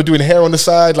 Some people are doing hair on the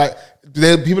side. Like,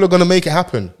 people are going to make it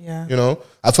happen. Yeah. You know?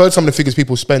 I've heard some of the figures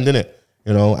people spend, innit?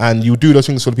 You know, and you do those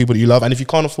things for the people that you love. And if you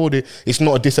can't afford it, it's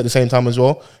not a diss at the same time as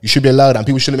well. You should be allowed, and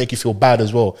people shouldn't make you feel bad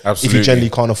as well. Absolutely. If you generally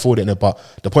can't afford it. But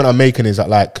the point I'm making is that,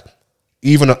 like,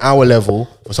 even on our level,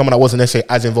 for someone that wasn't necessarily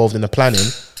as involved in the planning,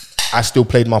 I still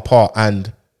played my part,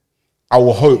 and I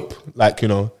will hope, like, you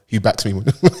know, he backs me when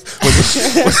he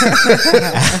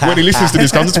listens to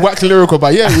this. I'm just waxing lyrical,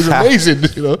 but yeah, it was amazing,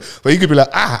 you know. But he could be like,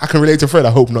 I can relate to Fred.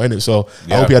 I hope not, innit? So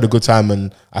I hope he had a good time,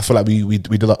 and I feel like we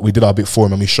did our bit for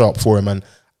him, and we show up for him. And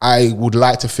I would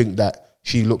like to think that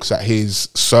she looks at his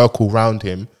circle around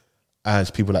him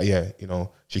as people that, yeah, you know,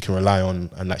 she can rely on,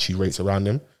 and that she rates around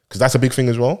him, because that's a big thing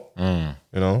as well.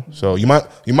 You know, so you might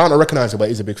not recognize it, but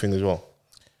it's a big thing as well.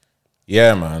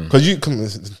 Yeah, man. Because you come,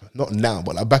 not now,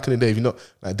 but like back in the day, if you're not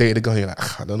like dated a girl, you're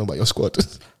like, I don't know about your squad.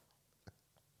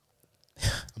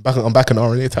 I'm back in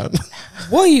RNA time.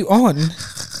 What are you on?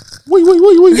 Wait.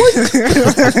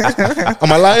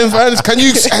 Am I lying, fans? Can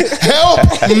you help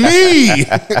me?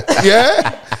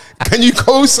 Yeah? Can you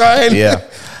co-sign? Yeah.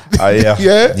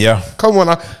 Yeah? Yeah. Come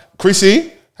on.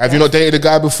 Chrissy, have you not dated a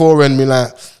guy before and been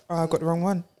like, Oh, I got the wrong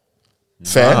one.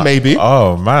 fair, maybe?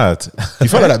 Oh, mad. You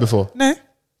felt like that before? No.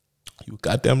 You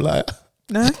goddamn liar.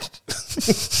 No.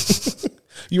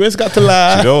 You ain't got to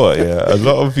lie. You know what? Yeah, a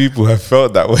lot of people have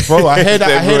felt that way. Bro, I hear that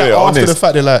after honest. the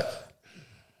fact. They're like,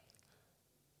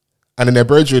 and then their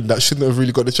brethren that shouldn't have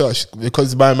really got the charge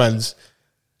because my man's,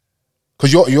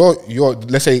 because you're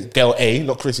let's say girl A,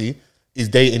 not Chrissy, is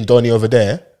dating Donnie over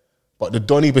there, but the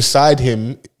Donnie beside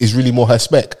him is really more her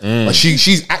spec. But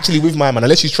she's actually with my man,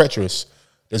 unless she's treacherous.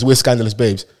 There's weird scandalous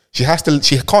babes. She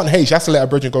can't hate. She has to let her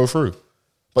brethren go through.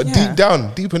 But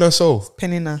Yeah. deep in her soul,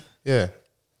 Penina. yeah,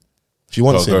 she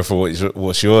wants Gotta go it. for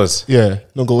what she was. Yeah,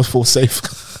 don't go for safe.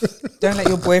 Don't let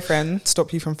your boyfriend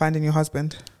stop you from finding your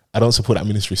husband. I don't support that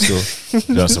ministry still.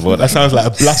 You don't support That that. sounds like a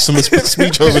blasphemous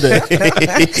speech over there.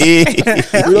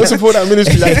 We don't support that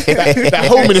ministry, that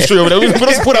whole ministry over there. We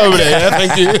don't support that over there. Yeah?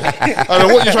 Thank you. I don't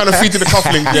know what you're trying to feed to the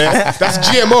cufflink. Yeah, that's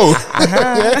GMO.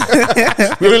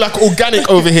 Yeah? We're like organic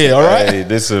over here. All right. Hey,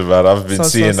 listen, man, I've been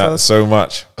seeing that so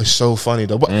much. It's so funny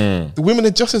though. But the women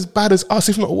are just as bad as us,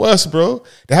 if not worse, bro.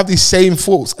 They have these same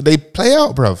faults. They play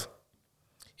out, bruv.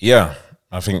 Yeah,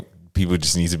 I think people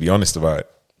just need to be honest about it.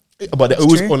 But they're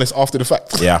always true. honest after the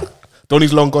fact. Yeah.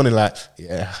 Donnie's long gone and like,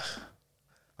 yeah,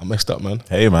 I messed up, man.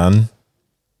 Hey, man.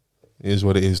 It is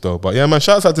what it is, though. But yeah, man,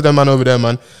 shouts out to them, man, over there,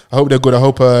 man. I hope they're good. I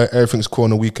hope everything's cool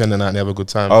on the weekend and that, and they have a good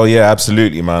time. Oh yeah,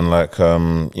 absolutely, man. Like,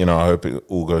 you know, I hope it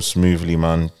all goes smoothly,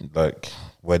 man. Like,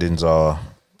 weddings are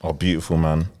beautiful,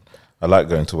 man. I like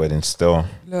going to weddings still.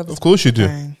 Love Of course you do.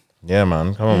 Fine. Yeah,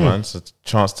 man. Come on, man. It's a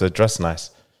chance to dress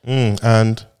nice,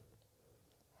 And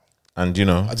and you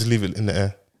know, I just leave it in the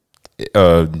air.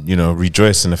 you know,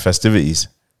 rejoice in the festivities.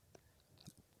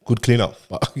 Good clean up.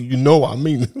 But you know what I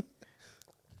mean.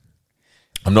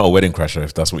 I'm not a wedding crasher,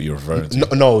 if that's what you're referring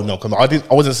to. No, come on.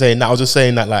 I wasn't saying that. I was just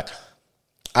saying that, like,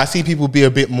 I see people be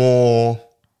a bit more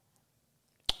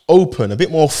open, a bit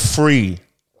more free,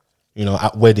 you know,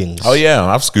 at weddings. Oh yeah,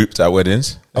 I've scooped at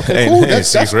weddings. Okay, Ain't- cool. ain't That's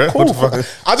secret. cool. What the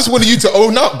fuck? I just wanted you to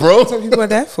own up, bro. That's what people are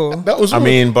there for. That was I all.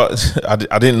 mean, but I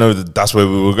didn't know that's where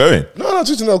we were going. no,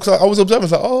 just to know, because I was observing.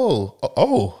 It's like,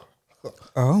 Oh.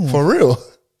 for real.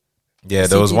 Yeah,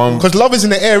 there was one. Because love is in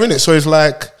the air, innit? So it's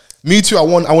like, me too. I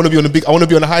want to be on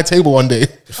the high table one day. You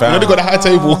know, they got a high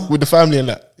table with the family and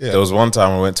that. Yeah. There was one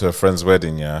time I went to a friend's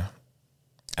wedding, yeah,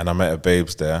 and I met a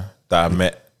babes there that I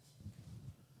met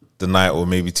the night or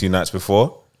maybe 2 nights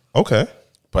before, Okay.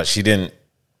 but she didn't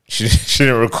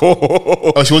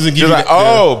recall. Oh, she wasn't She was giving like, it-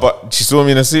 oh, but she saw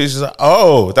me in a suit. She's like,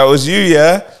 oh, that was you,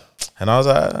 yeah. And I was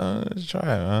like, let's try it,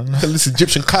 man. This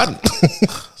Egyptian cunt.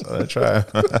 So let's try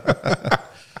it.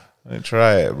 Let's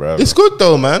try it, bro. It's good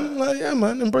though, man. Like, yeah,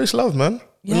 man. Embrace love, man.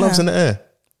 When Yeah. love's in the air.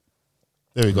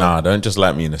 There we go. Nah, don't just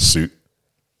like me in a suit.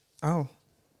 Oh.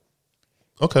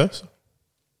 Okay. So,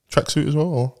 tracksuit as well.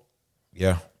 Or?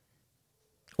 Yeah,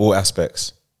 all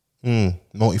aspects.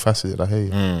 Multifaceted. I hear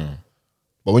you.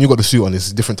 But when you got the suit on,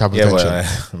 it's a different type of Yeah,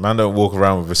 tension. but man, don't walk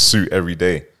around with a suit every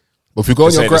day. But if you go on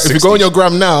This your ain't the if you go on 60s. your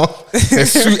gram now,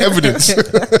 there's suit evidence.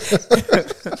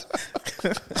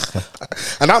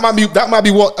 And that might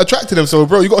be what attracted them. So,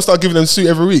 bro, you got to start giving them suit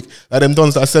every week, like them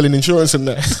dons that are selling insurance and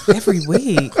that. Every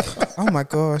week. Oh my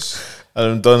gosh. And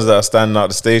them dons that are standing out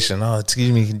the station. Oh,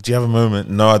 excuse me, do you have a moment?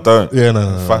 No, I don't. Yeah,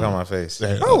 no. Fuck out my face.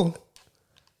 Yeah. Oh.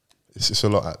 It's a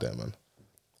lot out there, man.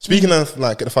 Speaking of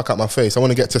like get the fuck out my face, I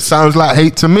want to get to sounds like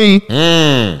hate to me.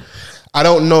 I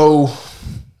don't know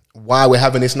why we're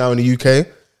having this now in the UK.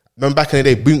 Remember back in the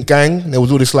day, Boot Gang, there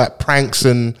was all this like pranks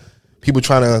and people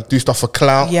trying to do stuff for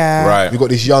clout. Yeah. Right. We got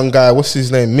this young guy, what's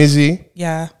his name? Mizzy.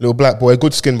 Yeah. Little black boy,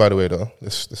 good skin by the way though.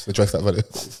 Let's address that value.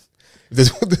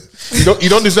 You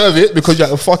don't deserve it because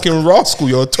you're a fucking rascal,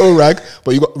 you're a toe rag,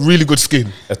 but you got really good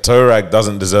skin. A toe rag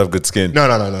doesn't deserve good skin. No.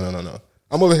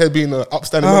 I'm over here being an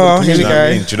upstanding Oh, member of the here we community. You know what I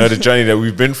go. mean? Do you know the journey that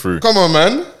we've been through? Come on,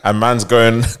 man. And man's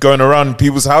going around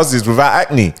people's houses without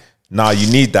acne. Nah,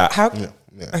 you need that. How? Yeah.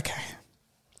 Okay.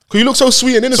 Cause you look so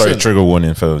sweet and innocent. Sorry, trigger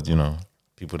warning for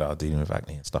people that are dealing with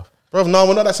acne and stuff. Bro, no,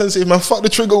 we're not that sensitive, man. Fuck the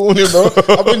trigger warning, bro.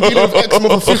 I've been dealing with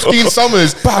eczema for 15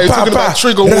 summers. They're talking about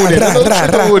trigger warning. No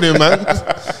trigger warning, man.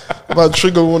 About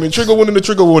trigger warning. Trigger warning, the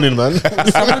trigger warning, man.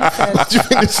 What do you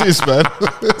think this is, man?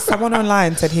 Someone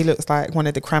online said he looks like one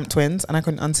of the Cramp twins, and I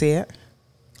couldn't unsee it.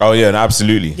 Oh yeah, no,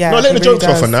 absolutely. Yeah. No, letting the he really jokes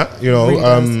off does. on that. You know, Really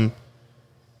does.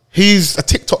 he's a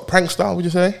TikTok prankster, would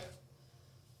you say?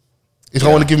 If I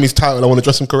want to give him his title, I want to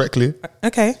dress him correctly.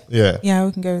 Okay. Yeah. Yeah,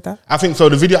 we can go with that. I think so.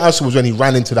 The video I saw was when he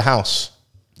ran into the house.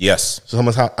 Yes. So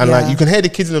someone's house. And Yeah. like, you can hear the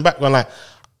kids in the background, like,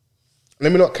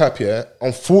 let me not cap here.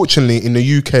 Unfortunately, in the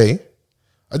UK, it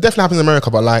definitely happens in America,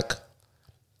 but like,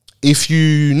 if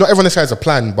you, not everyone necessarily has a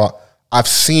plan, but I've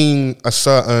seen a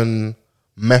certain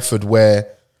method where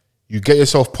you get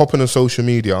yourself popping on social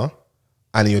media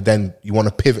and you want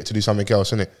to pivot to do something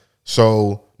else, innit?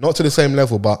 So, not to the same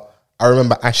level, but I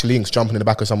remember Ashley Inks jumping in the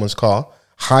back of someone's car,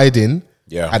 hiding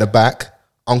at the back.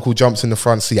 Uncle jumps in the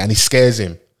front seat and he scares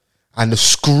him. And the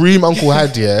scream Uncle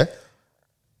had, yeah,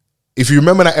 if you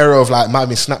remember that era of like, might have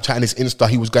been Snapchat and his Insta,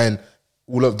 he was going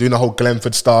all up, doing the whole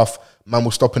Glenford stuff. Man will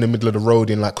stop in the middle of the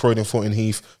road in like Croydon, Thornton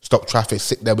Heath, stop traffic,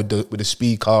 sit there with the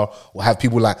speaker, or have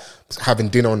people like having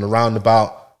dinner on the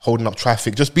roundabout, holding up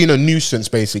traffic, just being a nuisance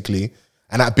basically.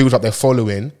 And that builds up their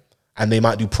following. And they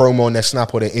might do promo on their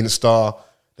Snap or their Insta.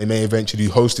 They may eventually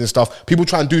do hosting stuff. People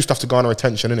try and do stuff to garner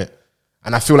attention, innit?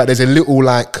 And I feel like there's a little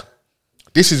like,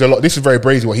 this is very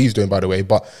brazy what he's doing, by the way,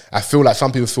 but I feel like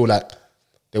some people feel like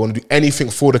they want to do anything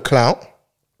for the clout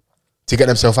to get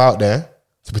themselves out there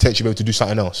to potentially be able to do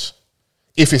something else.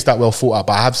 If it's that well thought out.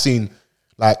 But I have seen,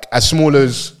 like, as small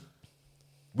as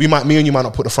me and you might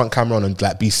not put the front camera on and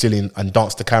like be silly and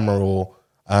dance the camera or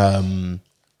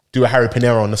do a Harry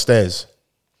Panera on the stairs.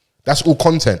 That's all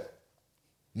content.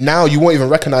 Now you won't even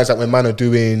recognize that when man are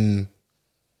doing,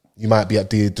 you might be at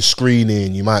the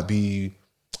screening, you might be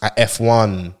at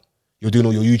F1, you're doing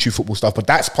all your YouTube football stuff, but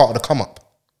that's part of the come up.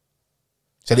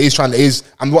 So what I'm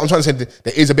trying to say,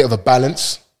 there is a bit of a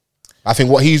balance. I think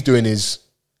what he's doing is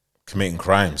Committing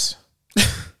crimes.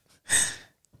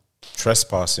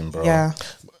 Trespassing, bro. Yeah.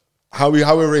 how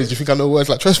we're raised. Do you think I know words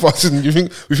like trespassing? Do you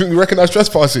think we recognize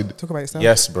trespassing? Talk about yourself.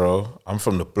 Yes, bro. I'm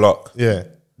from the block. Yeah.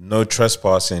 No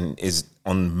trespassing is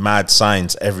on mad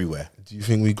signs everywhere. Do you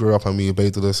think we grew up and we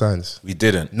obeyed all those signs? We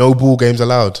didn't. No ball games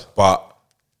allowed. But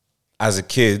as a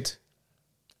kid,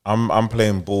 I'm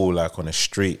playing ball like on a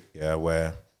street, yeah,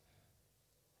 where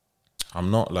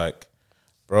I'm not like,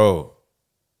 bro,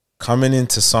 coming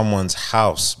into someone's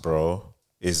house, bro,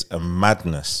 is a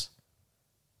madness.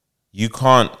 You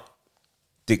can't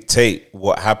dictate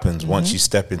what happens once you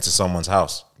step into someone's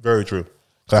house. Very true.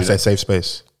 Because I said safe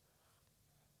space.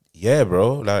 Yeah,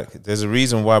 bro. Like, there's a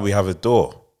reason why we have a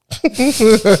door.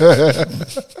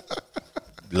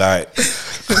 Like,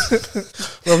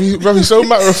 Ravi, so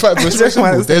matter of fact, but it's very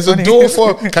simple. There's a door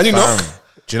for. Can you knock?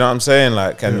 do you know what I'm saying?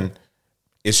 Like, and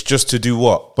it's just to do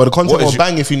what? But the content What is will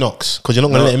bang if he knocks because you're not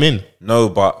going to let him in. No,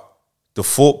 but the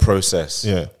thought process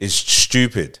Yeah. is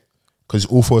stupid. Because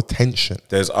it's all for attention.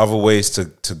 There's other ways to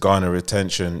garner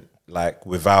attention, like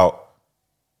without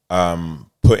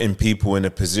putting people in a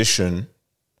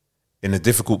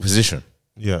difficult position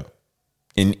Yeah.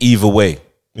 in either way.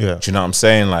 Yeah. Do you know what I'm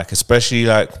saying? Like, especially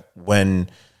like when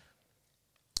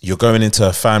you're going into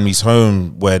a family's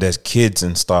home where there's kids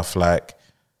and stuff, like,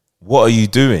 what are you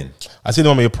doing? I seen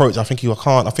him on my approach. I think it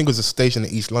was a station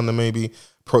in East London, maybe.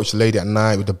 Approached the lady at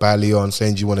night with the belly on,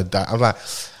 saying, "Do you want to die?" I was like,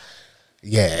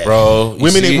 "Yeah, Bro, you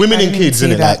women see- and I didn't kids, see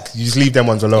innit? that. Like, you just leave them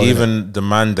ones alone." innit? Even the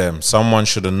man them, someone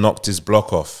should have knocked his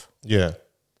block off. Yeah,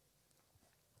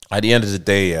 At the end of the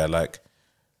day, yeah, like,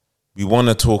 we want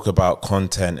to talk about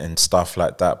content and stuff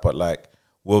like that, but like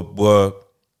we're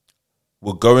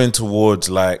going towards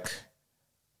like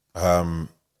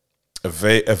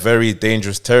a very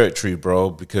dangerous territory, bro.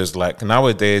 Because like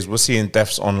nowadays we're seeing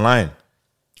deaths online.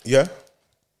 Yeah,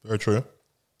 very true.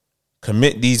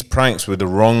 Commit these pranks with the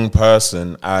wrong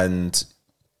person, and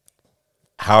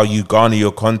how you garner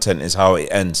your content is how it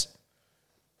ends.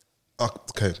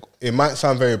 Okay, it might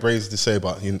sound very brazen to say,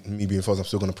 but me being false, I'm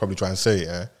still going to probably try and say it.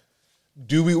 Yeah?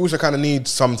 Do we also kind of need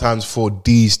sometimes for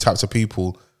these types of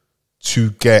people to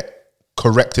get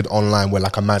corrected online where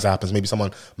like a mad happens? Maybe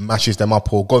someone mashes them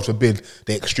up, or God forbid,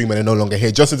 they're extreme and they're no longer here.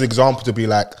 Just as an example to be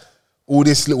like, all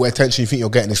this little attention you think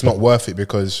you're getting, it's not worth it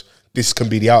because this can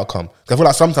be the outcome. I feel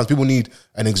like sometimes people need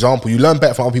an example. You learn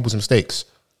better from other people's mistakes.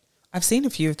 I've seen a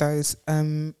few of those.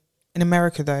 In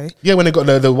America, though. Yeah, when they got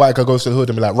the white guy goes to the hood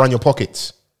and be like, run your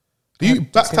pockets. You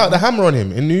backed out the hammer on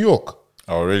him in New York.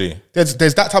 Oh, really? There's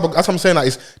that type of, that's what I'm saying.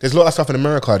 Like, there's a lot of stuff in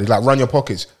America. They like run your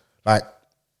pockets. Like,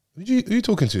 who you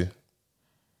talking to?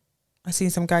 I seen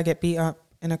some guy get beat up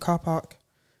in a car park.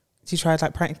 He tried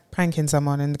like pranking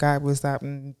someone, and the guy was like,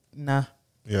 nah.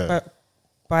 Yeah. But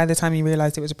by the time he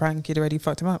realised it was a prank, he'd already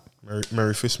fucked him up.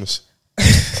 Merry Christmas.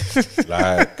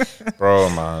 Like, bro,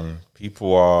 man,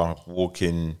 people are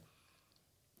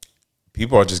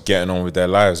just getting on with their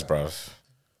lives, bruv.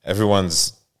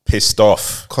 Everyone's pissed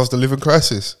off. Cost of living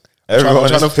crisis.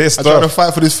 Everyone's pissed off. I'm trying to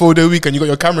fight for this 4-day week and you got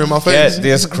your camera in my face. Get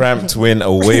this cramped win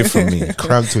away from me.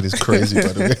 Cramped win is crazy, by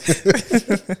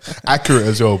the way. Accurate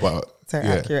as well, but So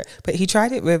accurate. But he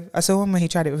tried it with, I saw one where he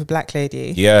tried it with a black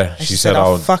lady. Yeah, And she said,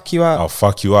 I'll fuck you up. I'll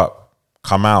fuck you up.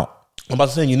 Come out. I'm about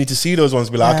to say, you need to see those ones.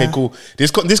 Be like, okay, cool.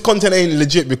 This content ain't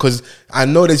legit because I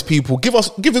know there's people. Give us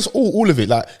all of it.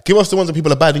 Like, give us the ones that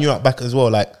people are badding you up back as well.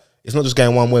 Like, it's not just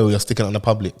going one way where you're sticking it on the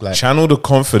public. Like, channel the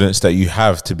confidence that you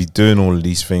have to be doing all of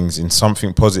these things in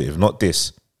something positive, not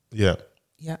this. yeah,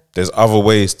 Yeah. There's other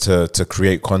ways to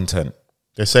create content.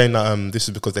 they're saying that this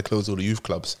is because they closed all the youth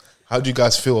clubs. How do you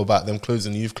guys feel about them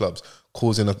closing the youth clubs,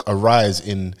 causing a rise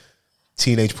in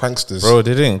teenage pranksters? Bro,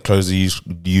 they didn't close the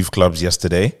youth clubs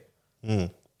yesterday.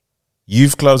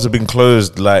 Youth clubs have been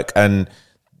closed, like, and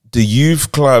the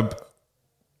youth club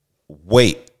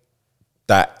weight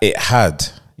that it had,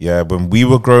 when we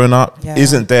were growing up,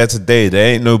 isn't there today.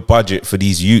 There ain't no budget for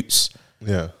these youths.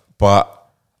 Yeah, but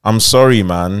I'm sorry,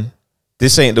 man,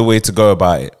 this ain't the way to go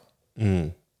about it.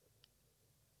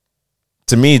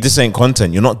 To me, this ain't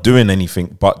content. You're not doing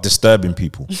anything but disturbing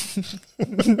people. you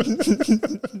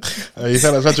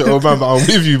sound like such an old man, but I'm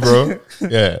with you, bro.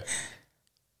 Yeah.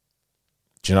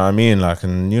 Do you know what I mean? Like,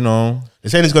 and you know, they're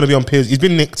saying he's going to be on Piers. He's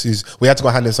been nicked. We had to go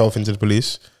hand himself into the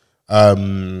police.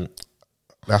 I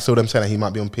saw them saying that he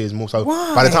might be on Piers more. So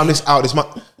by the time this out, this might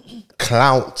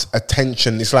clout,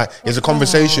 attention. It's like it's a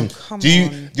conversation. You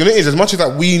know what it is? As much as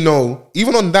that we know,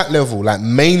 even on that level, like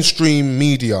mainstream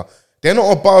media, they're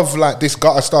not above like this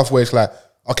gutter stuff where it's like,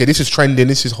 okay, this is trending,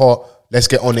 this is hot. Let's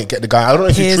get on it, get the guy. I don't know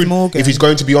if he's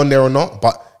going to be on there or not,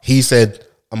 but he said,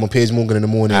 I'm on Piers Morgan in the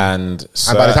morning, and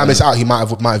by the time it's out, he might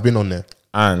have been on there.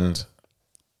 And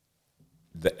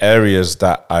the areas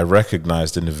that I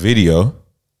recognized in the video,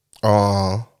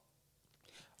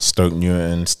 Stoke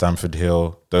Newton, Stamford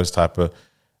Hill, those type of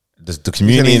the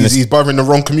community. He's bothering the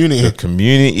wrong community. The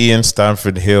community in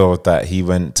Stamford Hill that he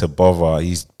went to bother,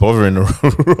 he's bothering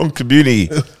the wrong community.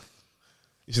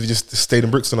 You should have just stayed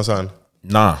in Brixton or something.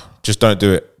 Nah, just don't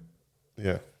do it.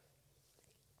 Yeah.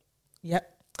 Yep.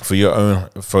 For your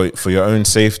own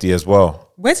safety as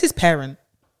well. Where's his parent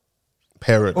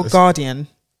or It's, guardian?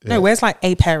 Yeah. No, where's like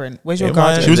a parent? Where's your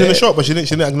guardian? She was in the shop, but she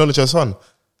didn't acknowledge her son.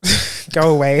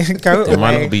 Go away. Go they away.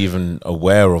 might not be even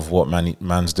aware of what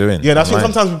man's doing. Yeah, that's what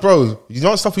sometimes, bro. You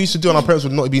know, stuff we used to do, and our parents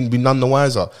would not be none the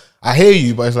wiser. I hear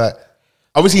you, but it's like,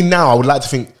 obviously now I would like to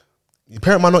think your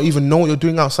parent might not even know what you're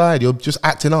doing outside. You're just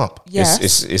acting up.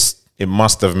 Yes. It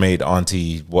must have made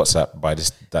auntie WhatsApp by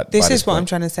this. This is what I'm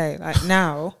trying to say. Like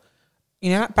now,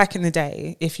 you know, like back in the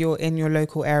day, if you're in your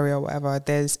local area or whatever,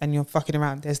 and you're fucking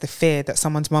around, there's the fear that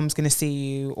someone's mum's going to see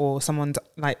you, or someone's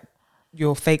like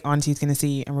your fake auntie's going to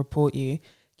see you and report you.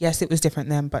 Yes, it was different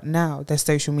then, but now there's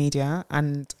social media,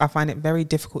 and I find it very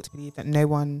difficult to believe that no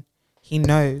one he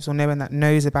knows or no one that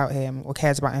knows about him or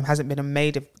cares about him hasn't been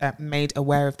made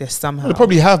aware of this somehow. They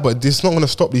probably have, but it's not going to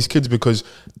stop these kids because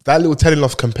that little telling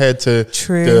off compared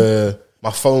to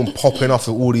my phone popping off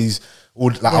with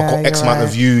I've got X amount of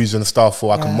views and stuff,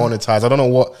 or I can monetize. I don't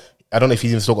know if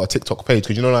he's even still got a TikTok page,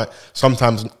 because you know, like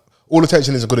sometimes all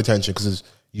attention is a good attention because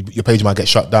your page might get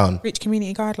shut down. Reach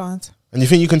community guidelines. And you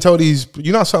think you can tell these,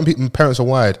 you know, certain people, parents are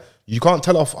wired. You can't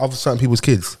tell off other certain people's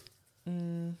kids.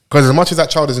 Because as much as that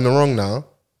child is in the wrong now,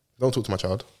 don't talk to my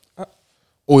child.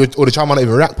 Or the child might not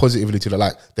even react positively to that.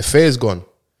 Like, the fear's gone.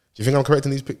 Do you think I'm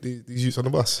correcting these youths on the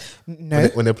bus? No.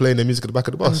 When they're playing their music at the back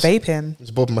of the I'm bus? vaping.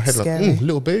 Just bobbing my head Scary. like,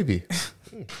 little baby.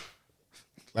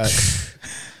 Like,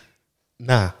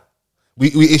 nah.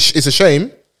 It's a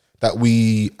shame that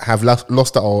we have lost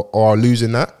that or are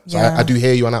losing that. So Yeah. I do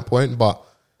hear you on that point, but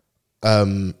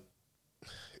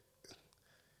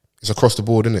it's across the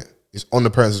board, isn't it? It's on the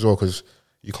parents as well, because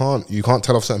you can't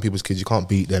tell off certain people's kids. You can't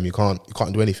beat them. You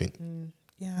can't do anything.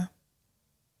 Yeah.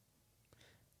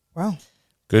 Wow.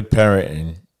 Good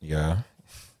parenting,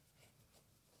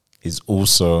 is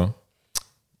also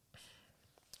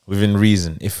within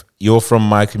reason. If you're from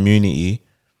my community,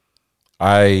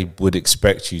 I would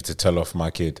expect you to tell off my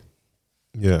kid.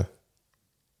 Yeah.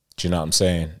 Do you know what I'm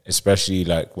saying? Especially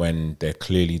like when they're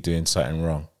clearly doing something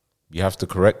wrong. You have to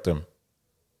correct them.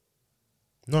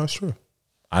 No, it's true.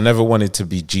 I never wanted to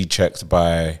be G-checked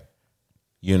by,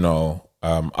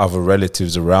 other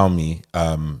relatives around me,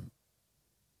 that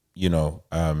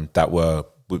were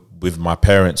with my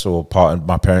parents or part of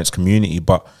my parents' community,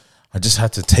 but I just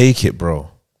had to take it, bro.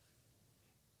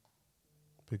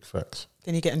 Big facts.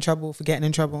 Then you get in trouble for getting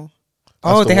in trouble.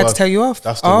 That's They the had to worst. tell you off.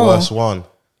 That's the worst one.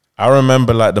 I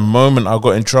remember like the moment I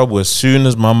got in trouble, as soon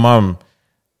as my mum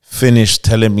finished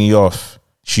telling me off,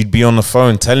 she'd be on the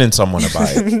phone telling someone about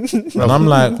it. And I'm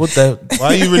like, what the? Why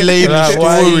are you relaying the Like,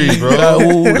 why are story, you- bro?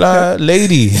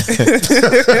 lady.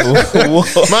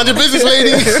 Mind your business,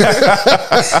 lady.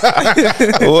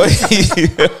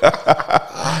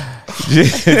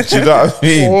 Do you know what I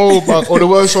mean? Or the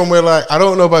worst one where, like, I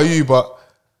don't know about you, but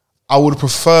I would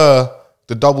prefer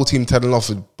the double team telling off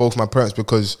with both my parents,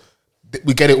 because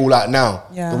we get it all out now.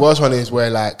 Yeah. The worst one is where,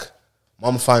 like,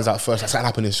 mum finds out first, like something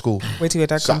happened in school. Wait till your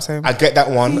dad So comes home. I get that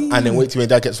one, and then wait till your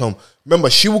dad gets home. Remember,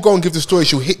 she will go and give the story.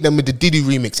 She'll hit them with the Diddy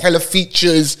remix, hella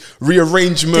features,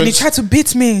 rearrangements. Then he tried to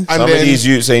beat me. and Some then, of these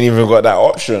youths ain't even got that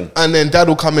option. and then dad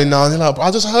will come in now and they're like,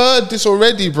 I just heard this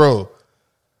already, bro.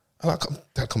 I'm like,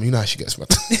 Dad, come on, you know how she gets, man.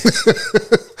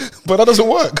 But that doesn't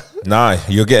work. Nah,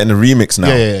 you're getting the remix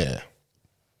now. Yeah.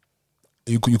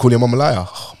 You call your mum a liar?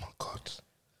 Oh my God.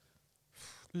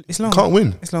 It's long. Can't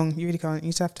win. It's long. You really can't. You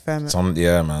just have to firm it.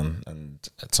 Man. And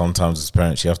sometimes as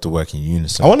parents, you have to work in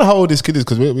unison. I wonder how old this kid is,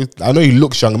 because I know he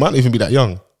looks young. He might not even be that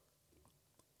young.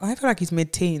 I feel like he's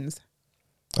mid-teens.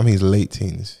 I mean, he's late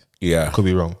teens. Yeah. Could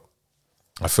be wrong.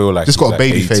 I feel like Just he's got a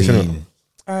baby face, 18,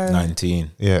 innit?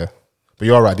 19. Yeah. But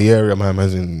you're right, the area, man,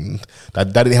 as in,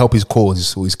 that didn't help his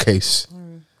cause or his case.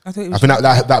 I thought it I was.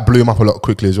 think that blew him up a lot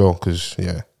quickly as well, because,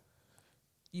 yeah.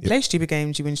 You play stupid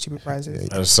games, you win stupid prizes.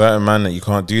 There's a certain man that you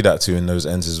can't do that to in those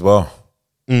ends as well.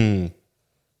 They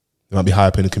might be high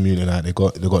up in the community, like they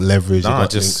got leverage. Nah, they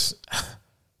got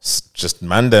just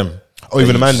man them. Or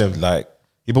even You man just, them. Like,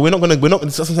 Yeah, but we're not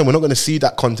gonna see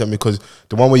that content, because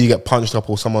the one where you get punched up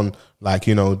or someone, like,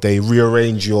 they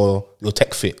rearrange your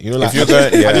tech fit. You know, like, If you're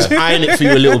going- I just iron it for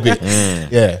you a little bit.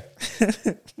 Yeah.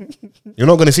 You're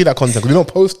not gonna see that content because we don't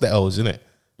post the L's, innit?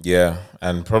 yeah.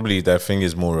 And probably their thing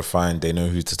is more refined. They know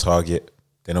who to target.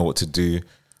 They know what to do.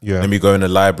 Yeah. Let me go in the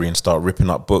library and start ripping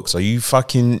up books. Are you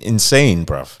fucking insane,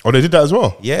 bruv? Oh, they did that as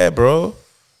well. Yeah, bro.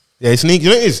 Yeah, it's sneaky. You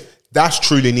know what it is? That's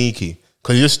truly sneaky,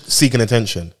 because you're just seeking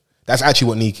attention. That's actually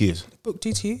what sneaky is. Book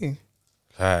due to you.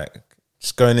 Like,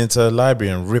 just going into the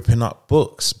library and ripping up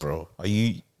books, bro. Are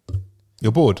you...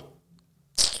 You're bored.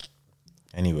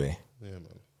 Anyway. They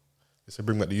said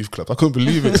bring back the youth club. I couldn't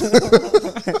believe it.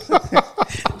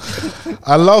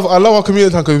 I love our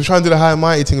community time, because we try and do the high and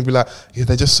mighty thing and be like, yeah,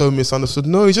 they're just so misunderstood.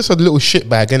 No, he's just a little shit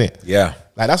bag, innit? Yeah.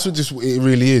 Like, that's what just it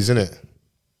really is, innit?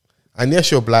 And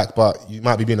yes, you're black, but you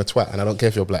might be being a twat, and I don't care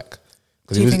if you're black.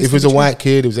 Because Do you if think it it's was a really white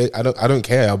kid, I don't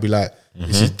care. I'll be like,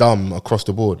 this is dumb across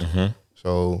the board.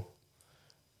 So,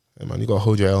 yeah, man, you gotta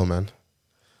hold your L, man.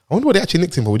 I wonder what they actually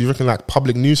nicked him for. Would you reckon, like,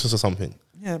 public nuisance or something?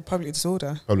 Yeah, public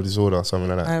disorder. Public disorder or something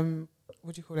like that.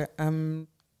 What do you call it?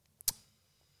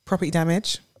 Property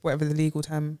damage, whatever the legal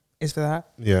term is for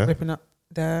that. Yeah. Ripping up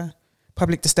the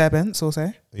public disturbance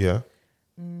also. Yeah.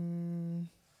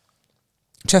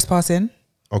 Trespassing.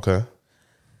 Okay.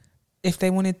 If they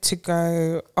wanted to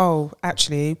go,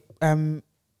 actually,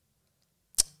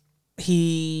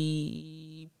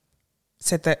 he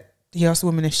said that he asked the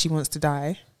woman if she wants to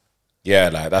die. Yeah,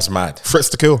 like, that's mad. Threats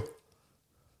to kill.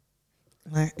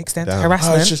 Like, extent Damn.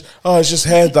 harassment. It's just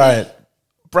hair dye.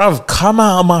 Bruv, come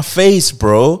out of my face,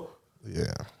 bro.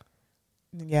 Yeah.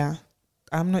 Yeah.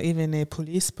 I'm not even a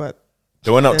police, but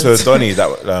They went up to a Donny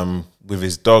that with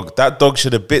his dog. That dog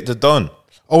should have bit the Don.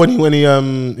 Oh, when he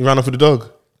ran off with the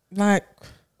dog. like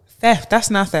theft. That's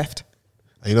not theft.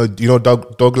 And you know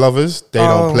dog lovers, they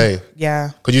don't play. Yeah.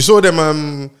 Because you saw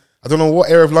them I don't know what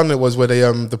area of London it was where they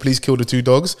the police killed the 2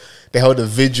 dogs. They held a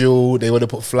vigil. They would have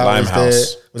put flowers there.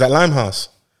 Limehouse. Was that Limehouse?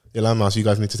 Yeah, Limehouse. You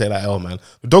guys need to take that L, man.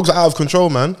 The dogs are out of control,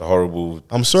 man. The horrible,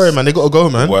 I'm sorry, man. They got to go,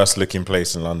 man. worst looking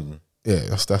place in London.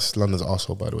 Yeah, that's London's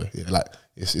arsehole, by the way. Yeah, like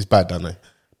it's bad down there.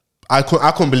 I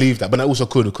couldn't believe that, but I also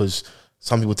could because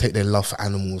some people take their love for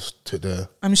animals to the.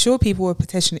 I'm sure people were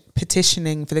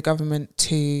petitioning for the government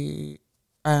to,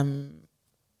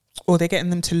 or they're getting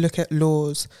them to look at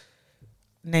laws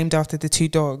named after the 2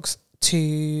 dogs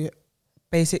to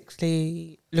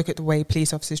basically look at the way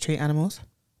police officers treat animals.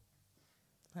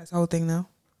 That's the whole thing now.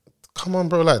 Come on,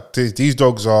 bro. Like these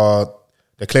dogs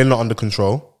they're clearly not under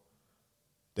control.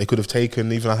 They could have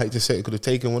taken, even I hate to say it, could have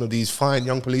taken one of these fine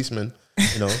young policemen,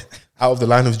 out of the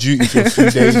line of duty for a few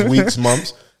days, weeks,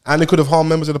 months, and they could have harmed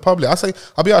members of the public.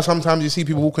 I'll be honest, sometimes you see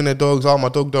people walking their dogs, my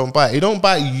dog don't bite. He don't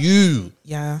bite you.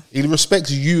 Yeah. He respects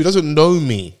you. He doesn't know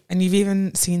me. And you've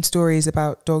even seen stories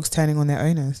about dogs turning on their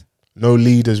owners. No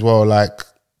lead as well. Like,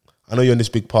 I know you're in this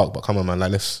big park, but come on, man.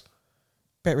 Like,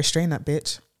 Better restrain that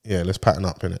bitch. let's pattern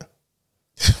up, innit?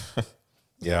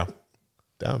 Yeah.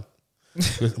 Damn.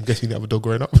 I'm guessing you have a dog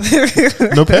growing up.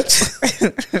 No pets?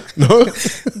 No?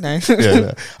 No.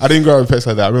 Yeah. I didn't grow up with pets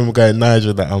like that. I remember going to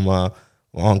Niger that my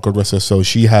aunt, God rest her soul,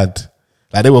 she had,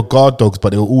 like, they were guard dogs, but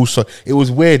they were also, it was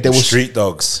weird. They were Street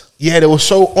dogs. Yeah, they were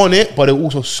so on it, but they were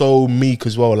also so meek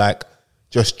as well. Like,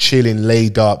 just chilling,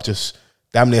 laid up, just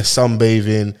damn near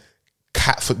sunbathing.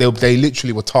 Cat foot. They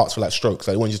literally were tarts for like strokes.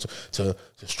 Like, they wanted you to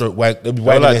stroke wag. They'd be They're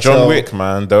wagging like their John tail. Wick,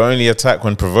 man. They only attack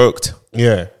when provoked.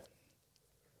 Yeah.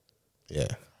 Yeah.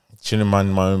 Chilling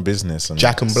mind my own business. And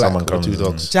Jack and Black someone were the comes 2 and-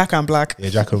 dogs. Jack and Black. Yeah,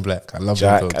 Jack and Black. I love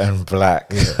Jack them dogs. and Black.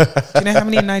 Do you know how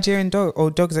many Nigerian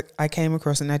dogs that I came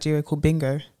across in Nigeria called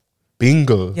Bingo?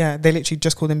 Bingo. Yeah, they literally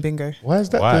just call them Bingo. Why is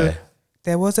that? Why?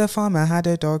 There was a farmer had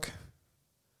a dog.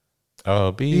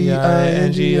 Oh,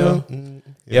 B-I-N-G-O.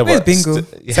 Yeah, Where's but Bingo?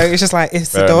 So it's just like,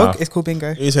 it's Fair a dog, enough. it's called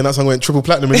Bingo. You're saying that song went triple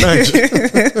platinum in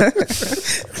Nigeria?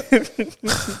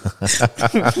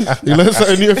 You learn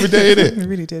something new every day, It innit?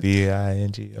 really did.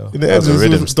 B-I-N-G-O. In the That's a end,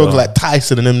 rhythm there's dogs still. like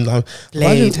Tyson and them. Like,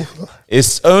 Laid.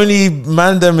 It's only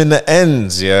man them in the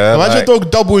ends, yeah. Imagine like, a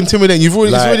dog double intimidating. It's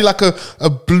Like- already like a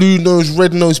blue nose,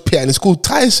 red nose pit, and it's called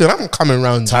Tyson. I'm coming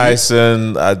round.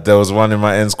 Tyson. There was one in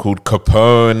my ends called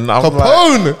Capone. I'm like,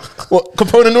 Capone. What?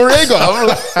 Capone and Noriega.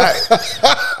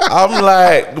 I'm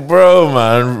like, bro,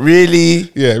 man, really?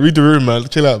 Yeah, read the room, man.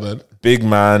 Chill out, man. Big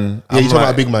man. Yeah, I'm you're talking like-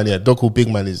 about a big man. Yeah, dog called Big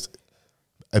Man is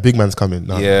a big man's coming.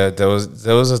 No. Yeah, there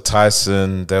was a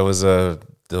Tyson. There was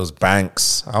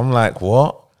Banks. I'm like,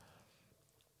 what?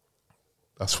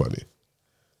 That's funny.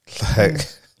 Like,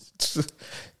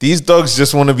 these dogs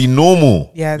just want to be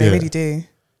normal. Yeah, they Yeah. really do.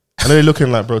 I know they're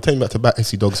looking like, bro, take me back to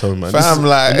Battersea Dogs Home, man. This Fam, is-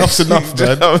 like, enough's enough, do you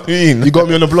man. know what I mean? You got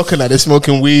me on the block and that they're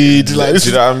smoking weed. Like, this Do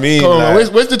you is- know what I mean? Come on, man.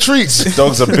 Like- Where's the treats?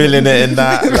 Dogs are billing it in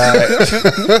that.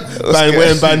 Like,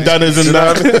 Wearing bandanas Do and you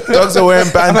know that. what I mean? Dogs are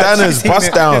wearing bandanas, seen bust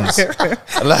it. downs.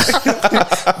 Like,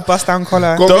 Bust down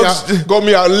collar. Got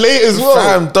me out late as well.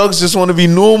 fam, dogs just want to be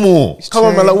normal. Come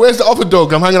on, man. Like, where's the other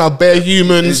dog? I'm hanging out bare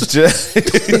humans. It's just,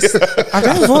 I've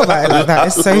never thought about it like that.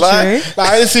 It's so Like- true. Like,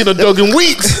 I ain't seen a dog in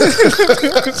weeks.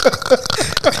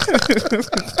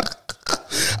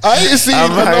 I ain't seen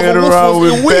I'm another hanging woof around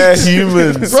woof in with bare weeks.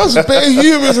 humans. Bro, it's bare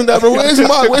humans and that, bro. Where's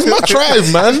my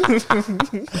tribe, man?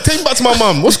 Take me back to my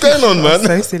mum. What's going on, man?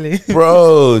 So silly.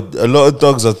 Bro, a lot of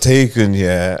dogs are taken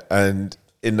here and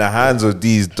in the hands of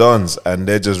these dons, and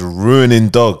they're just ruining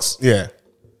dogs. Yeah.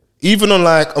 Even on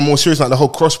like a more serious, like the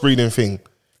whole crossbreeding thing.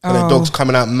 And the Oh. dogs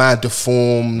coming out mad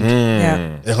deformed.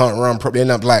 Yeah. They can't run properly. They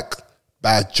end up like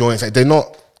bad joints. Like they're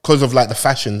not because of like the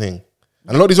fashion thing.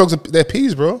 And a lot of these dogs, they're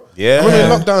peas, bro. Yeah. I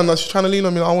remember in lockdown, I was trying to lean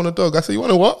on me. Like, I want a dog. I said, you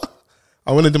want a what?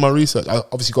 I went to do my research. I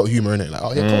obviously got humor in it. Like,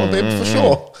 oh yeah, come on, baby, for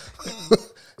sure.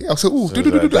 Yeah, I said, ooh, do.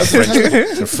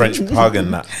 The French pug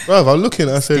and that. Bro, I was looking.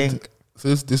 I said, Stink.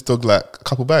 so this dog like a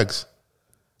couple bags.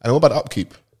 And what about the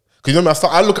upkeep? Because you know,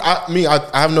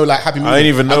 I have no like happy. I don't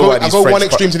even know what I these go French one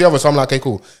extreme to the other, so I'm like, okay,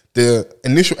 cool. The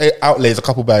initial outlay is a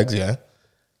couple bags, yeah.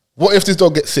 What if this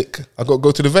dog gets sick? I got to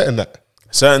go to the vet and that.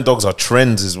 Certain dogs are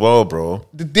trends as well, bro.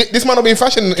 This might not be in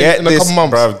fashion in Get a this, couple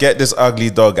months. bro. Get this ugly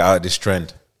dog out of this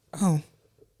trend. Oh.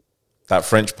 That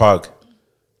French pug.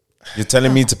 You're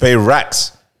telling me to pay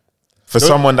racks for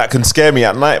someone that can scare me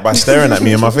at night by staring at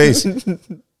me in my face.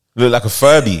 Look like a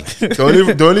Furby.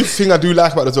 The only thing I do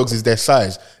like about the dogs is their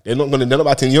size. You're not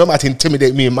about to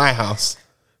intimidate me in my house.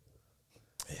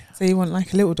 So you want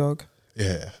like a little dog?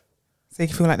 Yeah, So you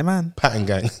can feel like the man? patting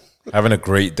gang. Having a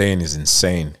Great Dane is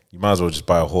insane. You might as well just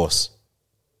buy a horse.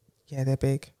 Yeah, they're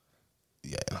big.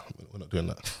 Yeah, no, we're not doing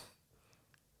that.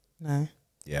 No.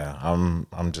 Yeah, I'm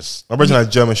just. My brother had a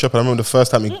German Shepherd. I remember the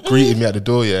first time he greeted me at the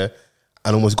door, yeah,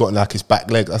 and almost got like his back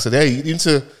leg. I said, "Hey, you need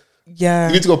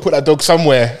to go put that dog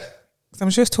somewhere." I'm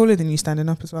sure it's taller than you standing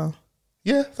up as well.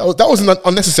 Yeah, that wasn't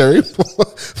unnecessary.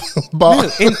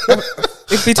 But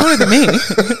It'd be taller than me.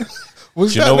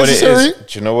 was Do you that know what it necessary?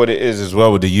 is? Do you know what it is as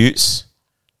well with the Utes?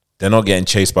 They're not getting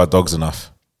chased by dogs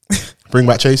enough. Bring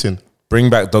back chasing. Bring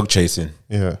back dog chasing.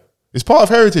 Yeah, it's part of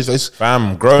heritage. It's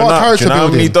Fam, growing part of up, do character you know how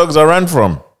many building. dogs I ran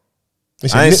from?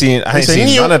 I ain't seen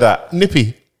none of that.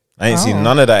 Nippy. I ain't seen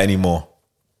none of that anymore.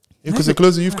 Because they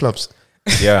close the youth clubs.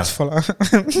 Yeah.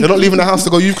 They're not leaving the house to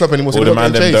go youth club anymore. So All they're the not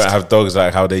man them getting don't chased. have dogs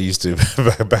like how they used to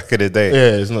back in the day.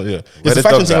 Yeah, it's not. Yeah, Where it's a the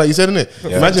fashion dogs thing, at? like you said, isn't it?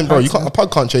 Yeah. Imagine, bro, a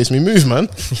pug can't chase me. Move, man.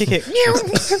 Kick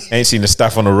it. Ain't seen the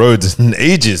staff on the roads in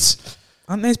ages.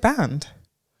 Aren't those banned?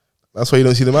 That's why you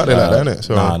don't see them out there like that, innit?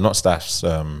 So Nah, not staffs.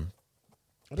 there's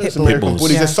Pit American bulls.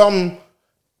 bullies. Yeah.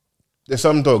 There's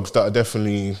some dogs that are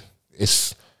definitely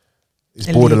it's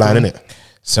Illegal. borderline, innit?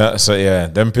 So yeah,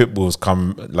 them pit bulls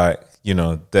come like, you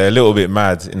know, they're a little bit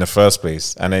mad in the first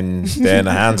place, and then they're in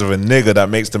the hands of a nigga that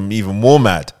makes them even more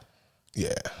mad.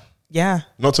 Yeah. Yeah.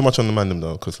 Not too much on the man them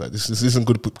though, because like this isn't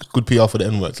good PR for the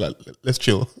N words. Like, let's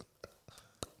chill.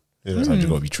 Yeah. Sometimes you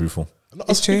gotta be truthful. No,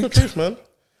 It's speak true. the truth, man.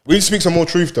 We need to speak some more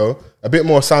truth though. A bit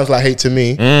more sounds like hate to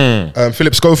me.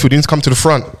 Philip Schofield, you need to come to the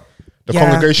front. The Yeah.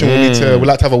 congregation would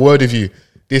like to have a word with you.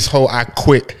 This whole I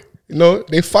quit. You know,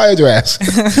 they fired your ass.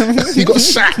 You got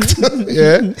sacked.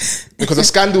 Yeah. Because a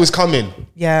scandal is coming.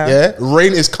 Yeah. Yeah.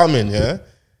 Rain is coming. Yeah.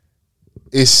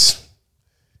 It's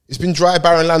been dry,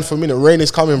 barren land for a minute. Rain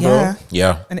is coming, bro. Yeah.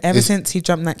 Yeah. And ever since he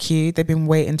jumped that queue, they've been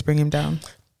waiting to bring him down.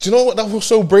 Do you know what that was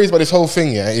so brazen about this whole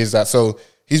thing? Yeah, is that so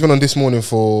he's been on This Morning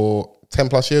for 10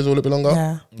 plus years or a little bit longer.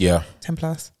 Yeah. Yeah. 10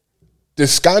 plus. The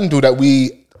scandal that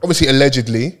we obviously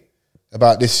allegedly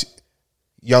about this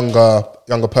younger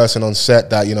person on set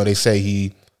that, you know, they say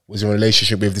he was in a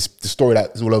relationship with, the story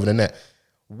that is all over the net.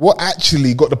 What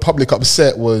actually got the public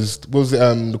upset was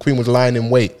the Queen was lying in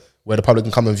wait where the public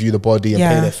can come and view the body and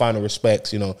pay Yeah. their final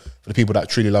respects, you know, for the people that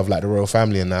truly love like the royal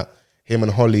family and that. Him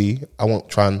and Holly, I won't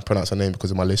try and pronounce her name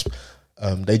because of my lisp.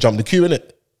 They jumped the queue,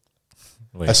 innit?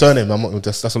 Wait. Her surname,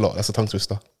 that's a lot. That's a tongue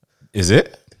twister. Is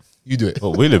it? You do it.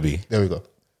 What, Willoughby? There we go.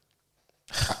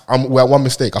 We're at one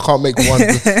mistake. I can't make one.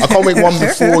 I can't make one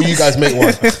before you guys make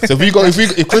one. So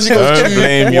if Chrissy goes Don't 2,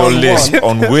 blame your 1, list 1,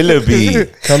 on Willoughby.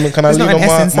 can I There's lean not on an S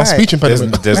my inside. speech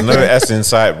impediment? There's no S in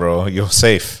sight, bro. You're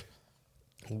safe.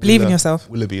 Believe in yourself.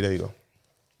 Willoughby, there you go.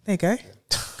 There you go.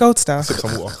 Gold star. Sip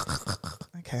some water.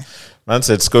 Okay. Man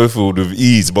said Schofield with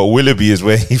ease, but Willoughby is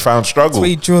where he found struggle. That's where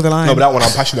you draw the line. No, but that one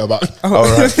I'm passionate about. All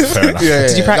right, fair enough. Yeah,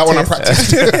 Did you that one I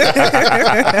practice? practiced.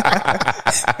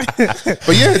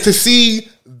 But yeah, to see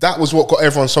that was what got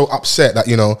everyone so upset that,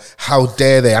 you know, how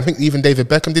dare they? I think even David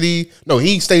Beckham, did he? No,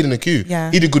 he stayed in the queue.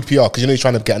 Yeah. He did good PR because, you know, he's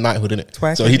trying to get a knighthood, innit?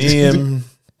 Twerking. So he just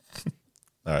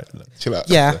All right. chill out.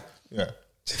 Yeah. Yeah.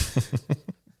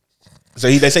 So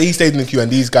they say he stayed in the queue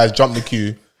and these guys jumped the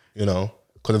queue, you know,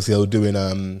 because obviously they were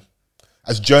doing,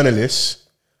 as journalists,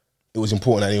 it was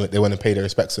important that they went and paid their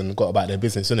respects and got about their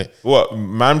business, innit? What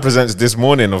man presents This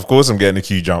Morning? Of course, I'm getting a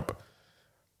queue jump.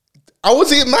 I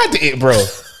wasn't mad at it, bro.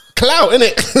 Clout,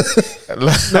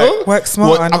 innit? No? Work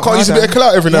smart. What, I can't use a bit of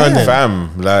clout every now and then.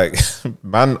 Fam, like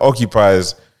man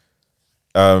occupies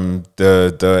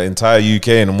the entire UK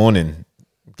in the morning.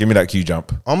 Give me that queue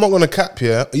jump. I'm not going to cap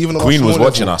here. Even on a Queen small was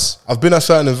level. watching us. I've been at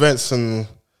certain events and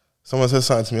someone said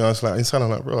something to me. I was like, inside,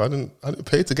 I'm like, bro, I didn't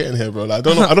pay to get in here, bro. Like,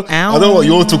 I don't know what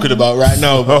you're talking about right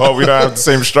now, bro. Oh, we don't have the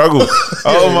same struggle.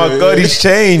 Oh my God, he's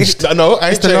changed. No, I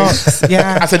ain't the changed. locks,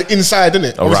 yeah. I said inside, didn't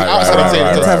it? Oh, Obviously right, outside, right, I'm saying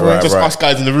right, just, right, just right. us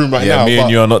guys in the room right Yeah, now. me but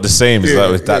and you are not the same. It's Yeah,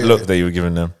 like with that yeah. look that you were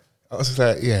giving them. I was just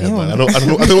like, yeah, man, I don't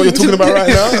know what you're talking about right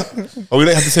now. Oh, we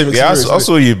don't have the same Yeah, experience. I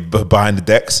saw you behind the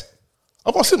decks.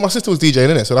 My sister was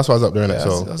DJing, innit? So that's why I was up there, innit? I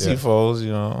So see yeah. foes,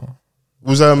 you know. It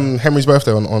was Henry's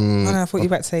birthday on Oh, no, I thought you were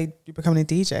about to say you're becoming a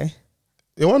DJ.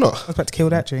 yeah, why not? I was about to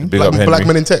kill that dream. Big up Henry. Black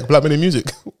men in tech, black men in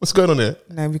music. What's going on here?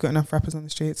 No, we've got enough rappers on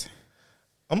the streets.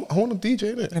 I want to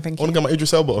DJ, innit? No, thank I want to you. get my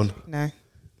Idris Elba on. No.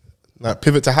 Like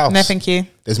pivot to house. No, thank you.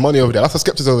 There's money over there. That's the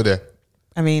Skepta's over there.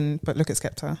 I mean, but look at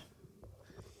Skepta.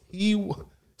 He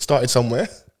started somewhere.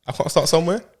 I can't start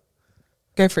somewhere.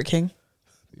 Go for it, King.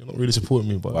 You're not really supporting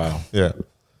me, but Wow. yeah.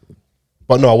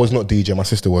 But no, I was not DJ. My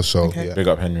sister was. So Okay. yeah, Big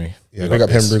up Henry. yeah. Big up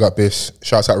him. Big up Biss.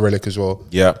 Shouts out Relic as well.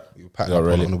 Yeah. We packed Big up up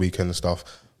Relic. on the weekend and stuff.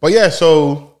 But yeah,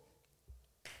 so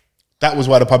that was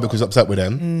why the public was upset with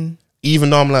them. Even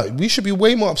though I'm like, we should be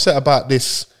way more upset about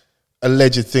this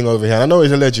alleged thing over here. I know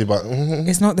it's alleged, but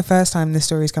It's not the first time this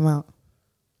story's come out.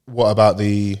 what about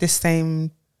the This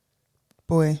same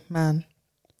boy, man,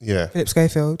 yeah? Philip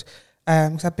Schofield,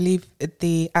 Because I believe at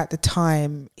the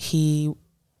time I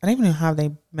don't even know how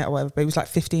they met or whatever, but he was like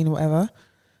 15 or whatever.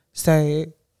 So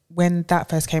when that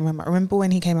first came out, I remember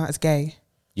when he came out as gay.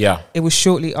 Yeah. It was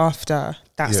shortly after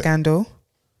that Yeah. scandal.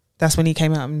 That's when he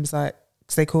came out and was like,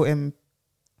 because they caught him,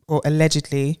 or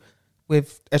allegedly,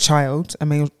 with a child, a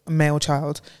male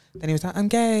child. Then he was like, I'm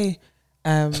gay.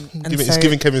 It's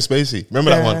giving Kevin Spacey.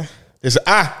 Remember that Yeah. one? It's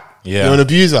Yeah. you're an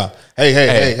abuser.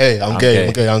 Hey, I'm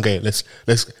gay. gay. I'm gay. Let's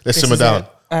simmer is down. it.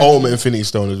 Ultimate Infinity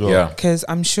Stone as well. Yeah. Because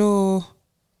I'm sure,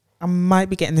 I might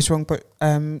be getting this wrong, but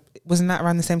wasn't that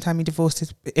around the same time him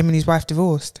and his wife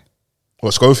divorced?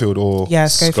 What, Schofield or? Yeah,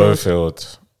 Schofield.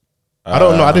 Schofield. I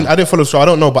don't know. I didn't follow. So I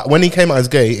don't know. But when he came out as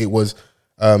gay, it was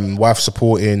wife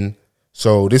supporting.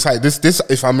 So this,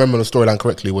 if I remember the storyline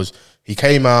correctly, was he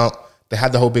came out. They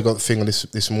had the whole big thing on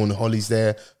this morning. Holly's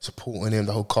there supporting him.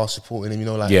 The whole cast supporting him. You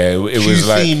know, like Yeah, it was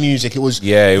like music. It was it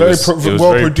very was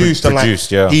well very produced. And like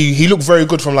produced, yeah. he looked very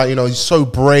good from like, you know, he's so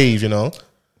brave. You know,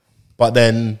 but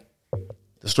then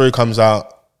the story comes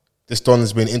out. This Don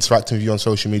has been interacting with you on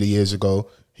social media years ago.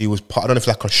 He was part, I don't know if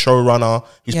like a showrunner.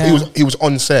 He was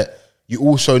on set. You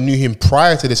also knew him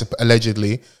prior to this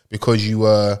allegedly because you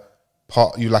were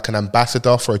like an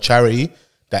ambassador for a charity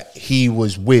that he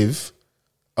was with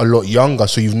a lot younger.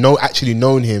 So you've actually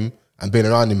known him and been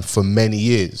around him for many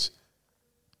years.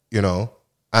 You know?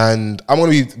 And I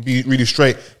want to be really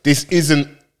straight. This isn't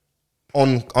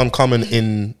uncommon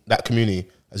in that community,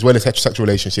 as well as heterosexual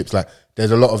relationships. Like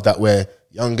there's a lot of that where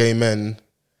young gay men,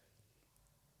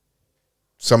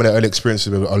 some of their early experiences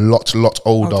were a lot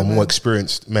older, Older more men.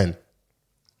 experienced men.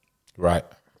 right.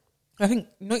 I think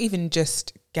not even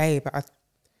just gay, but Like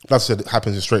I said, it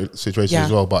happens in straight situations Yeah.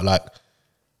 as well, but like,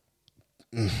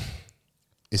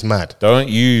 it's mad. Don't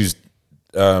use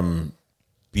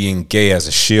being gay as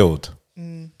a shield.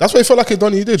 That's what it felt like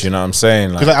Donnie did. Do you know what I'm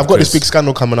saying? Because like, I've got this big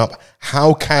scandal coming up.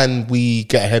 How can we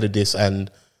get ahead of this? And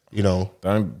you know,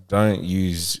 don't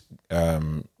use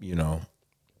you know,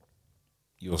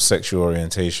 your sexual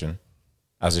orientation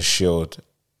as a shield,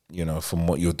 you know, from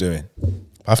what you're doing.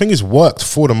 I think it's worked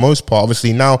for the most part.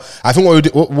 Obviously, now I think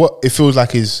what it feels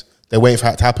like is they're waiting for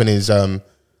it to happen is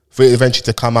for it eventually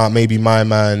to come out. Maybe my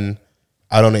man,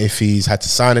 I don't know if he's had to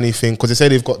sign anything because they say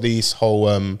they've got this whole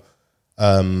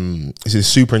is it a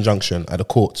super injunction at the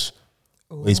courts.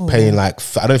 Where he's paying like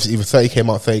I don't know if it's either 30k a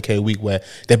month, 30k a week. Where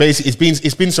they basically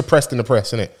it's been suppressed in the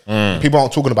press, isn't it? People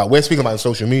aren't talking about. We're speaking about it on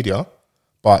social media,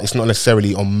 but it's not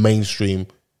necessarily on mainstream.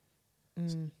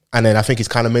 And then I think it's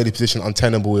kind of made the position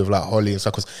untenable with like Holly and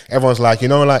stuff because everyone's like, you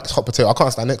know, like it's hot potato. I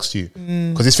can't stand next to you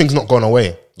because this thing's not gone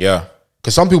away. Yeah.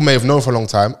 Because some people may have known for a long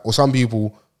time, or some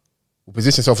people will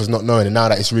position themselves as not knowing, and now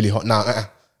that it's really hot, now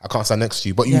I can't stand next to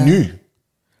you. But you Yeah. knew.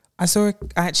 I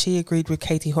actually agreed with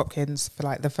Katie Hopkins for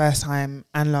like the first time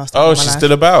and last time. Oh, in my she's life.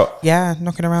 still about. Yeah,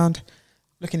 knocking around,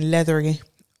 looking leathery.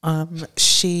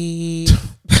 She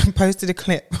posted a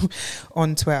clip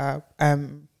on Twitter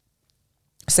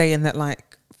saying that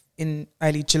like in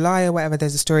early July or whatever,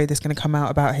 there's a story that's going to come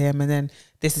out about him and then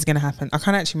this is going to happen. I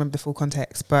can't actually remember the full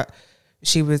context, but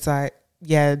she was like,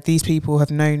 yeah, these people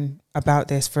have known about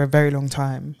this for a very long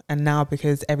time. And now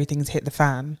because everything's hit the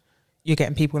fan, you're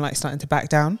getting people like starting to back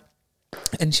down.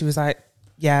 And she was like,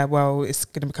 yeah, well, it's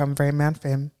going to become very mad for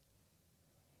him.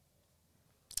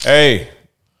 Hey.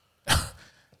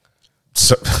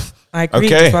 So I agree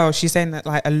Okay. as well. She's saying that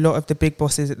like a lot of the big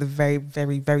bosses at the very,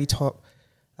 very, very top,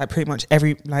 like pretty much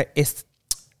every like it's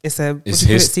a It's what do you call it?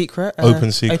 his Secret,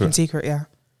 open secret. open secret. Yeah.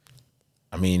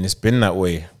 I mean, it's been that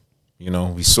way. You know,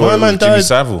 we saw My it man with Jimmy died.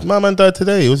 Savile. My man died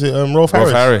today. Was it Rolf Rolf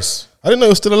Harris? Harris. I didn't know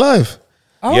he was still alive.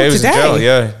 Oh, Yeah, he was today? in jail.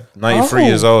 Yeah, 93 Oh.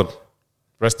 years old.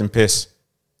 Rest in peace.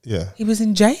 Yeah, He was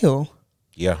in jail.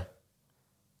 Yeah.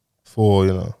 for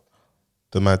you know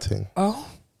the mad thing. Oh.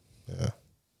 Yeah.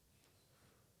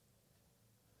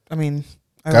 I mean,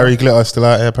 Gary Glitter still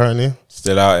out here apparently.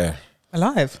 Still out here.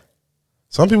 alive.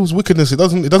 Some people's wickedness it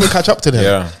doesn't catch up to them.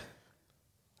 Yeah.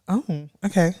 Oh,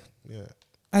 okay. Yeah.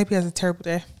 I hope he has a terrible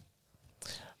day.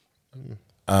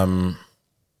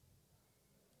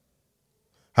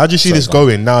 How do you see this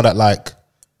going now that like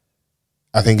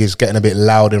I think it's getting a bit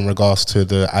loud in regards to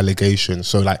the allegations?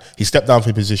 So like he stepped down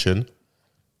from his position.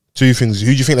 Two things. Who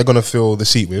do you think they're gonna fill the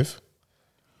seat with?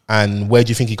 And where do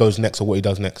you think he goes next or what he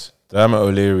does next? Dermot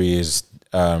O'Leary is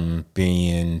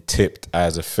being tipped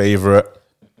as a favourite.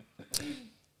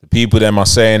 The people them are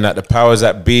saying that the powers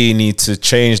that be need to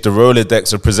change the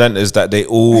Rolodex of presenters that they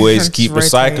always Just keep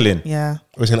rotate. recycling. Yeah.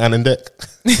 Or is it an Deck?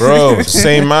 Bro,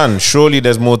 same man. Surely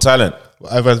there's more talent.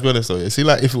 I've to be honest though. See,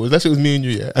 like if it was, let's say it was me and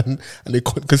you, yeah, and they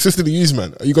consistently use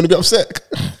man, are you gonna be upset?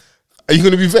 Are you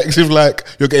going to be vexed if like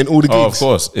you're getting all the gigs? Oh, of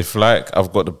course. If like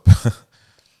I've got the,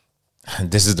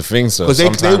 this is the thing. So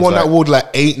Because they won like, that award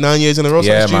like 8-9 years in a row.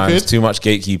 yeah, something man, stupid. it's too much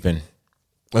gatekeeping.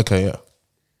 Okay, yeah.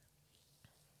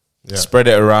 Yeah. Spread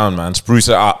it around, man. Spruce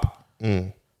it up.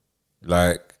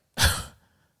 Like,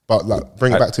 But like,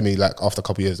 bring it back to me like after a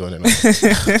couple of years, don't it?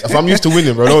 Like, if I'm used to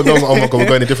winning, bro, no, oh my god, we're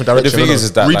going in a different direction. thing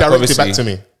is that, like, redirect it back obviously-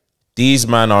 to me. these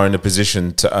men are in a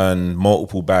position to earn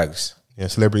multiple bags. Yeah,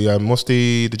 celebrity. What's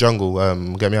the jungle?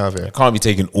 Get me out of here. You can't be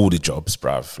taking all the jobs,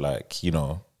 bruv. Like, you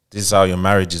know, this is how your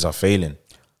marriages are failing.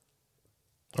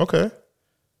 Okay,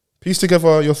 piece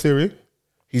together your theory.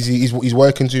 He's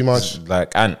working too much.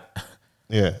 Like, and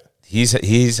Yeah,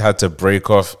 he's had to break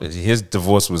off. His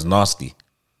divorce was nasty.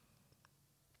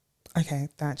 Okay,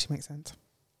 that actually makes sense.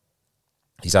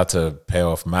 He's had to pay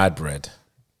off mad bread.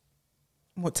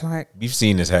 What to like? You've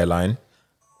seen his hairline.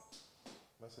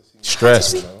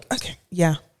 Stressed. Okay,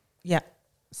 yeah.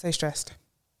 So stressed.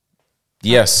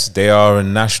 Yes, they are a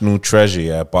national treasure,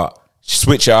 yeah, but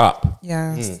switch it up.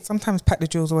 Yeah, sometimes pack the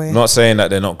jewels away. Not saying that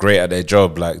they're not great at their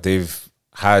job. Like, they've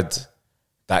had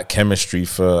that chemistry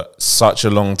for such a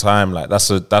long time. Like,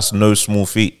 that's no small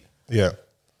feat. yeah.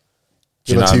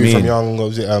 Do you know what I TV from mean? young, what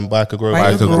was it? Biker Grove.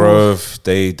 Biker Michael Grove,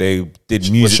 they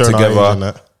did music Sharon Hines together. and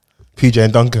that. PJ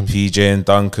and Duncan. PJ and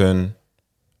Duncan,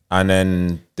 and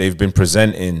then they've been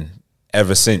presenting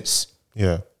ever since.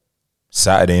 Yeah.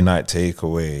 Saturday Night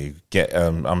Takeaway, get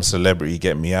I'm a Celebrity,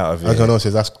 get me out of I here. don't know.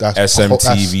 So that's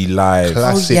SMTV Live,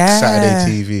 classic Oh, yeah.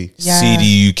 Saturday TV. Yeah.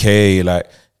 CD UK. Like,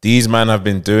 these men have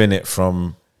been doing it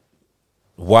from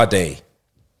Wade.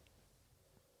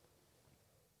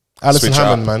 Alison Switch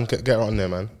Hammond, up. man, get her on there,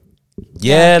 man.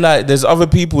 Yeah, like, there's other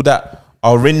people that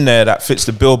are in there that fits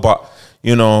the bill, but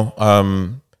you know,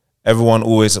 everyone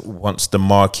always wants the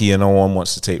marquee and no one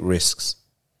wants to take risks.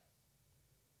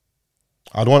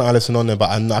 I'd want Alison on there, but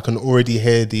I can already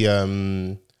hear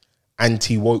the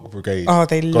anti-woke brigade. Oh,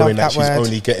 they love going that she's word.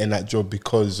 only getting that job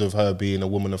because of her being a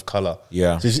woman of color.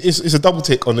 Yeah. So it's a double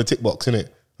tick on the tick box, isn't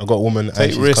it? I got a woman and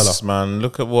Take she's risks, color. man.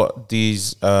 Look at what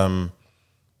these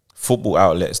football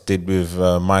outlets did with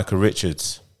Micah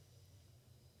Richards.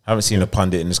 Haven't seen a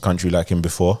pundit in this country like him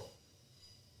before.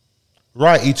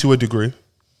 Righty to a degree.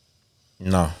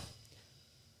 No.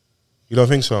 You don't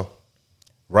think so?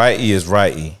 Righty is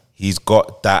righty. He's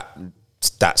got that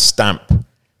stamp.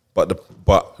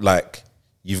 But like,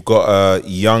 you've got a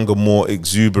younger, more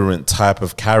exuberant type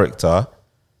of character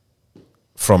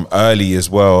from early as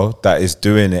well that is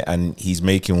doing it, and he's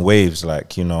making waves.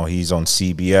 Like, you know, he's on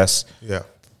CBS. Yeah.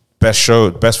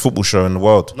 Best football show in the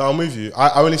world. No, I'm with you.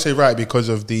 I only say right because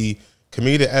of the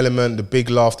comedic element, the big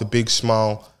laugh, the big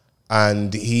smile,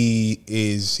 and he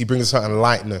brings a certain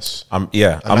lightness.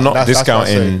 Yeah, And I'm not that's what I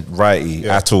discounting Righty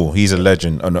at all. He's a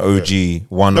legend, an OG,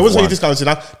 one There of wasn't one. any discounting.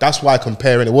 That's why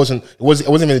comparing. It wasn't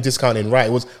even a discounting. Right?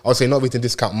 It was. I would say not really to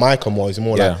discount Micah more. It's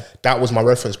more Yeah. like that was my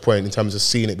reference point in terms of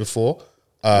seeing it before.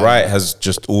 Wright has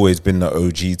just always been the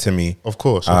OG to me. Of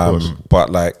course.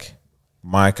 But like,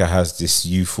 Micah has this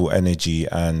youthful energy,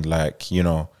 and like, you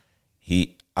know,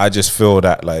 I just feel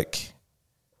that like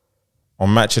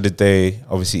on Match of the Day,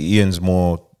 obviously Ian's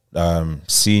more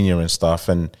senior and stuff,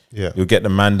 and Yeah. you'll get the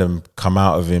mandem come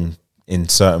out of him in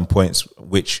certain points,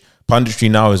 which punditry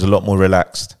now is a lot more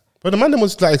relaxed. But the man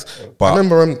was like, But- I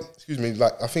remember, excuse me,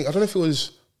 like I don't know if it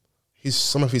was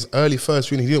some of his early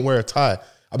first reading. He didn't wear a tie.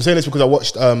 I'm saying this because I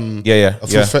watched Yeah.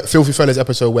 Filthy Fellas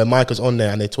episode where Micah's on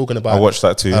there and they're talking about. I watched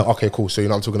that too. Okay, cool. So you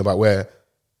know what I'm talking about where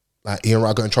like Ian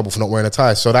Wright got in trouble for not wearing a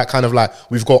tie. So that kind of like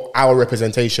we've got our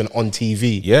representation on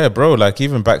TV. Yeah, bro. Like,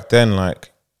 even back then,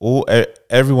 like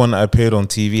everyone that appeared on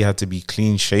TV had to be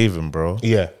clean shaven, bro.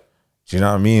 Yeah. Do you know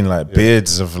what I mean? Like,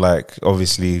 beards have like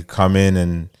obviously come in,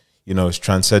 and you know, it's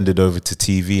transcended over to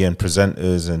TV and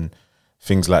presenters and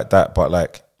things like that. But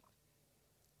like,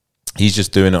 he's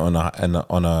just doing it on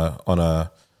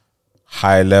a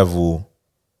high level,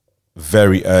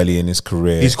 very early in his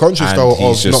career. He's conscious And though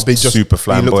he's of not being just super he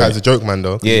flamboyant. looked at as a joke man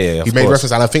though. Yeah, he of made course.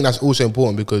 reference, and I think that's also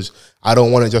important because I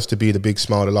don't want it just to be the big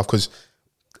smile, the laugh, because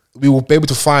we will be able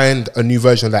to find a new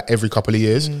version of that every couple of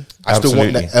years. I still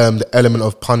want the element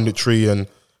of punditry and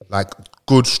like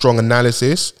good, strong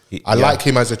analysis. I like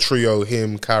him as a trio,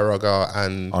 him, Carragher,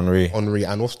 and Henri,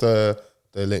 and what's the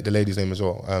lady's name as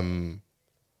well?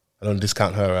 I don't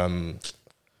discount her.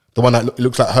 The one that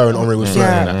looks like her and Henri was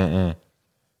flirting. Yeah.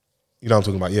 You know what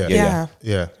I'm talking about? Yeah.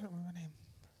 Yeah.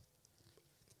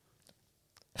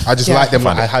 I just like them,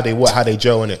 like how they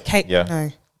gel in it. Kate, Yeah.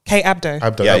 no. Kate Abdo.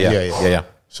 Abdo, Yeah.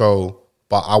 So,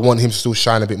 but I want him to still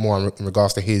shine a bit more in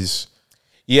regards to his.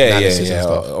 Yeah, analysis and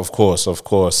stuff. Of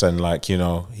course, and like, you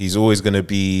know, he's always gonna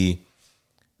be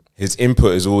his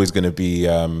input is always going to be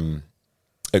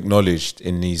acknowledged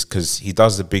in these, because he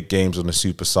does the big games on the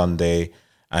Super Sunday,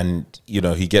 and you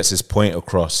know he gets his point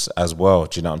across as well.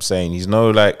 Do you know what I'm saying? He's no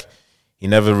like, he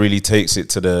never really takes it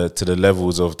to the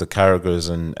levels of the Carragher's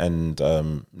and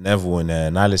Neville in their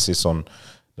analysis on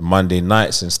the Monday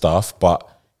nights and stuff, but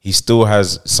he still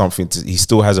has something to, he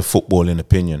still has a footballing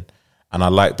opinion, and I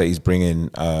like that he's bringing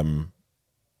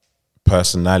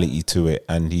personality to it,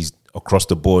 and he's across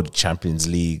the board, Champions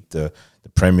League, the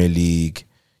Premier League.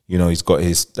 You know, he's got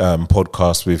his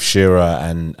podcast with Shearer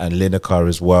and Lineker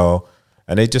as well,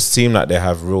 and they just seem like they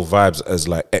have real vibes as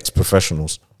like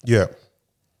ex-professionals. Yeah,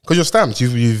 because you're stamped.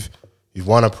 You've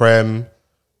won a Prem.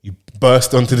 You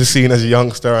burst onto the scene as a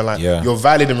youngster, and like you're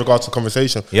valid in regards to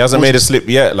conversation. He hasn't made a slip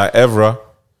yet, like Evra.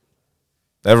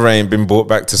 Evra ain't been brought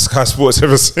back to Sky Sports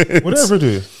ever since. What did Evra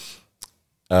do?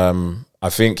 I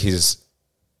think he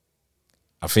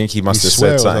must have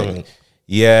said something.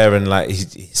 Yeah, and like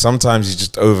sometimes he's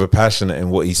just over passionate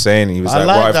in what he's saying. He was like,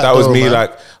 "Well, if that was me, man,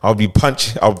 like I'll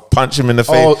punch him in the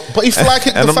face." Oh, but he fly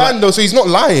kicked the fan though, so he's not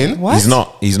lying. What?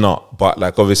 He's not. But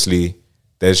like, obviously,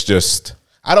 there's just,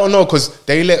 I don't know, because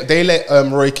they let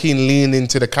Roy Keane lean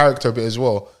into the character a bit as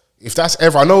well. If that's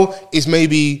ever, I know it's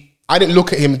maybe, I didn't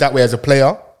look at him that way as a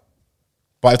player,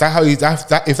 but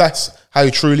if that's how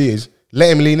he truly is, let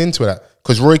him lean into that,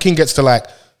 because Roy Keane gets to like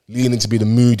leaning to be the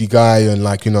moody guy and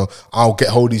like, you know, I'll get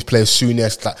hold of these players soon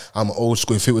as, like, I'm old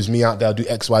school. If it was me out there, I'll do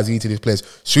X, Y, Z to these players.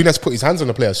 Soon as put his hands on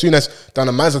the player. Soon as done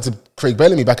a Mazza to Craig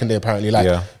Bellamy back in there, apparently.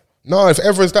 Like, no, if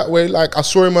ever is that way, like I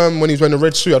saw him when he was wearing the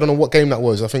red suit. I don't know what game that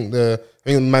was. I think the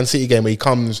Man City game where he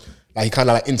comes, like he kind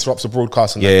of like interrupts the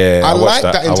broadcast. And I like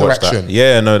that interaction.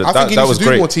 Yeah, no, I think he needs to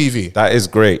do more TV. That is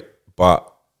great,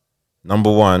 but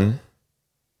number one,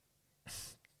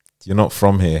 you're not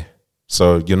from here.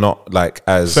 So you're not like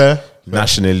as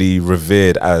nationally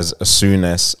revered as a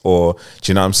Souness, or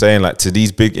do you know what I'm saying? Like to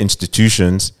these big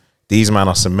institutions, these men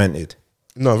are cemented.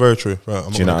 No, very true. Right,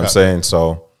 do you know what I'm saying?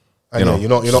 So you're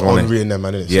not unreading them,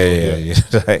 man. Yeah.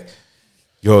 Like,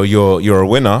 you're a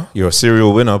winner, you're a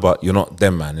serial winner, but you're not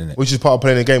them, man, innit? Which is part of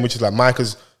playing the game. Which is like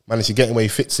Micah's managed to get him where he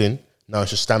fits in. Now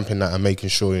it's just stamping that and making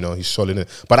sure, you know, he's solid in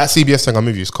it. But that CBS thing I'm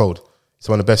with you is cold. It's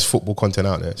one of the best football content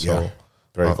out there. So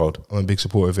very cold. I'm a big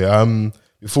supporter of it.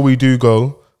 Before we do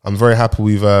go, I'm very happy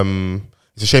with.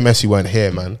 It's a shame Essie weren't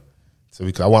here, man. So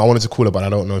I wanted to call her, but I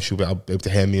don't know if she'll be able to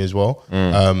hear me as well.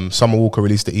 Summer Walker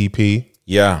released the EP.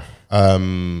 Yeah.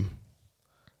 Summer,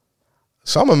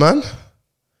 man,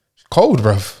 cold,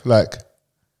 bruv. Like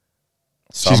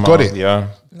Summer, she's got it. Yeah,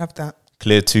 Love that.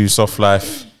 Clear 2 Soft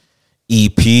Life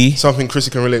EP. Something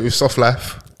Chrissy can relate with. Soft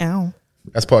Life. Ow.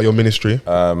 That's part of your ministry.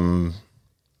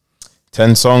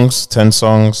 10 songs.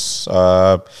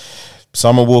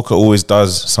 Summer Walker always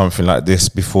does something like this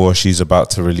before she's about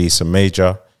to release a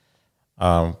major,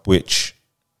 which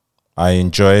I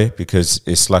enjoy because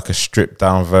it's like a stripped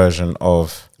down version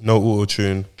of no auto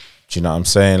tune. Do you know what I'm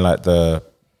saying? Like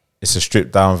it's a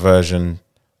stripped down version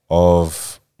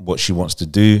of what she wants to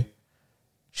do.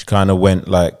 She kind of went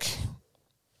like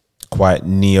quite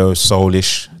neo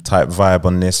soulish type vibe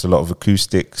on this. A lot of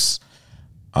acoustics.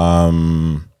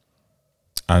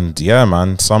 And yeah,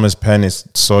 man, Summer's pen is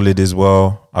solid as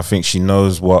well. I think she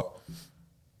knows what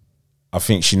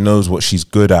she's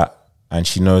good at, and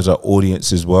she knows her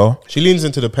audience as well. She leans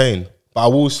into the pain. But I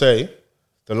will say,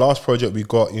 the last project we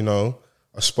got, you know,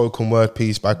 a spoken word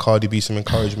piece by Cardi B, some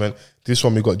encouragement. This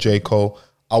one we got J. Cole.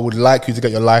 I would like you to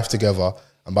get your life together,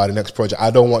 and by the next project,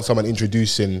 I don't want someone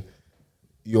introducing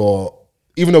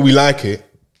even though we like it,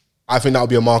 I think that would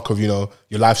be a mark of, you know,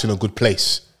 your life's in a good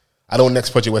place. I don't want next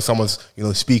project where someone's, you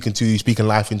know, speaking to you, speaking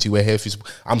life into you. We're here for you.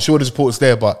 I'm sure the support's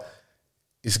there, but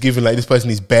it's given like this person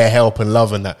needs bare help and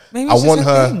love and that. Maybe I want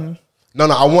her. No,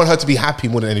 I want her to be happy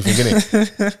more than anything,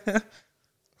 innit?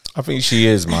 I think she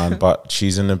is, man, but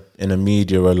she's in the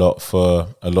media a lot for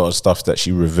a lot of stuff that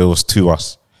she reveals to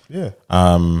us. Yeah.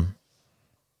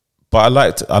 But I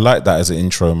liked that as an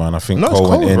intro, man. I think Cole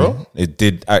went in. Bro. It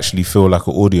did actually feel like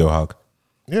an audio hug.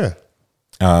 Yeah.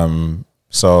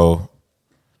 So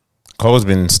Cole's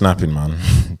been snapping, man.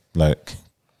 Like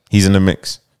he's in the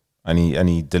mix and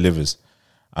he delivers.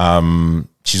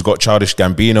 She's got Childish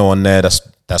Gambino on there.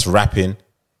 That's rapping.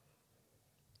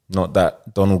 Not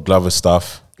that Donald Glover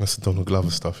stuff. That's the Donald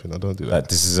Glover stuff, you know. Don't do that. Like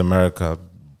This Is America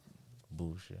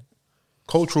bullshit.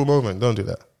 Cultural moment. Don't do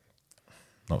that.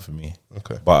 Not for me.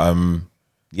 Okay. But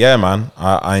yeah, man,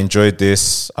 I enjoyed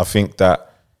this. I think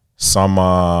that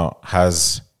Summer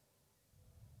has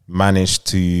managed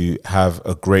to have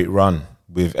a great run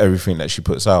with everything that she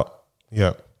puts out.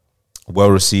 Yeah.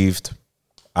 Well received.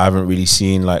 I haven't really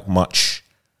seen like much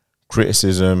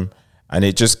criticism, and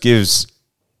it just gives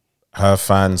her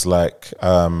fans like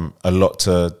a lot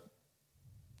to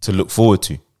look forward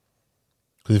to.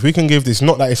 Because if we can give this,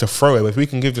 not that it's a throwaway, but if we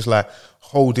can give just like,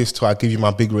 hold this till I give you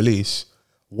my big release,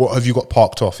 what have you got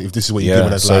parked off if this is what you're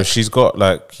giving us? So she's got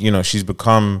like, you know, she's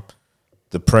become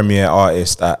the premier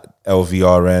artist at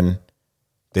LVRN.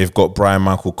 They've got Brian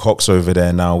Michael Cox over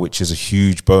there now, which is a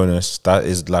huge bonus. That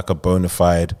is like a bona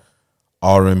fide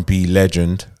R&B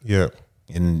legend. Yeah.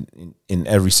 In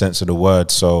every sense of the word.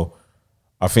 So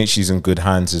I think she's in good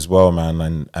hands as well,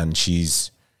 man. And she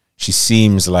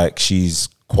seems like she's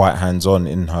quite hands-on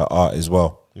in her art as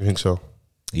well. You think so?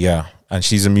 Yeah. And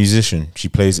she's a musician. She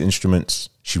plays instruments.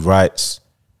 She writes.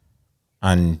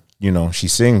 And, you know, she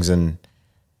sings. And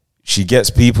she gets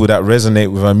people that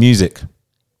resonate with her music.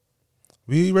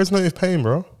 We resonate with Pain,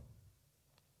 bro.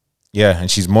 Yeah.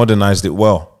 And she's modernized it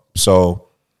well. So,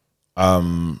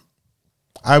 I'm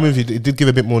with you. It did give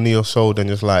a bit more neo soul than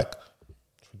just like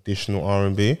traditional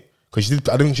R&B. Because she did,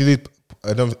 I don't think she did,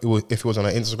 I don't know if it was on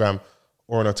her Instagram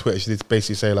or on her Twitter, she did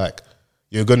basically say like,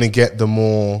 you're going to get the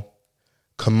more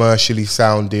commercially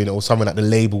sounding or something that the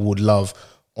label would love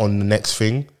on the next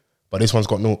thing. But this one's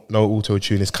got no auto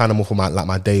tune. It's kind of more for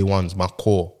my day ones, my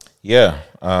core. Yeah.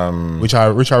 Which I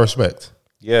respect.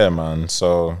 Yeah, man.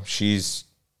 So she's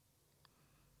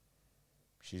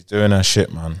doing her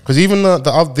shit, man. Because even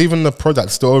the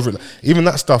product still over it. Even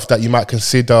that stuff that you might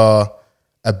consider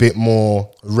a bit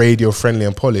more radio friendly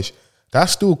and polished,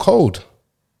 that's still cold.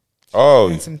 Oh,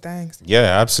 And some things.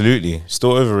 yeah, absolutely.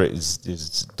 Still Over It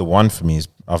is the one for me.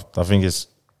 I think it's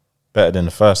better than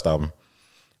the first album.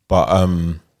 But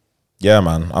yeah,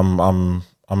 man, I'm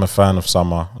a fan of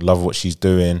Summer. I love what she's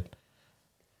doing.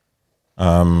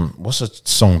 What's a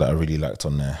song that I really liked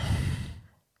on there?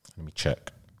 Let me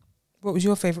check. What was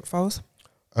your favourite, Foles?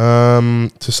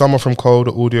 To Summer from Cold,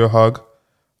 Audio Hug.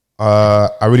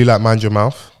 I really like Mind Your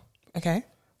Mouth. Okay.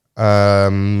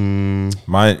 Mind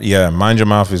Your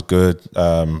Mouth is good.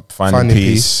 Finding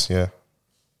Peace. Yeah.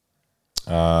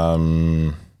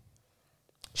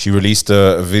 She released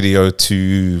a video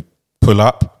to Pull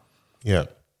Up. Yeah.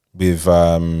 With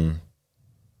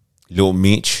Lil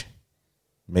Meech,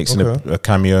 makes a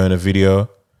cameo in a video,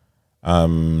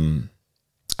 and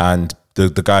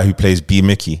the guy who plays B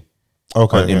Mickey, in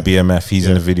BMF, he's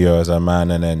in the video as a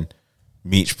man, and then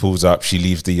Meech pulls up, she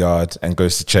leaves the yard and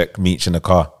goes to check Meech in the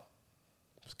car.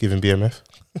 Giving BMF.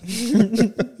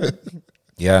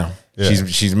 Yeah,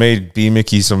 she's made B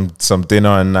Mickey some dinner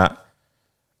and that,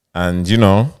 and you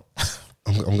know.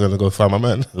 I'm gonna go find my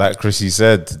man. Like Chrissy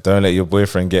said, don't let your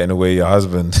boyfriend get in the way of your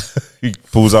husband. He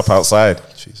pulls up outside.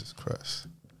 Jesus Christ.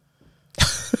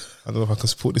 I don't know if I can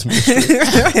support this ministry.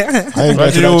 I ain't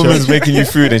Imagine a woman's making you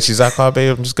food and she's like, oh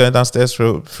babe, I'm just going downstairs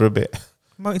for a bit.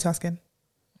 Multitasking.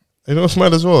 You know what's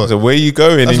mad as well? So where you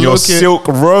going That's in your silk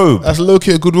robe? That's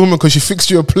low-key a good woman because she fixed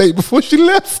you a plate before she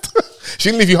left. She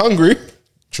didn't leave you hungry.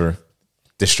 True.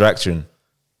 Distraction.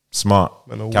 Smart.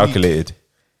 Man, calculated.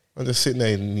 I'm just sitting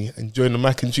there and enjoying the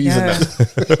mac and cheese Yeah. and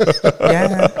that.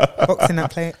 Yeah. Boxing that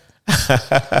plate.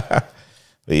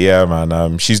 But yeah,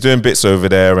 man, she's doing bits over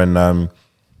there, and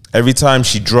every time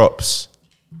she drops,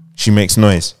 she makes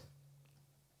noise.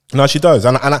 No, she does,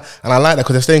 and I like that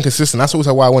because they're staying consistent. That's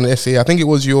also why I wanted to say. I think it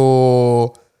was it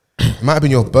might have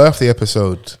been your birthday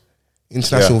episode,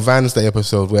 International Vans Day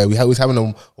episode, where we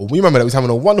remember that we was having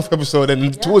a wonderful episode,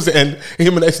 and towards the end,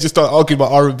 him and X just started arguing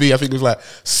about R&B. I think it was like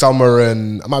Summer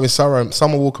and it might be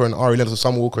Summer Walker and Ari Lennox, or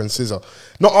Summer Walker and SZA.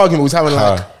 Not arguing, we was having he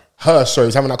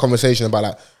was having that conversation about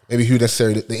like maybe who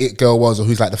necessarily the it girl was, or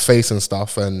who's like the face and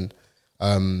stuff, and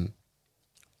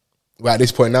we're at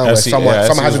this point now where someone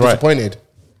hasn't disappointed.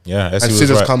 Yeah, and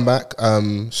SZA's come back.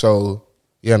 So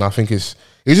yeah, and I think it's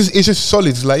just solid.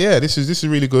 It's like, yeah, this is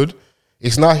really good.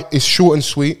 It's not. It's short and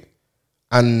sweet,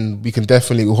 and we can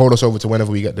definitely hold us over to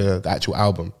whenever we get the actual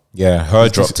album. Yeah, her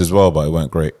dropped as well, but it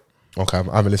went great. Okay,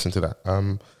 I haven't listened to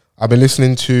that. I've been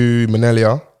listening to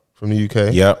Manelia from the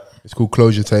UK. Yeah, it's called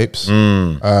Closure Tapes.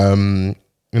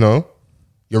 You know,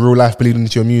 your real life bleeding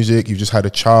into your music. You've just had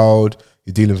a child.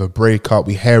 You're dealing with a breakup.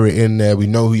 We hear it in there. We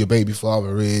know who your baby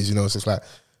father is. You know, so it's like,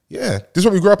 yeah, this is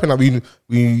what we grew up in. Like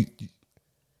you're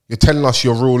telling us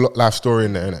your real life story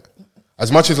in there, innit?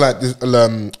 As much as like a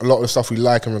lot of the stuff we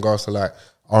like in regards to like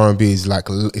R&B is like,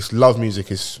 it's love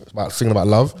music. It's about singing about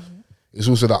love. Mm-hmm. It's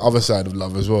also the other side of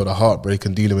love as well, the heartbreak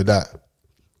and dealing with that.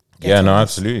 Yeah, no,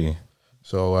 absolutely.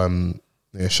 So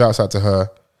yeah, shouts out to her.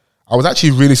 I was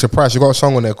actually really surprised. She got a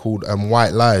song on there called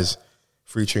White Lies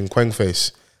featuring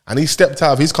Quengface. And he stepped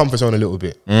out of his comfort zone a little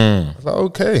bit. I was like,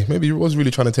 okay, maybe he was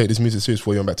really trying to take this music serious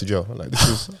before he went back to jail. Like, this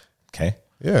is okay.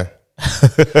 Yeah.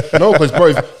 No, because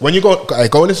bro, when you go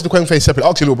and listen to Quang Face separate,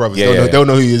 ask your little brothers. They'll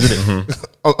know who he is, isn't it?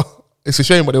 Oh, it's a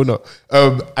shame, but they'll know.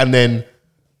 And then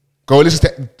go and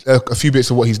listen to a few bits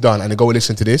of what he's done, and then go and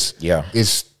listen to this. Yeah,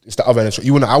 it's the other end.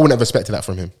 I wouldn't have expected that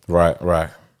from him. Right.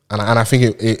 And I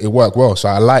think it worked well. So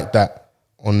I like that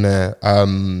on there.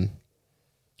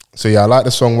 So yeah, I like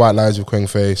the song White Lies with Quang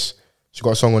Face. She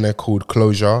got a song on there called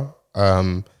Closure,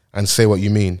 and Say What You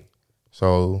Mean.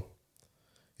 So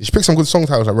you should pick some good song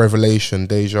titles like Revelation,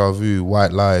 Deja Vu,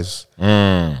 White Lies,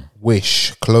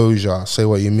 Wish, Closure, Say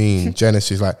What You Mean,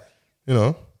 Genesis. Like,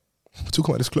 we're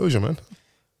talking about disclosure, man.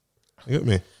 You get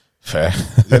me? Fair.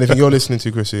 Is there anything you're listening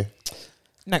to, Chrissy?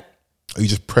 No, Are you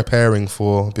just preparing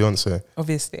for Beyonce?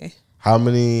 obviously. How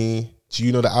many do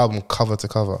you know the album cover to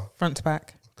cover? Front to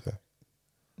back. Okay.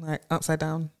 Like upside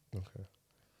down.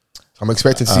 I'm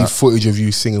expecting to see footage of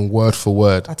you singing word for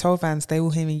word. I told Vans they will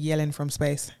hear me yelling from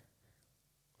space.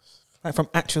 Like from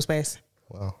actual space.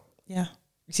 Wow. Yeah.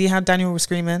 You see how Daniel was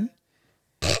screaming?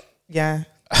 Yeah.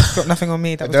 Got nothing on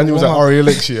me. That was Daniel was the at warm-up.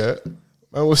 RELX, yeah.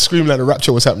 Man was screaming like the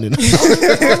rapture was happening. Oh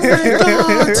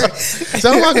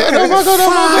my God.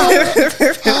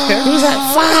 Who's that?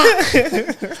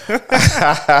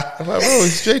 I'm like, bro,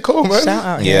 it's J. Cole, man. Shout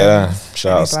out. Yeah,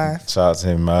 shout out to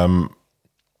him.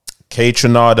 K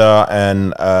Tronada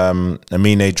and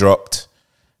Amine dropped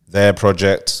their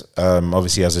project,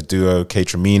 obviously as a duo, K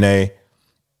Tramine.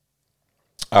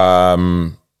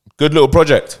 Good little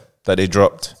project that they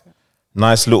dropped.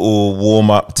 Nice little warm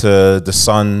up to the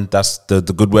sun. That's the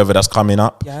good weather that's coming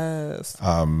up. Yes.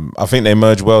 I think they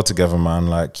merge well together, man.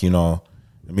 Like,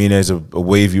 Amine is a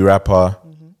wavy rapper,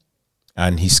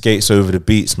 and he skates over the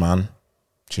beats, man.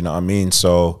 Do you know what I mean?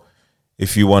 So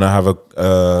if you want to have a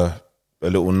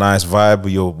little nice vibe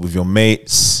with your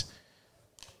mates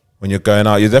when you're going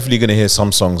out, you're definitely going to hear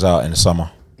some songs out in the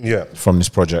summer. Yeah. From this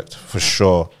project, for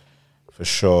sure.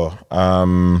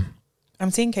 I'm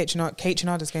seeing Kate Chenard. Kate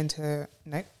Chenard is going to...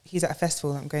 No, he's at a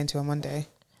festival that I'm going to on Monday.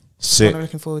 Sick. I'm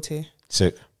looking forward to.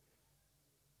 Sick.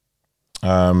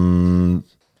 Still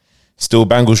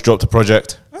Bangles dropped a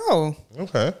project Oh.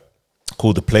 Okay.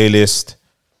 called The Playlist.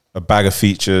 A bag of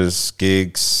features,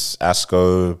 Gigs,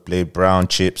 Asco, Blade Brown,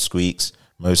 Chip, Squeaks,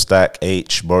 Mostack,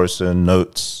 H, Morrison,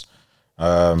 Notes,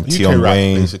 Tion rap,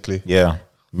 Wayne, basically. Yeah,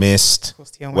 Mist,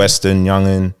 course, Tion Wayne. Western,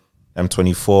 Youngin,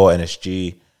 M24,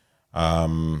 NSG. I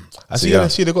So, see. yeah. I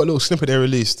see. They got a little snippet they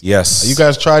released. Yes. You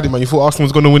guys tried it, man. You thought Arsenal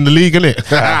was going to win the league, innit?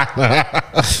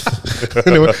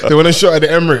 They went and shot at the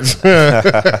Emirates.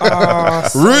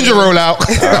 Ruined your rollout.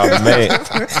 Mate.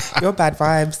 Your bad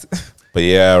vibes. But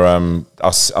yeah,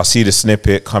 I see the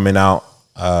snippet coming out.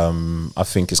 I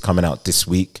think it's coming out this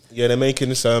week. Yeah, they're making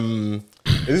this. It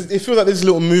feels like there's a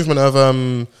little movement of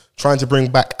trying to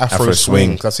bring back Afro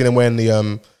swing. 'Cause I've seen them wearing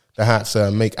the hats.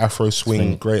 Make Afro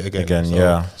swing great again. So,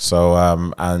 yeah. So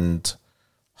and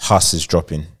Huss is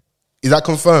dropping. is that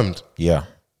confirmed? Yeah.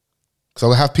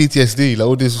 Because I have PTSD. Like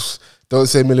all this, don't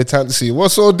say militancy.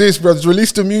 What's all this, bro? Just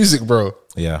release the music, bro.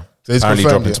 Yeah. So it's Apparently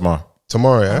confirmed, dropping yeah? tomorrow.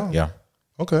 Tomorrow, yeah. Yeah.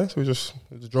 Okay, so we just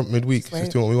drop midweek. Sweet.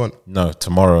 Just do what we want. No,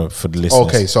 tomorrow for the listeners.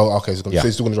 Okay, so so it's Yeah.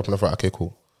 still gonna drop on the Friday. Okay,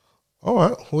 cool. All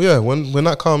right. Well, yeah. When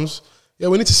that comes, yeah,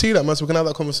 we need to see that, man. So we can have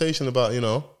that conversation about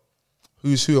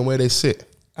who's who and where they sit.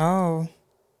 Oh.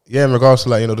 Yeah, in regards to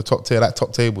the top tier, that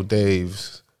top table,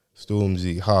 Dave's,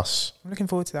 Stormzy, Huss. I'm looking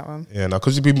forward to that one. Yeah, no,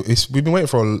 because we've been waiting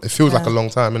for it feels like a long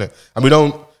time, innit? And we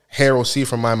don't hear or see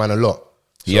from My Man a lot.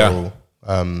 So, Yeah.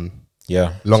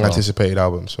 Yeah. long So, anticipated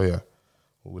album. So yeah,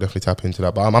 we'll definitely tap into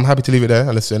that. But I'm happy to leave it there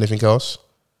unless there's anything else.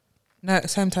 No,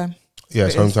 it's home time. Yeah,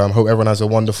 it's It home is. time. Hope everyone has a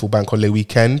wonderful bank holiday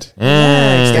weekend.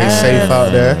 Yeah, Stay yeah. safe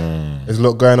out there. There's a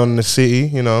lot going on in the city,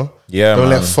 Yeah, Don't man.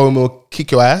 let FOMO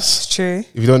kick your ass. It's true.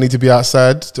 If you don't need to be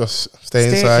outside, just stay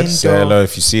inside. in. Say hello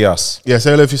if you see us. Yeah,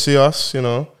 say hello if you see us,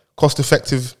 Cost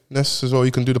effectiveness as well.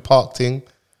 You can do the park thing.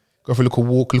 Go for a little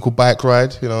walk, a little bike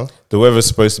ride, The weather's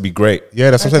supposed to be great.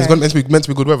 Yeah, that's sometimes Okay. it's meant to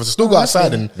be good weather. So still go that's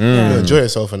outside good. and enjoy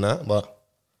yourself and that. But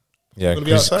Yeah, Gonna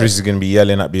be Chris outside. is going to be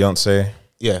yelling at Beyonce.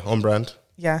 yeah, on brand.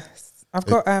 Yes. I've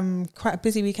got quite a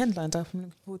busy weekend lined up. I'm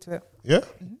looking forward to it. Yeah,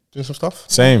 doing some stuff.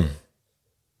 Same.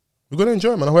 We're gonna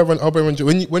enjoy, man. I hope everyone enjoy.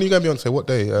 When are you going to Beyonce? What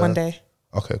day? Monday.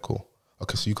 Okay, cool.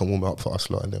 Okay, so you can warm it up for us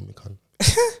lot and then we can.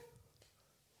 Okay.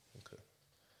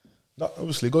 No,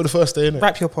 obviously, go the first day, innit?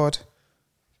 Wrap your pod.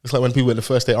 It's like when people went the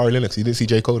first day Ari Lennox. You didn't see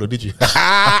J. Cole, or did you?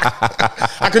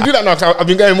 I can do that now because I've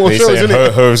been going more They shows, saying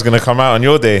innit? Ho's going to come out on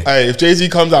your day. Hey, if Jay-Z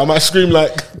comes out, I might scream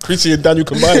like Chrissy and Daniel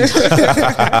combined.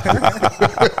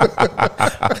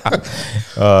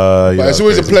 But it's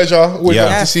always a pleasure. Always Yeah.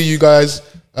 nice to see you guys.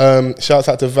 Shouts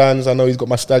out to Vans. I know he's got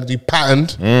my stag do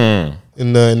patterned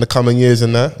in the coming years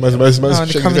and that. In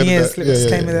the coming years, little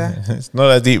disclaimer there. It's not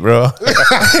that deep, bro.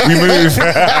 We move.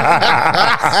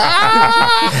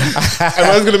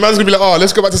 And man's gonna be like, oh,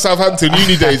 let's go back to Southampton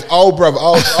uni days. Oh, bruv,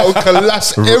 I'll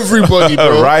collapse everybody,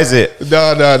 bro. Rise it.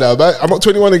 No, man. I'm not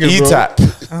 21 again, bro. E-tap.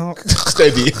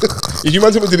 Steady. If you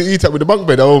man took me to the E-tap with the bunk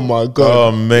bed, oh my god.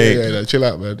 Oh, mate. Yeah, chill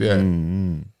out, man. Yeah.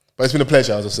 But it's been a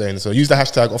pleasure, as I was saying. So use the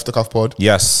hashtag #OffTheCuffPod.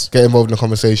 Yes. Get involved in the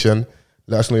conversation.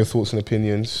 Let us know your thoughts and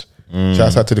opinions.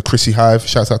 Shouts out to the Chrissy Hive.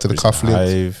 Shouts out to the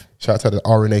Cufflinks. Shouts out to the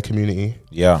RNA community.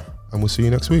 Yeah. And we'll see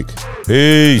you next week.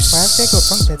 Peace. Why have they got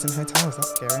bunk beds in hotels?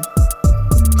 That's scary.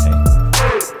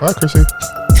 Bye, Chrissy.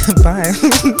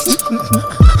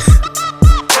 Bye.